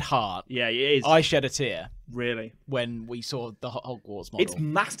 dead heart, yeah, it is. I shed a tear. Really? When we saw the Hogwarts model. It's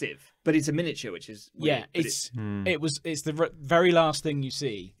massive, but it's a miniature, which is weird, yeah. It's the very last thing you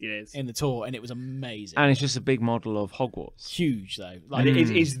see in the tour, and it was amazing. And it's just a big model of Hogwarts. Huge though. Like, and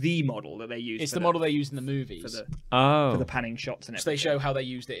it is the model that they use. It's the model they use in the movies for the panning shots and everything. So they show how they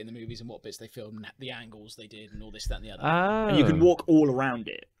used it in the movies and what bits they filmed, the angles they did, and all this, that, and the other. Oh. And you can walk all around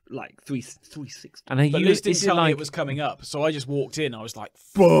it. Like 360. And but Liz didn't tell me it was coming up, so I just walked in. I was like,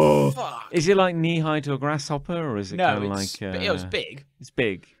 "Fuck!" Is it like knee high to a grasshopper, or is it kind of like? It was big. It's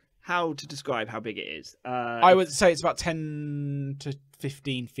big. How to describe how big it is? I would say it's about 10 to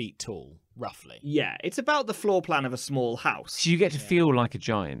 15 feet tall, roughly. Yeah, it's about the floor plan of a small house. So you get to feel like a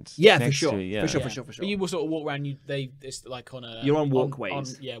giant. Yeah, for sure. For sure. But you will sort of walk around. It's like on a. You're on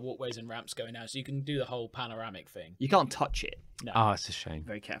walkways. Walkways and ramps going down, so you can do the whole panoramic thing. You can't touch it. No. Oh, it's a shame.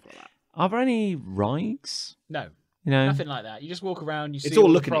 Very careful of that. Are there any rides? No. You know, nothing like that. You just walk around. You see it's all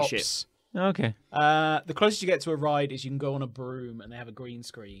the looking props. at shit. Okay. The closest you get to a ride is you can go on a broom, and they have a green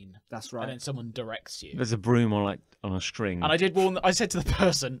screen. That's right. And then someone directs you. There's a broom on a string. And I did warn. I said to the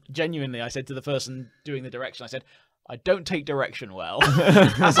person, genuinely, I said to the person doing the direction, I said, I don't take direction well.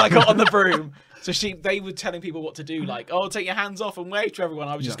 As I got on the broom. So they were telling people what to do, like, oh, take your hands off and wave to everyone.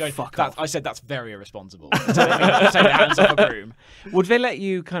 I was just going, fuck off. I said, that's very irresponsible. Telling me to take your hands off a broom. Would they let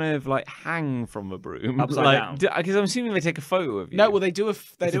you kind of like hang from a broom? Upside down? Because I'm assuming they take a photo of you. No, well, they do a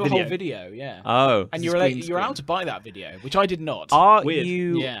whole video, yeah. Oh. And you're allowed to buy that video, which I did not. Are Weird.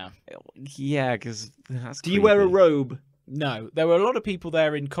 you? Yeah. Yeah, because that's Do you wear a creepy. robe? No. There were a lot of people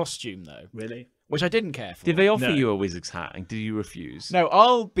there in costume, though. Really? Which I didn't care for. Did they offer you a Wizard's hat? And did you refuse? No,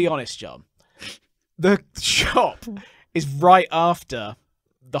 I'll be honest, John. The shop is right after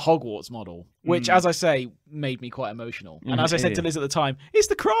the Hogwarts model, which, as I say, made me quite emotional. And as I said to Liz at the time, it's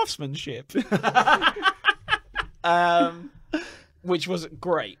the craftsmanship. Which was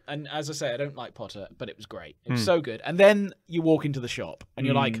great. And as I say, I don't like Potter, but it was great. It was so good. And then you walk into the shop and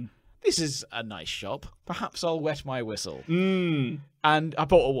you're like, this is a nice shop. Perhaps I'll wet my whistle. And I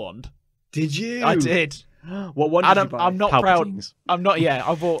bought a wand. Did you? I did. What wand did you buy? I'm not Palpatine's. proud. I'm not. Yeah,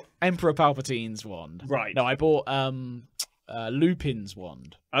 I bought Emperor Palpatine's wand. Right. No, I bought Lupin's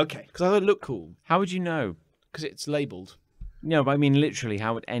wand Okay. because I thought it looked cool How would you know? because it's labelled. No, but I mean literally,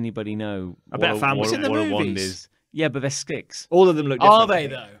 how would anybody know I bet I found what, one in the what a wand movies. is? Yeah, but they're sticks. All of them look different. Are they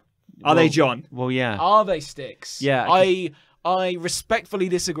though? Are they, John? Well, yeah. Are they sticks? Yeah, I respectfully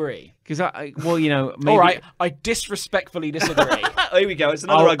disagree. Because well, you know, maybe All right, I disrespectfully disagree. Here we go. It's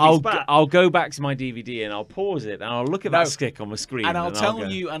another ugly spat. I'll go back to my DVD and I'll pause it and I'll look at that stick on the screen and I'll tell go,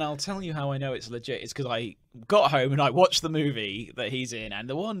 you how I know it's legit. It's because I got home and I watched the movie that he's in, and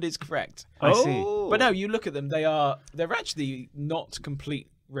the wand is correct. I see. Oh. But no, you look at them; they're actually not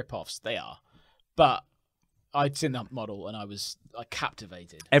complete rip-offs. They are, but I'd seen that model and I was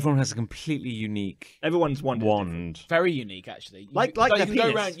captivated. Everyone has a completely unique Everyone's wand. Very unique, actually. Like you their can go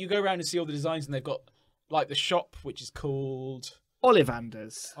penis. around. You go around and see all the designs, and they've got like the shop, which is called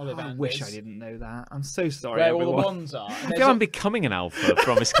Ollivanders. Ollivanders. I wish I didn't know that. I'm so sorry, where everyone. all the wands are. I feel I'm becoming an alpha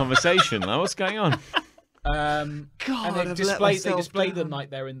from this conversation. Like, what's going on? God, and they I've display let them myself like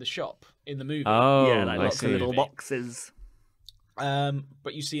they're in the shop in the movie. Oh, yeah, like I lots see. of little boxes.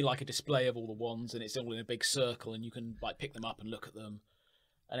 But you see like a display of all the wands, and it's all in a big circle, and you can like pick them up and look at them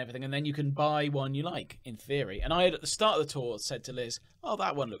and everything, and then you can buy one you like, in theory. And I had at the start of the tour said to Liz, "Oh,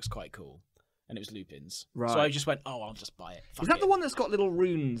 that one looks quite cool," and it was Lupin's. Right. So I just went, "Oh, I'll just buy it." Is that the one that's got little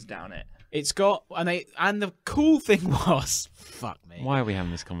runes down it? It's got, and the cool thing was, fuck me. Why are we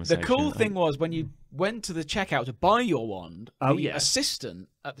having this conversation? The cool thing was when you went to the checkout to buy your wand, the yeah. assistant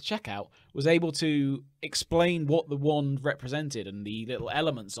at the checkout was able to explain what the wand represented and the little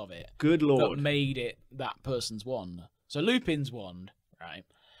elements of it. Good lord. That made it that person's wand. So Lupin's wand, right?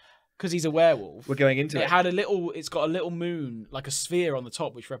 Because he's a werewolf. We're going into it. It's got a little moon, like a sphere on the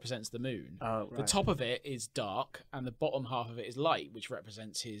top, which represents the moon. Oh, right. The top of it is dark, and the bottom half of it is light, which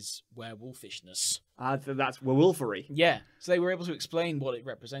represents his werewolfishness. So that's werewolfery. Yeah. So they were able to explain what it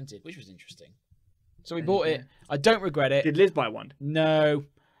represented, which was interesting. So we bought it. I don't regret it. Did Liz buy one? No.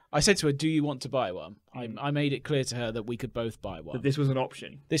 I said to her, "Do you want to buy one?" I made it clear to her that we could both buy one. That this was an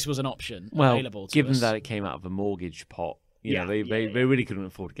option. This was an option Well, available to given us. that it came out of a mortgage pot, You know, they really couldn't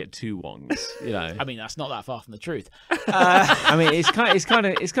afford to get 2 wongs. You know, I mean, that's not that far from the truth. I mean, it's kind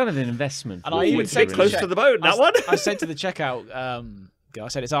of an investment. And I even said close to the bone. That one. I said to the checkout girl, I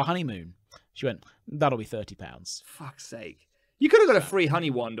said, "It's our honeymoon." She went, "That'll be £30." Fuck's sake! You could have got a free honey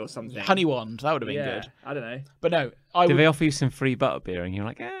wand or something. Honey wand, that would have been good. I don't know. But no, Did they offer you some free butterbeer and you're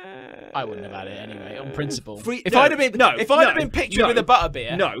like, I wouldn't have had it anyway, on principle. If I'd have been pictured with a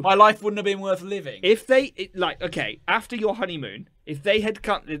butterbeer, my life wouldn't have been worth living. If they after your honeymoon, if they had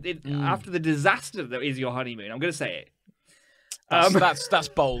come after the disaster that is your honeymoon, I'm going to say it. That's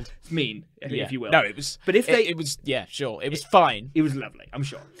bold. It's mean, if you will. No, it was. But if they, it was sure, it was fine. It was lovely, I'm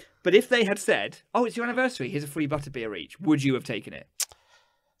sure. But if they had said, "Oh, it's your anniversary. Here's a free butterbeer each," would you have taken it?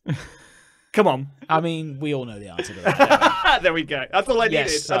 Come on. I mean, we all know the answer to that. There we go. That's all I needed.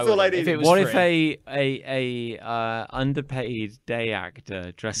 That's all I needed. What if a underpaid day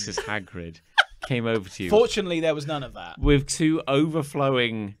actor dressed as Hagrid came over to you? Fortunately, there was none of that. With 2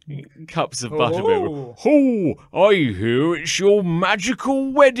 overflowing cups of butterbeer. Oh, I hear it's your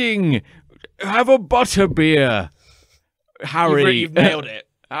magical wedding. Have a butterbeer. Harry. You've nailed it.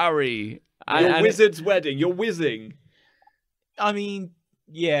 Harry. Your wizard's wedding. You're whizzing. I mean,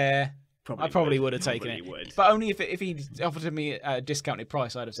 yeah. I probably would have taken it. But only if he offered me a discounted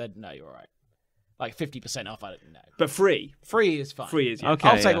price, I'd have said, no, you're all right. Like 50% off, I don't know. But free. Free is fine. Free is, okay.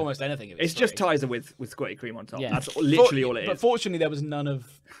 I'll take almost anything if it's free. Just Tizer with squirty cream on top. Yeah. That's literally all it is. But fortunately, there was none of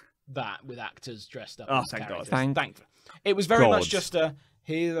that with actors dressed up. Oh, thank God. Thankfully. It was very much just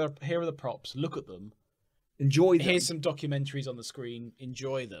here are the props, look at them. Enjoy them. Here's some documentaries on the screen.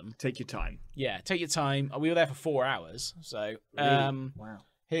 Enjoy them. Take your time. Yeah, take your time. We were there for 4 hours, so wow.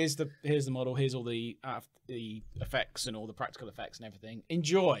 Here's the model. Here's all the effects and all the practical effects and everything.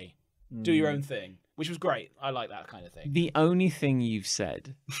 Enjoy. Do your own thing, which was great. I like that kind of thing. The only thing you've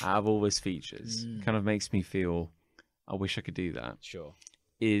said out of all those features kind of makes me feel, I wish I could do that. Sure.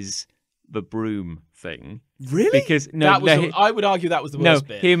 Is the broom thing. Really? Because I would argue that was the worst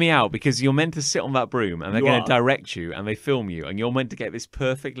bit. Hear me out, because you're meant to sit on that broom and they're going to direct you and they film you and you're meant to get this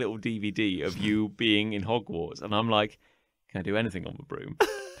perfect little DVD of you being in Hogwarts. And I'm like, can I do anything on the broom?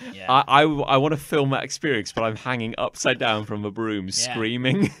 Yeah. I want to film that experience, but I'm hanging upside down from the broom,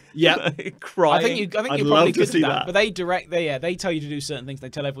 screaming, crying. I think you probably could do that. But they tell you to do certain things. They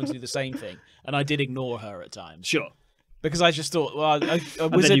tell everyone to do the same thing, and I did ignore her at times. Sure. Because I just thought, well, a wizard.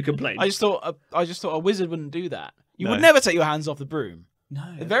 And then you complained. I just thought a wizard wouldn't do that. You would never take your hands off the broom.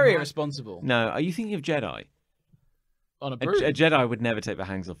 No. They're very irresponsible. No, are you thinking of Jedi? On a broom? A Jedi would never take their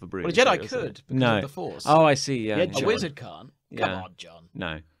hands off the broom. Well, a Jedi could because of the Force. Oh, I see. Yeah, a wizard can't. Come on, John.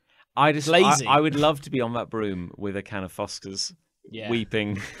 No. I just lazy. I would love to be on that broom with a can of Foscas,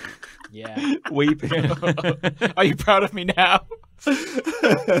 weeping. Yeah. Weeping. Are you proud of me now?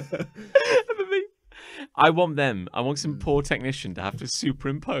 I want them. I want some poor technician to have to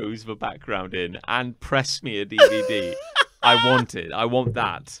superimpose the background in and press me a DVD. I want it. I want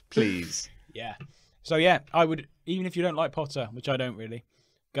that, please. Yeah. So yeah, I would, even if you don't like Potter, which I don't really.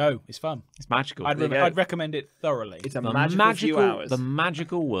 Go. It's fun. It's magical. I'd recommend it thoroughly. It's a magical few hours. The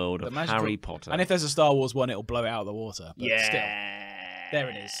magical world of Harry Potter. And if there's a Star Wars one, it'll blow it out of the water. But still, there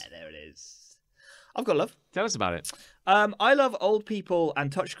it is. There it is. I've got love. Tell us about it. I love old people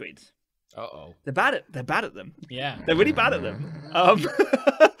and touchscreens. Uh-oh. They're bad at them. Yeah. They're really bad at them.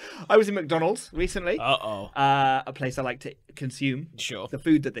 I was in McDonald's recently. Uh-oh. A place I like to consume. Sure. The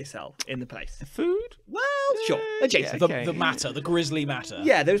food that they sell in the place. The food? Well, sure. Adjacent. The matter, the grisly matter.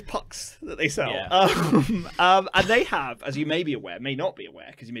 Yeah, those pucks that they sell. Yeah. And they have, as you may be aware, may not be aware,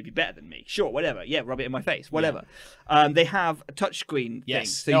 because you may be better than me. Sure, whatever. Yeah, rub it in my face. Whatever. Yeah. They have a touchsking thing.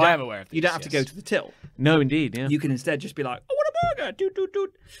 So I am aware of this. You don't have to go to the till. No, indeed, yeah. You can instead just be like, I want a burger. Doot, doot,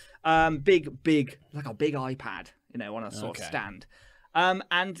 doot. Big, like a big iPad, on a sort of stand.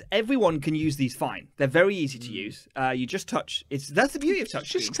 And everyone can use these fine. They're very easy to use. You just touch. That's the beauty of touch.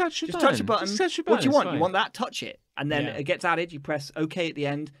 Just touch a button. Just touch a button. What do you want? You want that? Touch it, and then it gets added. You press OK at the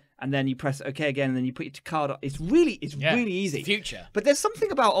end, and then you press OK again, and then you put your card on. It's really easy. It's future. But there's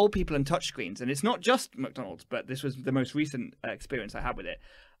something about old people and touchscreens, and it's not just McDonald's, but this was the most recent experience I had with it,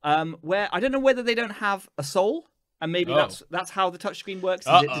 where I don't know whether they don't have a soul. And maybe that's how the touchscreen works.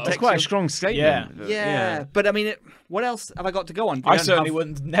 That's quite a strong statement. Yeah. But I mean, what else have I got to go on? I certainly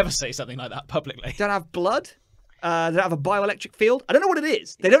wouldn't never say something like that publicly. Don't have blood. They don't have a bioelectric field. I don't know what it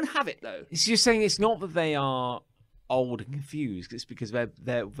is. They don't have it though. So you're saying it's not that they are old and confused. It's because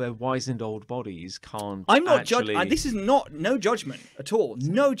their wizened old bodies can't. I'm not judging. This is no judgment at all.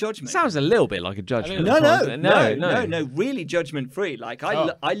 No judgment. Sounds a little bit like a judgment. No. Really judgment free. Like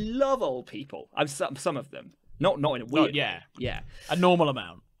I love old people. I'm some of them. Not in a weird way. Yeah. A normal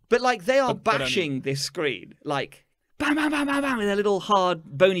amount. But like they are bashing this screen. Like bam, bam, bam, bam, bam, with their little hard,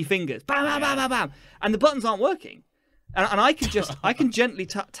 bony fingers, bam, bam, bam, bam, bam, and the buttons aren't working. And I can gently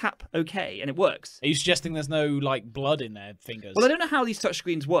tap OK, and it works. Are you suggesting there's no like blood in their fingers? Well, I don't know how these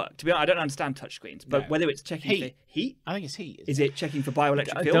touchscreens work. To be honest, I don't understand touchscreens, but whether it's checking for heat, I think it's heat. Is it checking for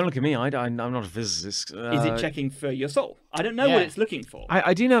bioelectric field? Don't look at me. I'm not a physicist. Is it checking for your soul? I don't know what it's looking for.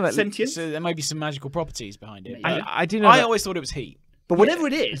 I do know that sentience. So there might be some magical properties behind it. I do know. I always thought it was heat. But whatever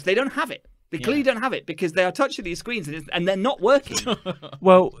it is, they don't have it. They clearly don't have it because they are touching these screens and they're not working.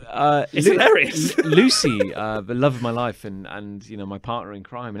 Well, it's hilarious. Lucy, the love of my life and you know my partner in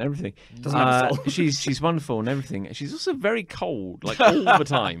crime and everything. Doesn't have a soul. She's wonderful and everything. She's also very cold, like all the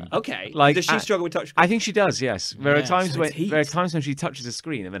time. Okay. Like, does she struggle with touch? I think she does. Yes. There are times so when she touches a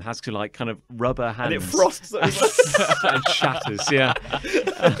screen and then has to like kind of rub her hands and it frosts over. and shatters. Yeah.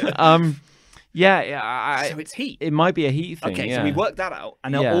 So it's heat. It might be a heat thing. Okay, yeah. so we worked that out,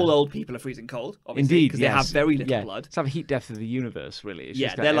 and now all old people are freezing cold, obviously, Indeed, because they have very little blood. It's like the heat death of the universe, really. It's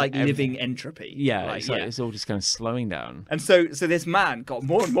just they're like everything. living entropy. Yeah, right? it's all just kind of slowing down. And so this man got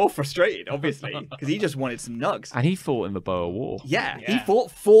more and more frustrated, obviously, because he just wanted some nugs. And he fought in the Boer War. Yeah, he fought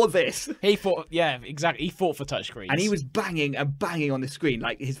for this. He fought, exactly. He fought for touchscreens. And he was banging and banging on the screen,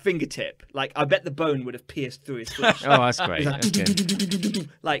 like his fingertip. Like, I bet the bone would have pierced through his flesh. Oh, that's great.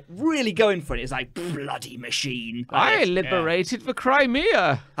 Like, really going for it. It's like, bloody machine. I liberated the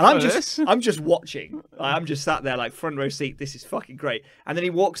Crimea. And I'm just watching. I'm just sat there like front row seat. This is fucking great. And then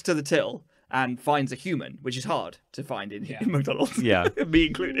he walks to the till and finds a human, which is hard to find in McDonald's. Yeah. Me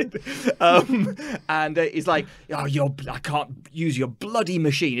included. And he's like, oh, I can't use your bloody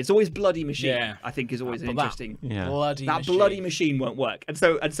machine. It's always bloody machine. Yeah. I think is always an interesting. Bloody machine won't work. And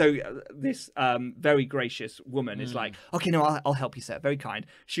so this very gracious woman is like, okay, no, I'll help you, sir. Very kind.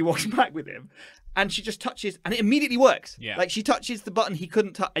 She walks back with him. And she just touches, and it immediately works. Yeah. Like, she touches the button he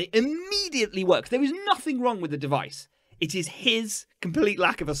couldn't touch, and it immediately works. There is nothing wrong with the device. It is his complete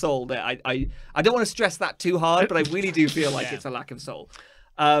lack of a soul there. I don't want to stress that too hard, but I really do feel like it's a lack of soul.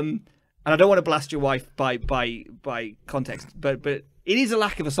 And I don't want to blast your wife by context, but it is a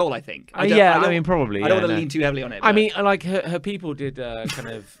lack of a soul, I think. I mean, probably. I don't want to lean too heavily on it. I mean, like her people did kind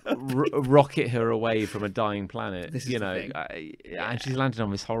of rocket her away from a dying planet, This is the thing. and she's landed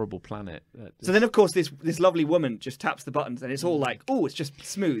on this horrible planet. So then, of course, this lovely woman just taps the buttons, and it's all like, oh, it's just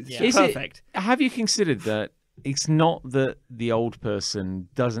smooth, it's perfect. Have you considered that it's not that the old person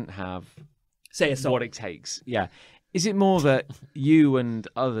doesn't have what it takes? Yeah. Is it more that you and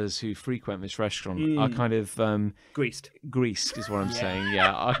others who frequent this restaurant are kind of greased? Greased is what I'm saying.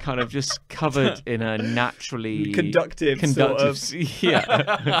 Yeah, are kind of just covered in a naturally conductive sort of.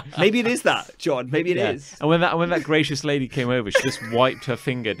 Yeah. Maybe it is that, John. Maybe it is. And when that gracious lady came over, she just wiped her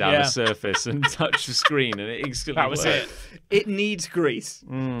finger down the surface and touched the screen, and it instantly worked. It. It needs grease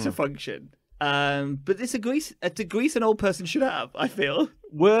to function. But it's a grease an old person should have, I feel.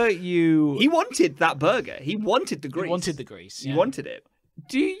 Were you... He wanted that burger. He wanted the grease. He wanted the grease. He wanted it.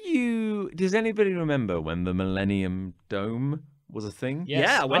 Does anybody remember when the Millennium Dome was a thing? Yes.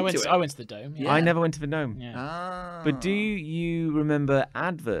 Yeah, I went to it. I went to the Dome. Yeah. I never went to the Dome. Yeah. Ah. But do you remember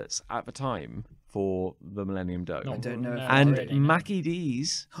adverts at the time for the Millennium Dome? I don't know. And Mackie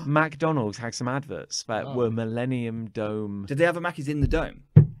D's, McDonald's had some adverts that were Millennium Dome. Did they have a Mackey's in the Dome?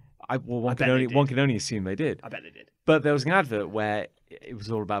 One can only assume they did. I bet they did. But there was an advert where it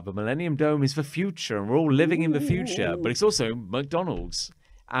was all about the Millennium Dome is the future and we're all living in the future, but it's also McDonald's.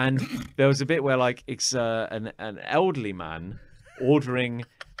 And there was a bit where like it's an elderly man ordering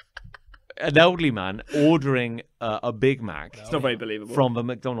a Big Mac. It's not very believable. From the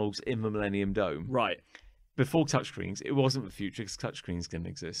McDonald's in the Millennium Dome. Right. Before touchscreens, it wasn't the future because touchscreens didn't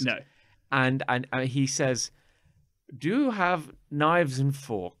exist. No. And he says, "Do you have knives and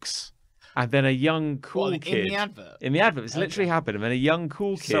forks?" And then a young cool kid in the advert. In the advert, it's literally happened. And then a young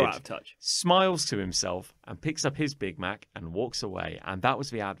cool kid so out of touch smiles to himself and picks up his Big Mac and walks away. And that was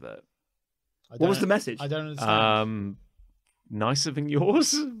the advert. What was the message? I don't understand. Nicer than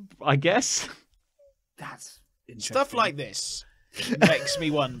yours, I guess. That's interesting. Stuff like this makes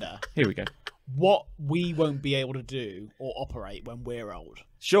me wonder. Here we go. What we won't be able to do or operate when we're old.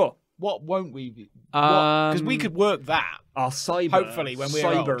 Sure. What won't we be? Because we could work that. Our cyber. Hopefully, when we're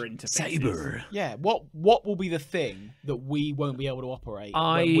old. interfaces. Cyber. Yeah. What will be the thing that we won't be able to operate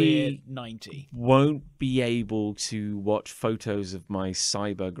when we're 90? Won't be able to watch photos of my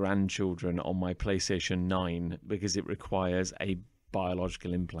cyber grandchildren on my PlayStation 9 because it requires a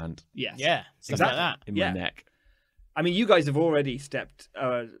biological implant. Yes. Yeah. Exactly. Like that. In my neck. I mean, you guys have already stepped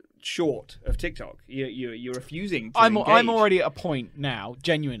short of TikTok. You're refusing to I'm engage. already at a point now,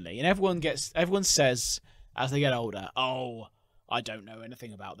 genuinely, and everyone says as they get older, oh, I don't know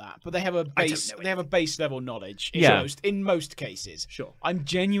anything about that, but they have a base. They have a base level knowledge. Yeah. In most cases. Sure. I'm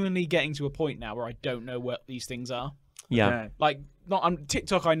genuinely getting to a point now where I don't know what these things are. Yeah. Okay. Like, not on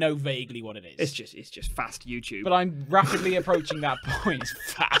TikTok, I know vaguely what it is. It's just fast YouTube. But I'm rapidly approaching that point.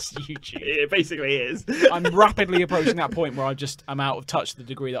 It's fast YouTube. It basically is. I'm rapidly approaching that point where I'm out of touch to the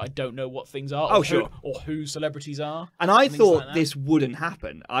degree that I don't know what things are. Or who celebrities are. And I thought like this wouldn't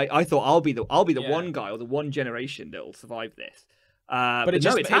happen. I thought I'll be the one guy or the one generation that will survive this. But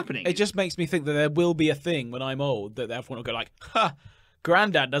it's happening. It just makes me think that there will be a thing when I'm old that everyone will go like, "Ha,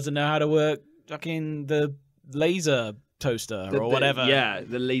 Granddad doesn't know how to work fucking the laser toaster or whatever."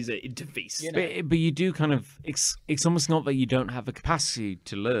 The laser interface. You know? But you do kind of, it's almost not that you don't have the capacity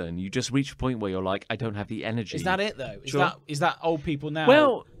to learn. You just reach a point where you're like, I don't have the energy. Is that it though? Sure. Is that old people now?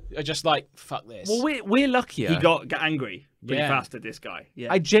 Well, are just like, fuck this. well, we're luckier. He got angry pretty Yeah. fast at this guy.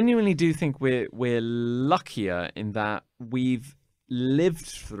 Yeah. I genuinely do think we're luckier in that we've lived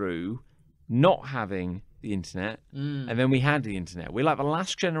through not having the internet, and then we had the internet. We're like the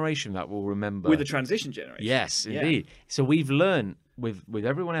last generation that will remember. With the transition generation. Yes, indeed. So we've learned with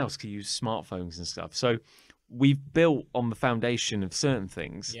everyone else to use smartphones and stuff. So we've built on the foundation of certain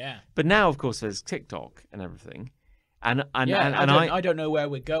things. Yeah. But now, of course, there's TikTok and everything. And I don't know where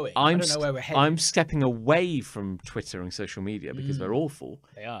we're going. I don't know where we're heading. I'm stepping away from Twitter and social media because they're awful.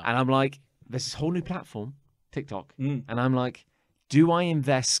 They are. And I'm like, there's this whole new platform, TikTok. And I'm like, do I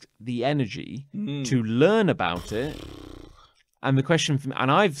invest the energy to learn about it? And the question for me,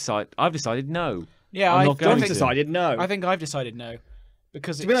 and I've decided no. Yeah, I'm not going John's to. decided no. I think I've decided no.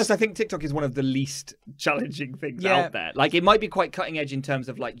 Because to be honest, I think TikTok is one of the least challenging things out there. Like, it might be quite cutting edge in terms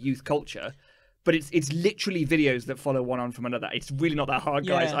of like youth culture, but it's literally videos that follow one on from another. It's really not that hard,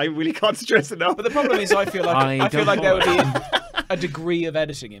 guys. Yeah. I really can't stress enough. But the problem is, I feel like there would follow be a degree of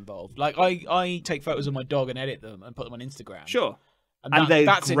editing involved. Like I take photos of my dog and edit them and put them on Instagram. Sure. And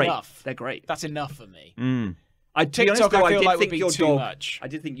that's great. enough. They're great. That's enough for me. Mm. To be honest, TikTok, though, I feel did like would think be your too dog. much. I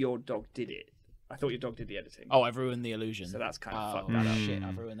did think your dog did it. I thought your dog did the editing. Oh, I've ruined the illusion. So that's kind of fucked that that up. Shit,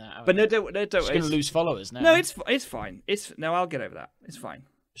 I've ruined that. But no, don't. She's going to lose followers now. No, it's fine. No, I'll get over that. It's fine.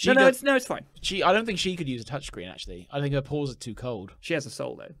 She It's fine. I don't think she could use a touchscreen. Actually, I think her paws are too cold. She has a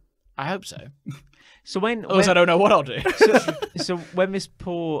soul though. I hope so. So when I don't know what I'll do. so when this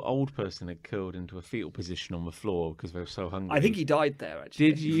poor old person had curled into a fetal position on the floor because they were so hungry, I think he died there. Actually,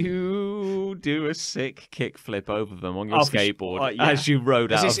 did you do a sick kickflip over them on your skateboard yeah. as you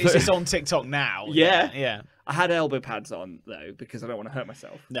rode out? Is this on TikTok now? Yeah. Yeah. I had elbow pads on though because I don't want to hurt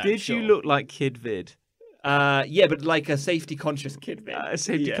myself. No, Did sure. you look like Kid Vid? Yeah, but like a safety conscious kid. A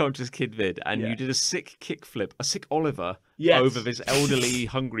safety conscious Kid Vid, and you did a sick kickflip, a sick Oliver Yes. over this elderly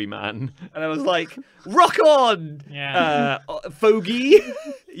hungry man. And I was like, "Rock on, Yeah. Fogey!"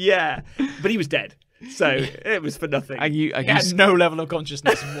 Yeah, but he was dead, so it was for nothing. And you He had no level of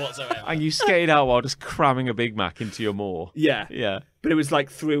consciousness whatsoever. and you skated out while just cramming a Big Mac into your maw. Yeah, Yeah. but it was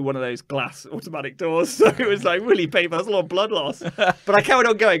like through one of those glass automatic doors, so it was like really painful. There's a lot of blood loss, but I carried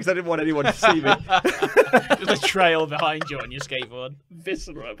on going because I didn't want anyone to see me. Just a trail behind you on your skateboard.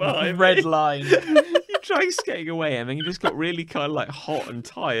 Viscera behind Red me. line. You try skating away, and then you just got really kind of like hot and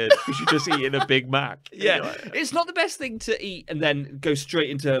tired because you just eating a Big Mac. Yeah, You're like, it's not the best thing to eat and then go straight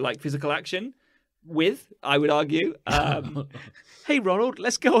into like physical action with, I would argue. Hey Ronald,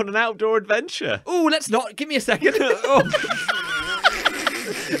 let's go on an outdoor adventure. Oh, let's not. Give me a second. Let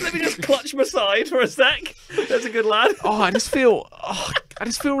me just clutch my side for a sec. That's a good lad. I just feel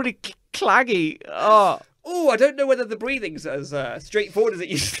really claggy. Oh, I don't know whether the breathing's as straightforward as it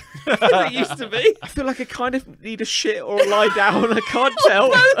used to be. I feel like I kind of need a shit or a lie down. I can't tell.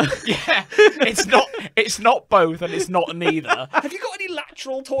 Yeah, it's not both, and it's not neither. Have you got any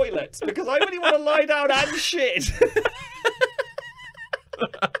lateral toilets? Because I really want to lie down and shit.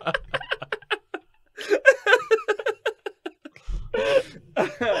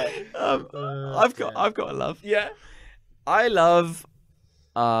 I've got a love. Yeah. I love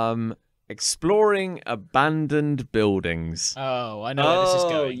exploring abandoned buildings. Oh, I know where this is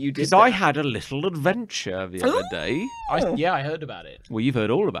going. You did Because that. I had a little adventure the other day. I heard about it. Well, you've heard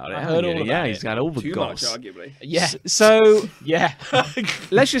all about it, I've haven't heard you? all Yeah, about he's it. got all the Too much, goss. arguably. Yeah, So yeah.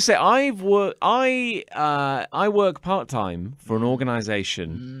 let's just say I work part time for an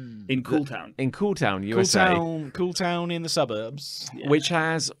organisation In Cooltown. in Cooltown, USA, Cool town in the suburbs. which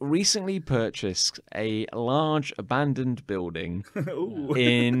has recently purchased a large abandoned building Ooh.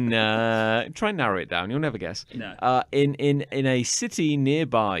 in. Try and narrow it down. You'll never guess. No. In a city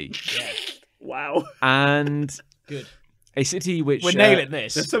nearby, Wow. and Good. a city which We're nailing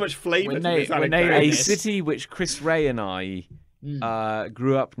this. There's so much flavour to We're this nailing anecdote. a this. city which Chris Ray and I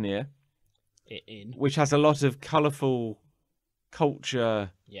grew up near, In. which has a lot of colourful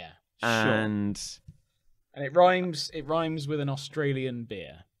culture, Yeah. and it rhymes with an Australian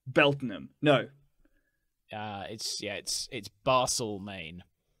beer. Beltenham. No. It's Barcel, Maine.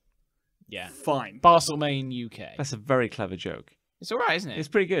 Yeah. Fine. Barcel, Maine, UK. that's a very clever joke. It's all right, isn't it? It's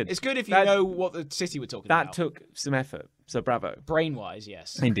pretty good. It's good if you That- know what the city we're talking That about. took some effort, so bravo. Brain-wise,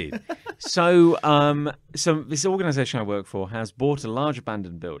 yes. Indeed. So this organisation I work for has bought a large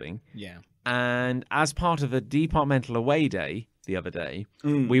abandoned building, Yeah. and as part of a departmental away day the other day,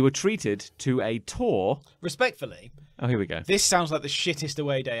 we were treated to a tour. Respectfully, Oh, here we go. this sounds like the shittest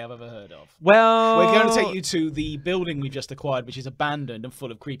away day I've ever heard of. Well, We're going to take you to the building we've just acquired, which is abandoned and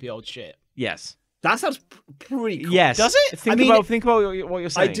full of creepy old shit. Yes. That sounds pretty cool. Yes. Does it? Think I mean, about what you're I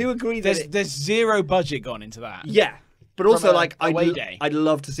saying. do agree that There's zero budget gone into that. yeah, but also a like away day. I'd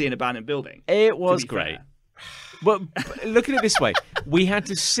love to see an abandoned building. It was be great. fair. But look at it this way: we had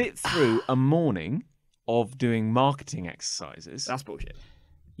to sit through a morning of doing marketing exercises. That's bullshit.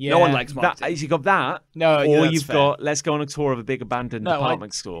 Yeah. No one likes That marketing. you got that, No, or that's you've fair. got let's go on a tour of a big abandoned No,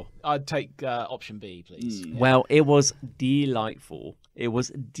 department store. I'd take option B, please. Yeah. Well, it was delightful. It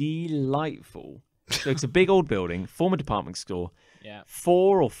was delightful. So it's a big old building, former department store, Yeah.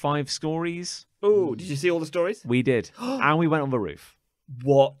 4 or 5 stories. Oh, did you see all the stories? We did, and we went on the roof.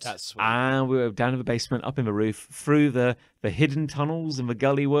 What? That's sweet. And we were down in the basement, up in the roof, through the hidden tunnels and the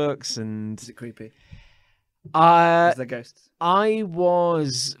gully works, and Is it creepy? Is there ghosts?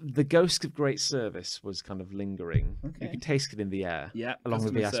 the ghost of great service was kind of lingering. You could taste it in the air, Yeah. along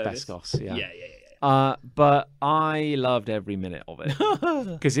with the customer service. asbestos. Yeah. But I loved every minute of it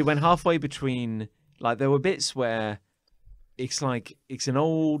because it went halfway between. Like there were bits where it's an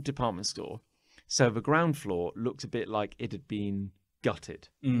old department store, so the ground floor looked a bit like it had been gutted.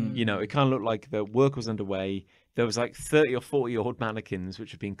 You know, it kind of looked like the work was underway. There was like 30 or 40 old mannequins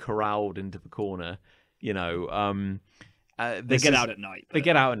which had been corralled into the corner. You know, They get out at night. They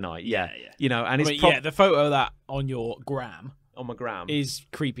get out at night. Yeah. Yeah. You know, and But it's yeah, the photo of that on your gram on my gram. is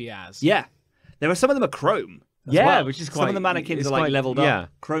creepy as. Yeah. There are some of them are chrome. as Yeah, well. which is some of quite- the mannequins it's are like quite- leveled yeah. up.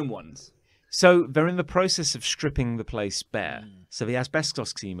 Chrome ones. So they're in the process of stripping the place bare. So the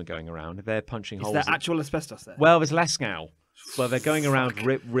asbestos team are going around. They're punching Is holes. there in- actual asbestos there? Well, there's less now. But they're going around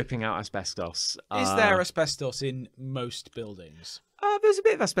ripping out asbestos. Is there asbestos in most buildings? There's a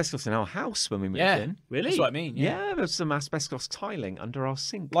bit of asbestos in our house when we moved in. Really? That's what I mean. Yeah, there's some asbestos tiling under our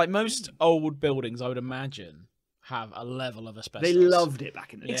sink. Like most old buildings, I would imagine have a level of asbestos. They loved it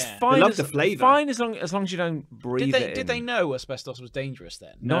back in the day. It's Yeah. fine. They love as- the flavour. Fine as long as you don't breathe it in. Did they know asbestos was dangerous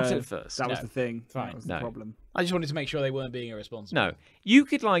then? Not No, at first. That was No. the thing. Fine. That was No. the problem. I just wanted to make sure they weren't being irresponsible. No, you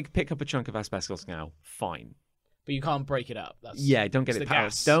could like pick up a chunk of asbestos now. Fine. But you can't break it up. That's Yeah, don't get it's it the powdered.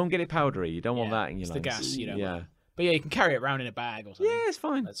 gas. Don't get it powdery. You don't want Yeah, that in your it's lungs. the gas you don't Yeah. want. But yeah, you can carry it around in a bag or something. Yeah, it's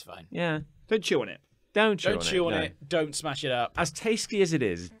fine. That's fine. Yeah. Don't chew on it. Don't chew Don't chew on no. it. Don't smash it up. As tasty as it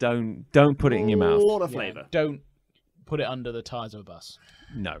is, don't put it in your A mouth. lot of Yeah, flavour. Don't put it under the tires of a bus.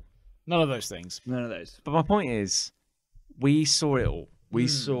 No. None of those things. None of those. But my point is, we saw it all. We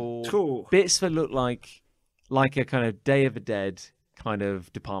saw Cool. bits that looked like a kind of Day of the Dead kind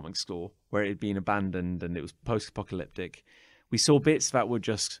of department store where it had been abandoned and it was post-apocalyptic. We saw bits that were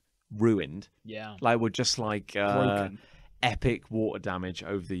just ruined, Yeah. like were just like Broken. epic water damage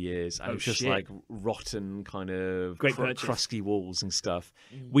over the years, and Oh, it's just shit. like rotten kind of Great purchase. crusty walls and stuff.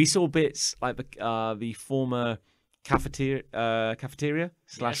 We saw bits like the former cafeteria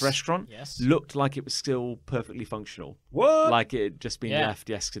 / Yes. restaurant Yes. looked like it was still perfectly functional, What? like it had just been Yeah. left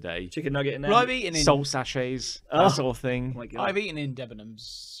yesterday. Chicken nugget in there? Well, I've eaten in Salt sachets, Oh. that sort of thing. Oh my God. I've eaten in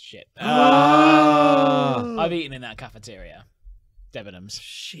Debenhams shit. Ah. I've eaten in that cafeteria. Debenhams.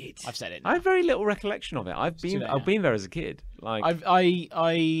 Shit. I've said it. I have very little recollection of it. I've too late I've now. been there as a kid. Like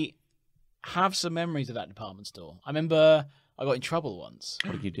I have some memories of that department store. I remember I got in trouble once.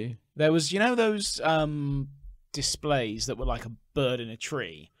 what did you do? There was, those displays that were like a bird in a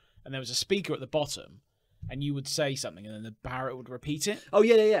tree, and there was a speaker at the bottom, and you would say something, and then the parrot would repeat it. Oh,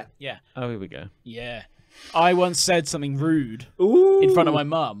 yeah. Yeah, Oh, here we go. yeah. I once said something rude Ooh. in front of my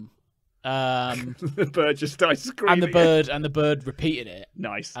mum, The bird just started screaming. and the bird repeated it,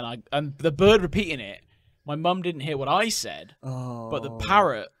 Nice. and the bird repeating it. My mum didn't hear what I said, Oh. but the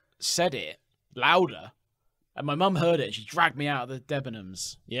parrot said it louder, and my mum heard it. And she dragged me out of the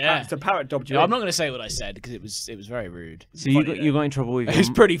Debenhams. Yeah. The parrot dobbed you Yeah, in. I'm not going to say what I said because it was very rude. So you got in trouble with It was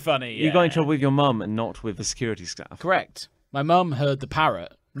your, pretty funny. you got in yeah. trouble with your mum and not with the security staff. Correct. My mum heard the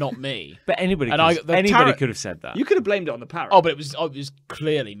parrot, not me. But anybody And could, the parrot- could have said that. You could have blamed it on the parrot. Oh, but it was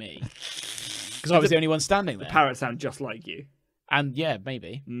clearly me because I was the only one standing there. Parrots sound just like you. And yeah,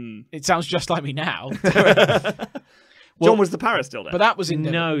 maybe Mm. it sounds just like me now. John, was the parrot still there? But that was in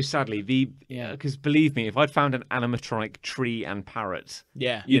No, sadly. Because believe me, if I'd found an animatronic tree and parrot,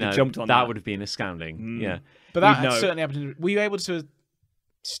 Yeah. You'd have jumped on that. would have been astounding. Yeah. But that We'd know. certainly happened. Were you able to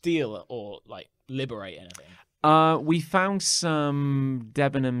steal or like liberate anything? We found some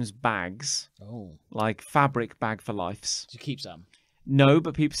Debenhams bags, Oh. like fabric bag for lifes. Did you keep some? No,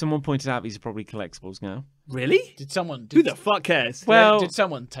 but someone pointed out these are probably collectibles now. Really? Did someone? Who the fuck cares? Well, did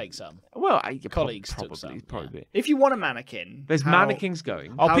someone take some? Well, Colleagues took probably, some, probably. If you want a mannequin, There's how- mannequins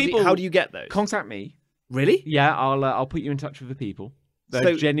going. Oh, How do you get those? Contact me. Really? Yeah, I'll put you in touch with the people. They're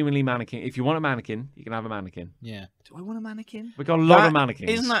So- genuinely mannequin. If you want a mannequin, you can have a mannequin. Yeah. Do I want a mannequin? We've got a lot of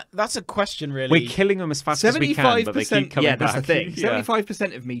mannequins. That's a question, really. We're killing them as fast as we can, but they keep coming yeah, back. that's the thing. Yeah.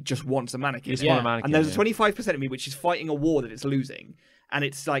 75% of me just wants a mannequin. Just Yeah. want a mannequin. And there's yeah. 25% of me which is fighting a war that it's losing. And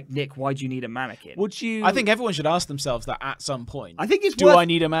it's like, Nick, why do you need a mannequin? Would you? I think everyone should ask themselves that at some point. I think it's Do worth... I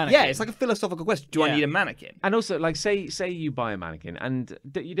need a mannequin? Yeah, it's like a philosophical question. Do I Yeah. need a mannequin? And also, like, say you buy a mannequin, and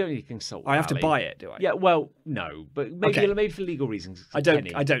you don't need to consult. I have to Ali. buy it, do I? Yeah, well, no, but maybe Okay. maybe for legal reasons. I don't Penny.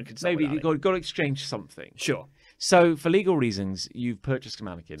 consult Maybe with you've Ali. got to exchange something. Sure. So for legal reasons, you've purchased a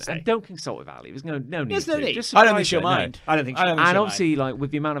mannequin, Say. and don't consult with Ali. There's no need. There's no to. need. Just I don't think surprise she'll her, no. mind. I don't think so. I don't think And she'll obviously, like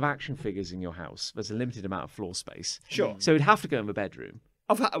with the amount of action figures in your house, there's a limited amount of floor space. Sure. So it'd have to go in the bedroom.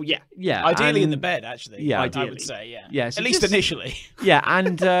 Oh, yeah. Yeah. Ideally in and- the bed, actually. Yeah. I Ideally. would say, yeah. Yeah, so At least just- initially. Yeah,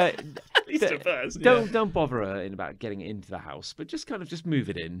 and At least at first. don't bother her in about getting it into the house, but just kind of just move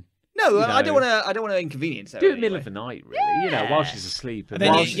it in. No, You I don't know. want to inconvenience her. Do it in the middle anyway. of the night, really. You know, while she's asleep. And then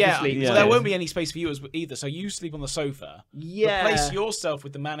While you, she's yeah, asleep, so yeah. there won't be any space for you either. So you sleep on the sofa. Yeah. Replace yourself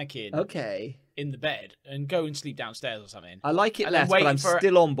with the mannequin Okay. in the bed and go and sleep downstairs or something. I like it And then less, wait but I'm for-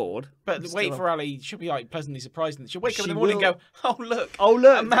 still on board. But I'm wait still for Ali. She'll be like pleasantly surprised. And she'll wake up in She the morning will. and go, "Oh look, Oh,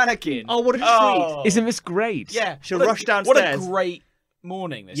 look. a mannequin. Oh, what a treat. Oh. Isn't this great? Yeah, She'll what a- rush What a downstairs. great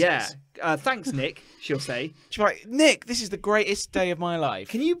morning this Yeah. is. Thanks, Nick, she'll say. She'll be like, Nick, this is the greatest day of my life.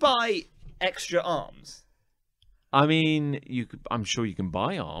 Can you buy extra arms? I mean, I'm sure you can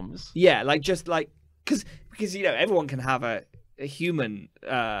buy arms. Yeah, because you know everyone can have a human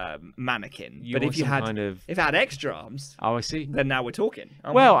mannequin, You but want if you some had kind of- if it had extra arms, Oh, I see. then now we're talking.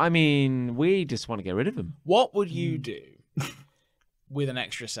 aren't Well, I mean, we just want to get rid of them. What would you do with an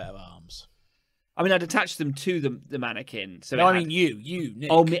extra set of arms? we? I mean, I'd attach them to the mannequin. So No, it I had- mean you, Nick.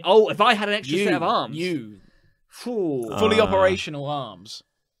 oh, if I had an extra you, set of arms, you, Phew. fully operational arms.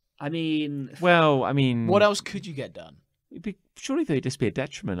 I mean, Well, I mean, What else could you get done? surely they'd just be a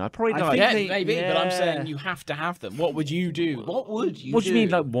detriment. I'd probably I like. think Yeah, they- maybe, but I'm yeah. saying you have to have them. What would you do? What would you What do do? you mean,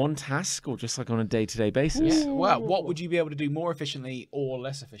 like one task, or just like on a day-to-day basis? Yeah, well, what would you be able to do more efficiently or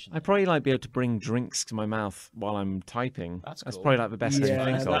less efficiently? I'd probably like be able to bring drinks to my mouth while I'm typing. That's cool. probably like the best thing to Yeah,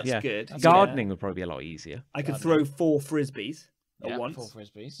 think of. that's Yeah, good. That's gardening would probably be a lot easier. I could throw 4 frisbees Yeah, at once. 4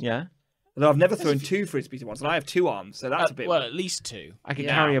 frisbees. Yeah, Although I've never thrown 2 frisbees at once, and I have 2 arms, so that's a bit. Well, at least 2. I could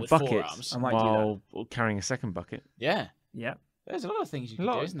Yeah, carry a with 4 bucket arms. I might do that. while carrying a second bucket. Yeah. Yeah, There's a lot of things you could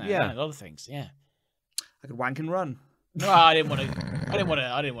lot- do, isn't there? yeah. A lot of things. Yeah. I could wank and run. No, I didn't want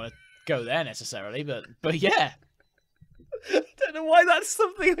to go there necessarily, but yeah. I don't know why that's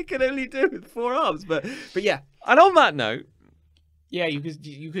something I can only do with 4 arms, but yeah. And on that note, Yeah, you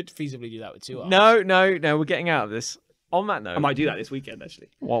could feasibly do that with 2 arms. no, we're getting out of this. On that note, I might do that this weekend actually.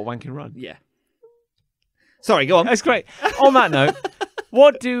 what wank and run? Yeah. Sorry, go on. That's great. On that note,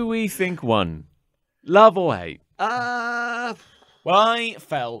 what do we think won? Love or hate? Well, I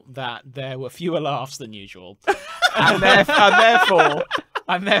felt that there were fewer laughs than usual, and therefore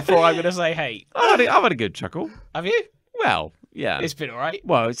I'm going to say hate. I've had a good chuckle. Have you? Well, yeah. It's been all right.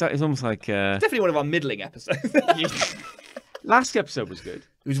 Well, it's almost like Definitely one of our middling episodes. last episode was good.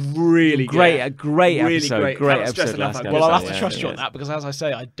 It was really Great, good. a great Really episode. great. Great Can't stress episode enough last how episode. good Well, I'll have Yeah, to trust you yeah. on that because, as I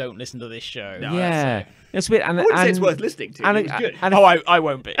say, I don't listen to this show. No. Yeah, it's weird. And I wouldn't say it's and- worth listening to. and It was good. and Oh, I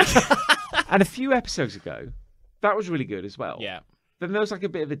won't be. and a few episodes ago, that was really good as well. Yeah. Then there was like a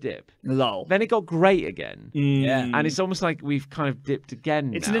bit of a dip. Lol. Then it got great again. Yeah. And it's almost like we've kind of dipped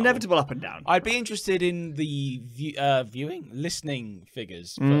again. It's now. an inevitable up and down. I'd be interested in the listening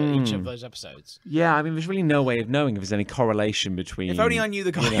figures for each of those episodes. Yeah, I mean, there's really no way of knowing if there's any correlation between. If only I knew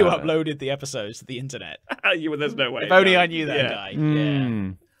the guy who uploaded the episodes to the internet. There's no way. If only no. I knew that Yeah. guy. Yeah.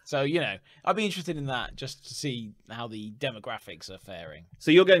 Mm. So, I'd be interested in that just to see how the demographics are faring.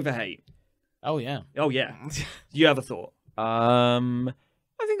 So you're going for hate. Oh, yeah. Oh yeah. You have a thought.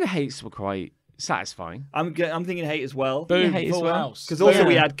 I think the hates were quite satisfying. I'm thinking hate as well. Boom, hate as full well. house. Because also Yeah.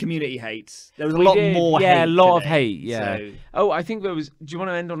 we had community hates. There was a We lot did, more hate. yeah, a lot of today. hate. Yeah. So, Oh, I think there was. Do you want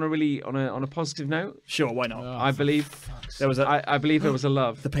to end on a really on a positive note? sure, why not? I believe There was I believe there was a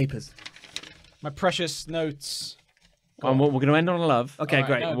love. the papers. My precious notes. And we're going to end on a love. Okay, All right,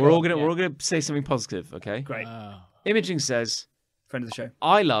 great. no, We're go all on, gonna yeah. we're all gonna say something positive. Okay. Great. Imaging says, Friend of the show.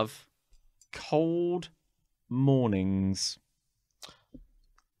 I love cold mornings.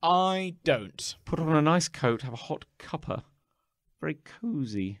 I don't. Put on a nice coat, have a hot cuppa. Very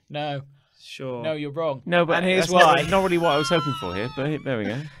cozy. No. Sure. No, you're wrong. No, but and here's that's why. not really what I was hoping for here, but there we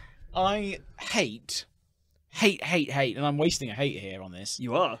go. I hate, and I'm wasting a hate here on this.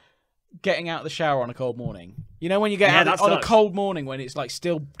 You are. Getting out of the shower on a cold morning. You know when you get out that on a sucks. cold morning when it's like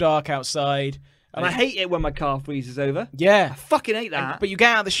still dark outside. And I hate it when my car freezes over. Yeah. I fucking hate that. But you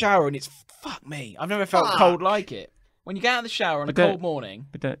get out of the shower and it's, fuck me. I've never felt cold like it. When you get out of the shower on a cold morning.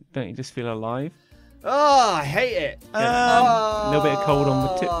 But don't you just feel alive? Oh, I hate it. A little bit of cold on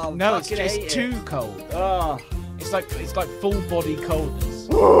the tip. No, it's just too cold. Oh. It's like full body coldness.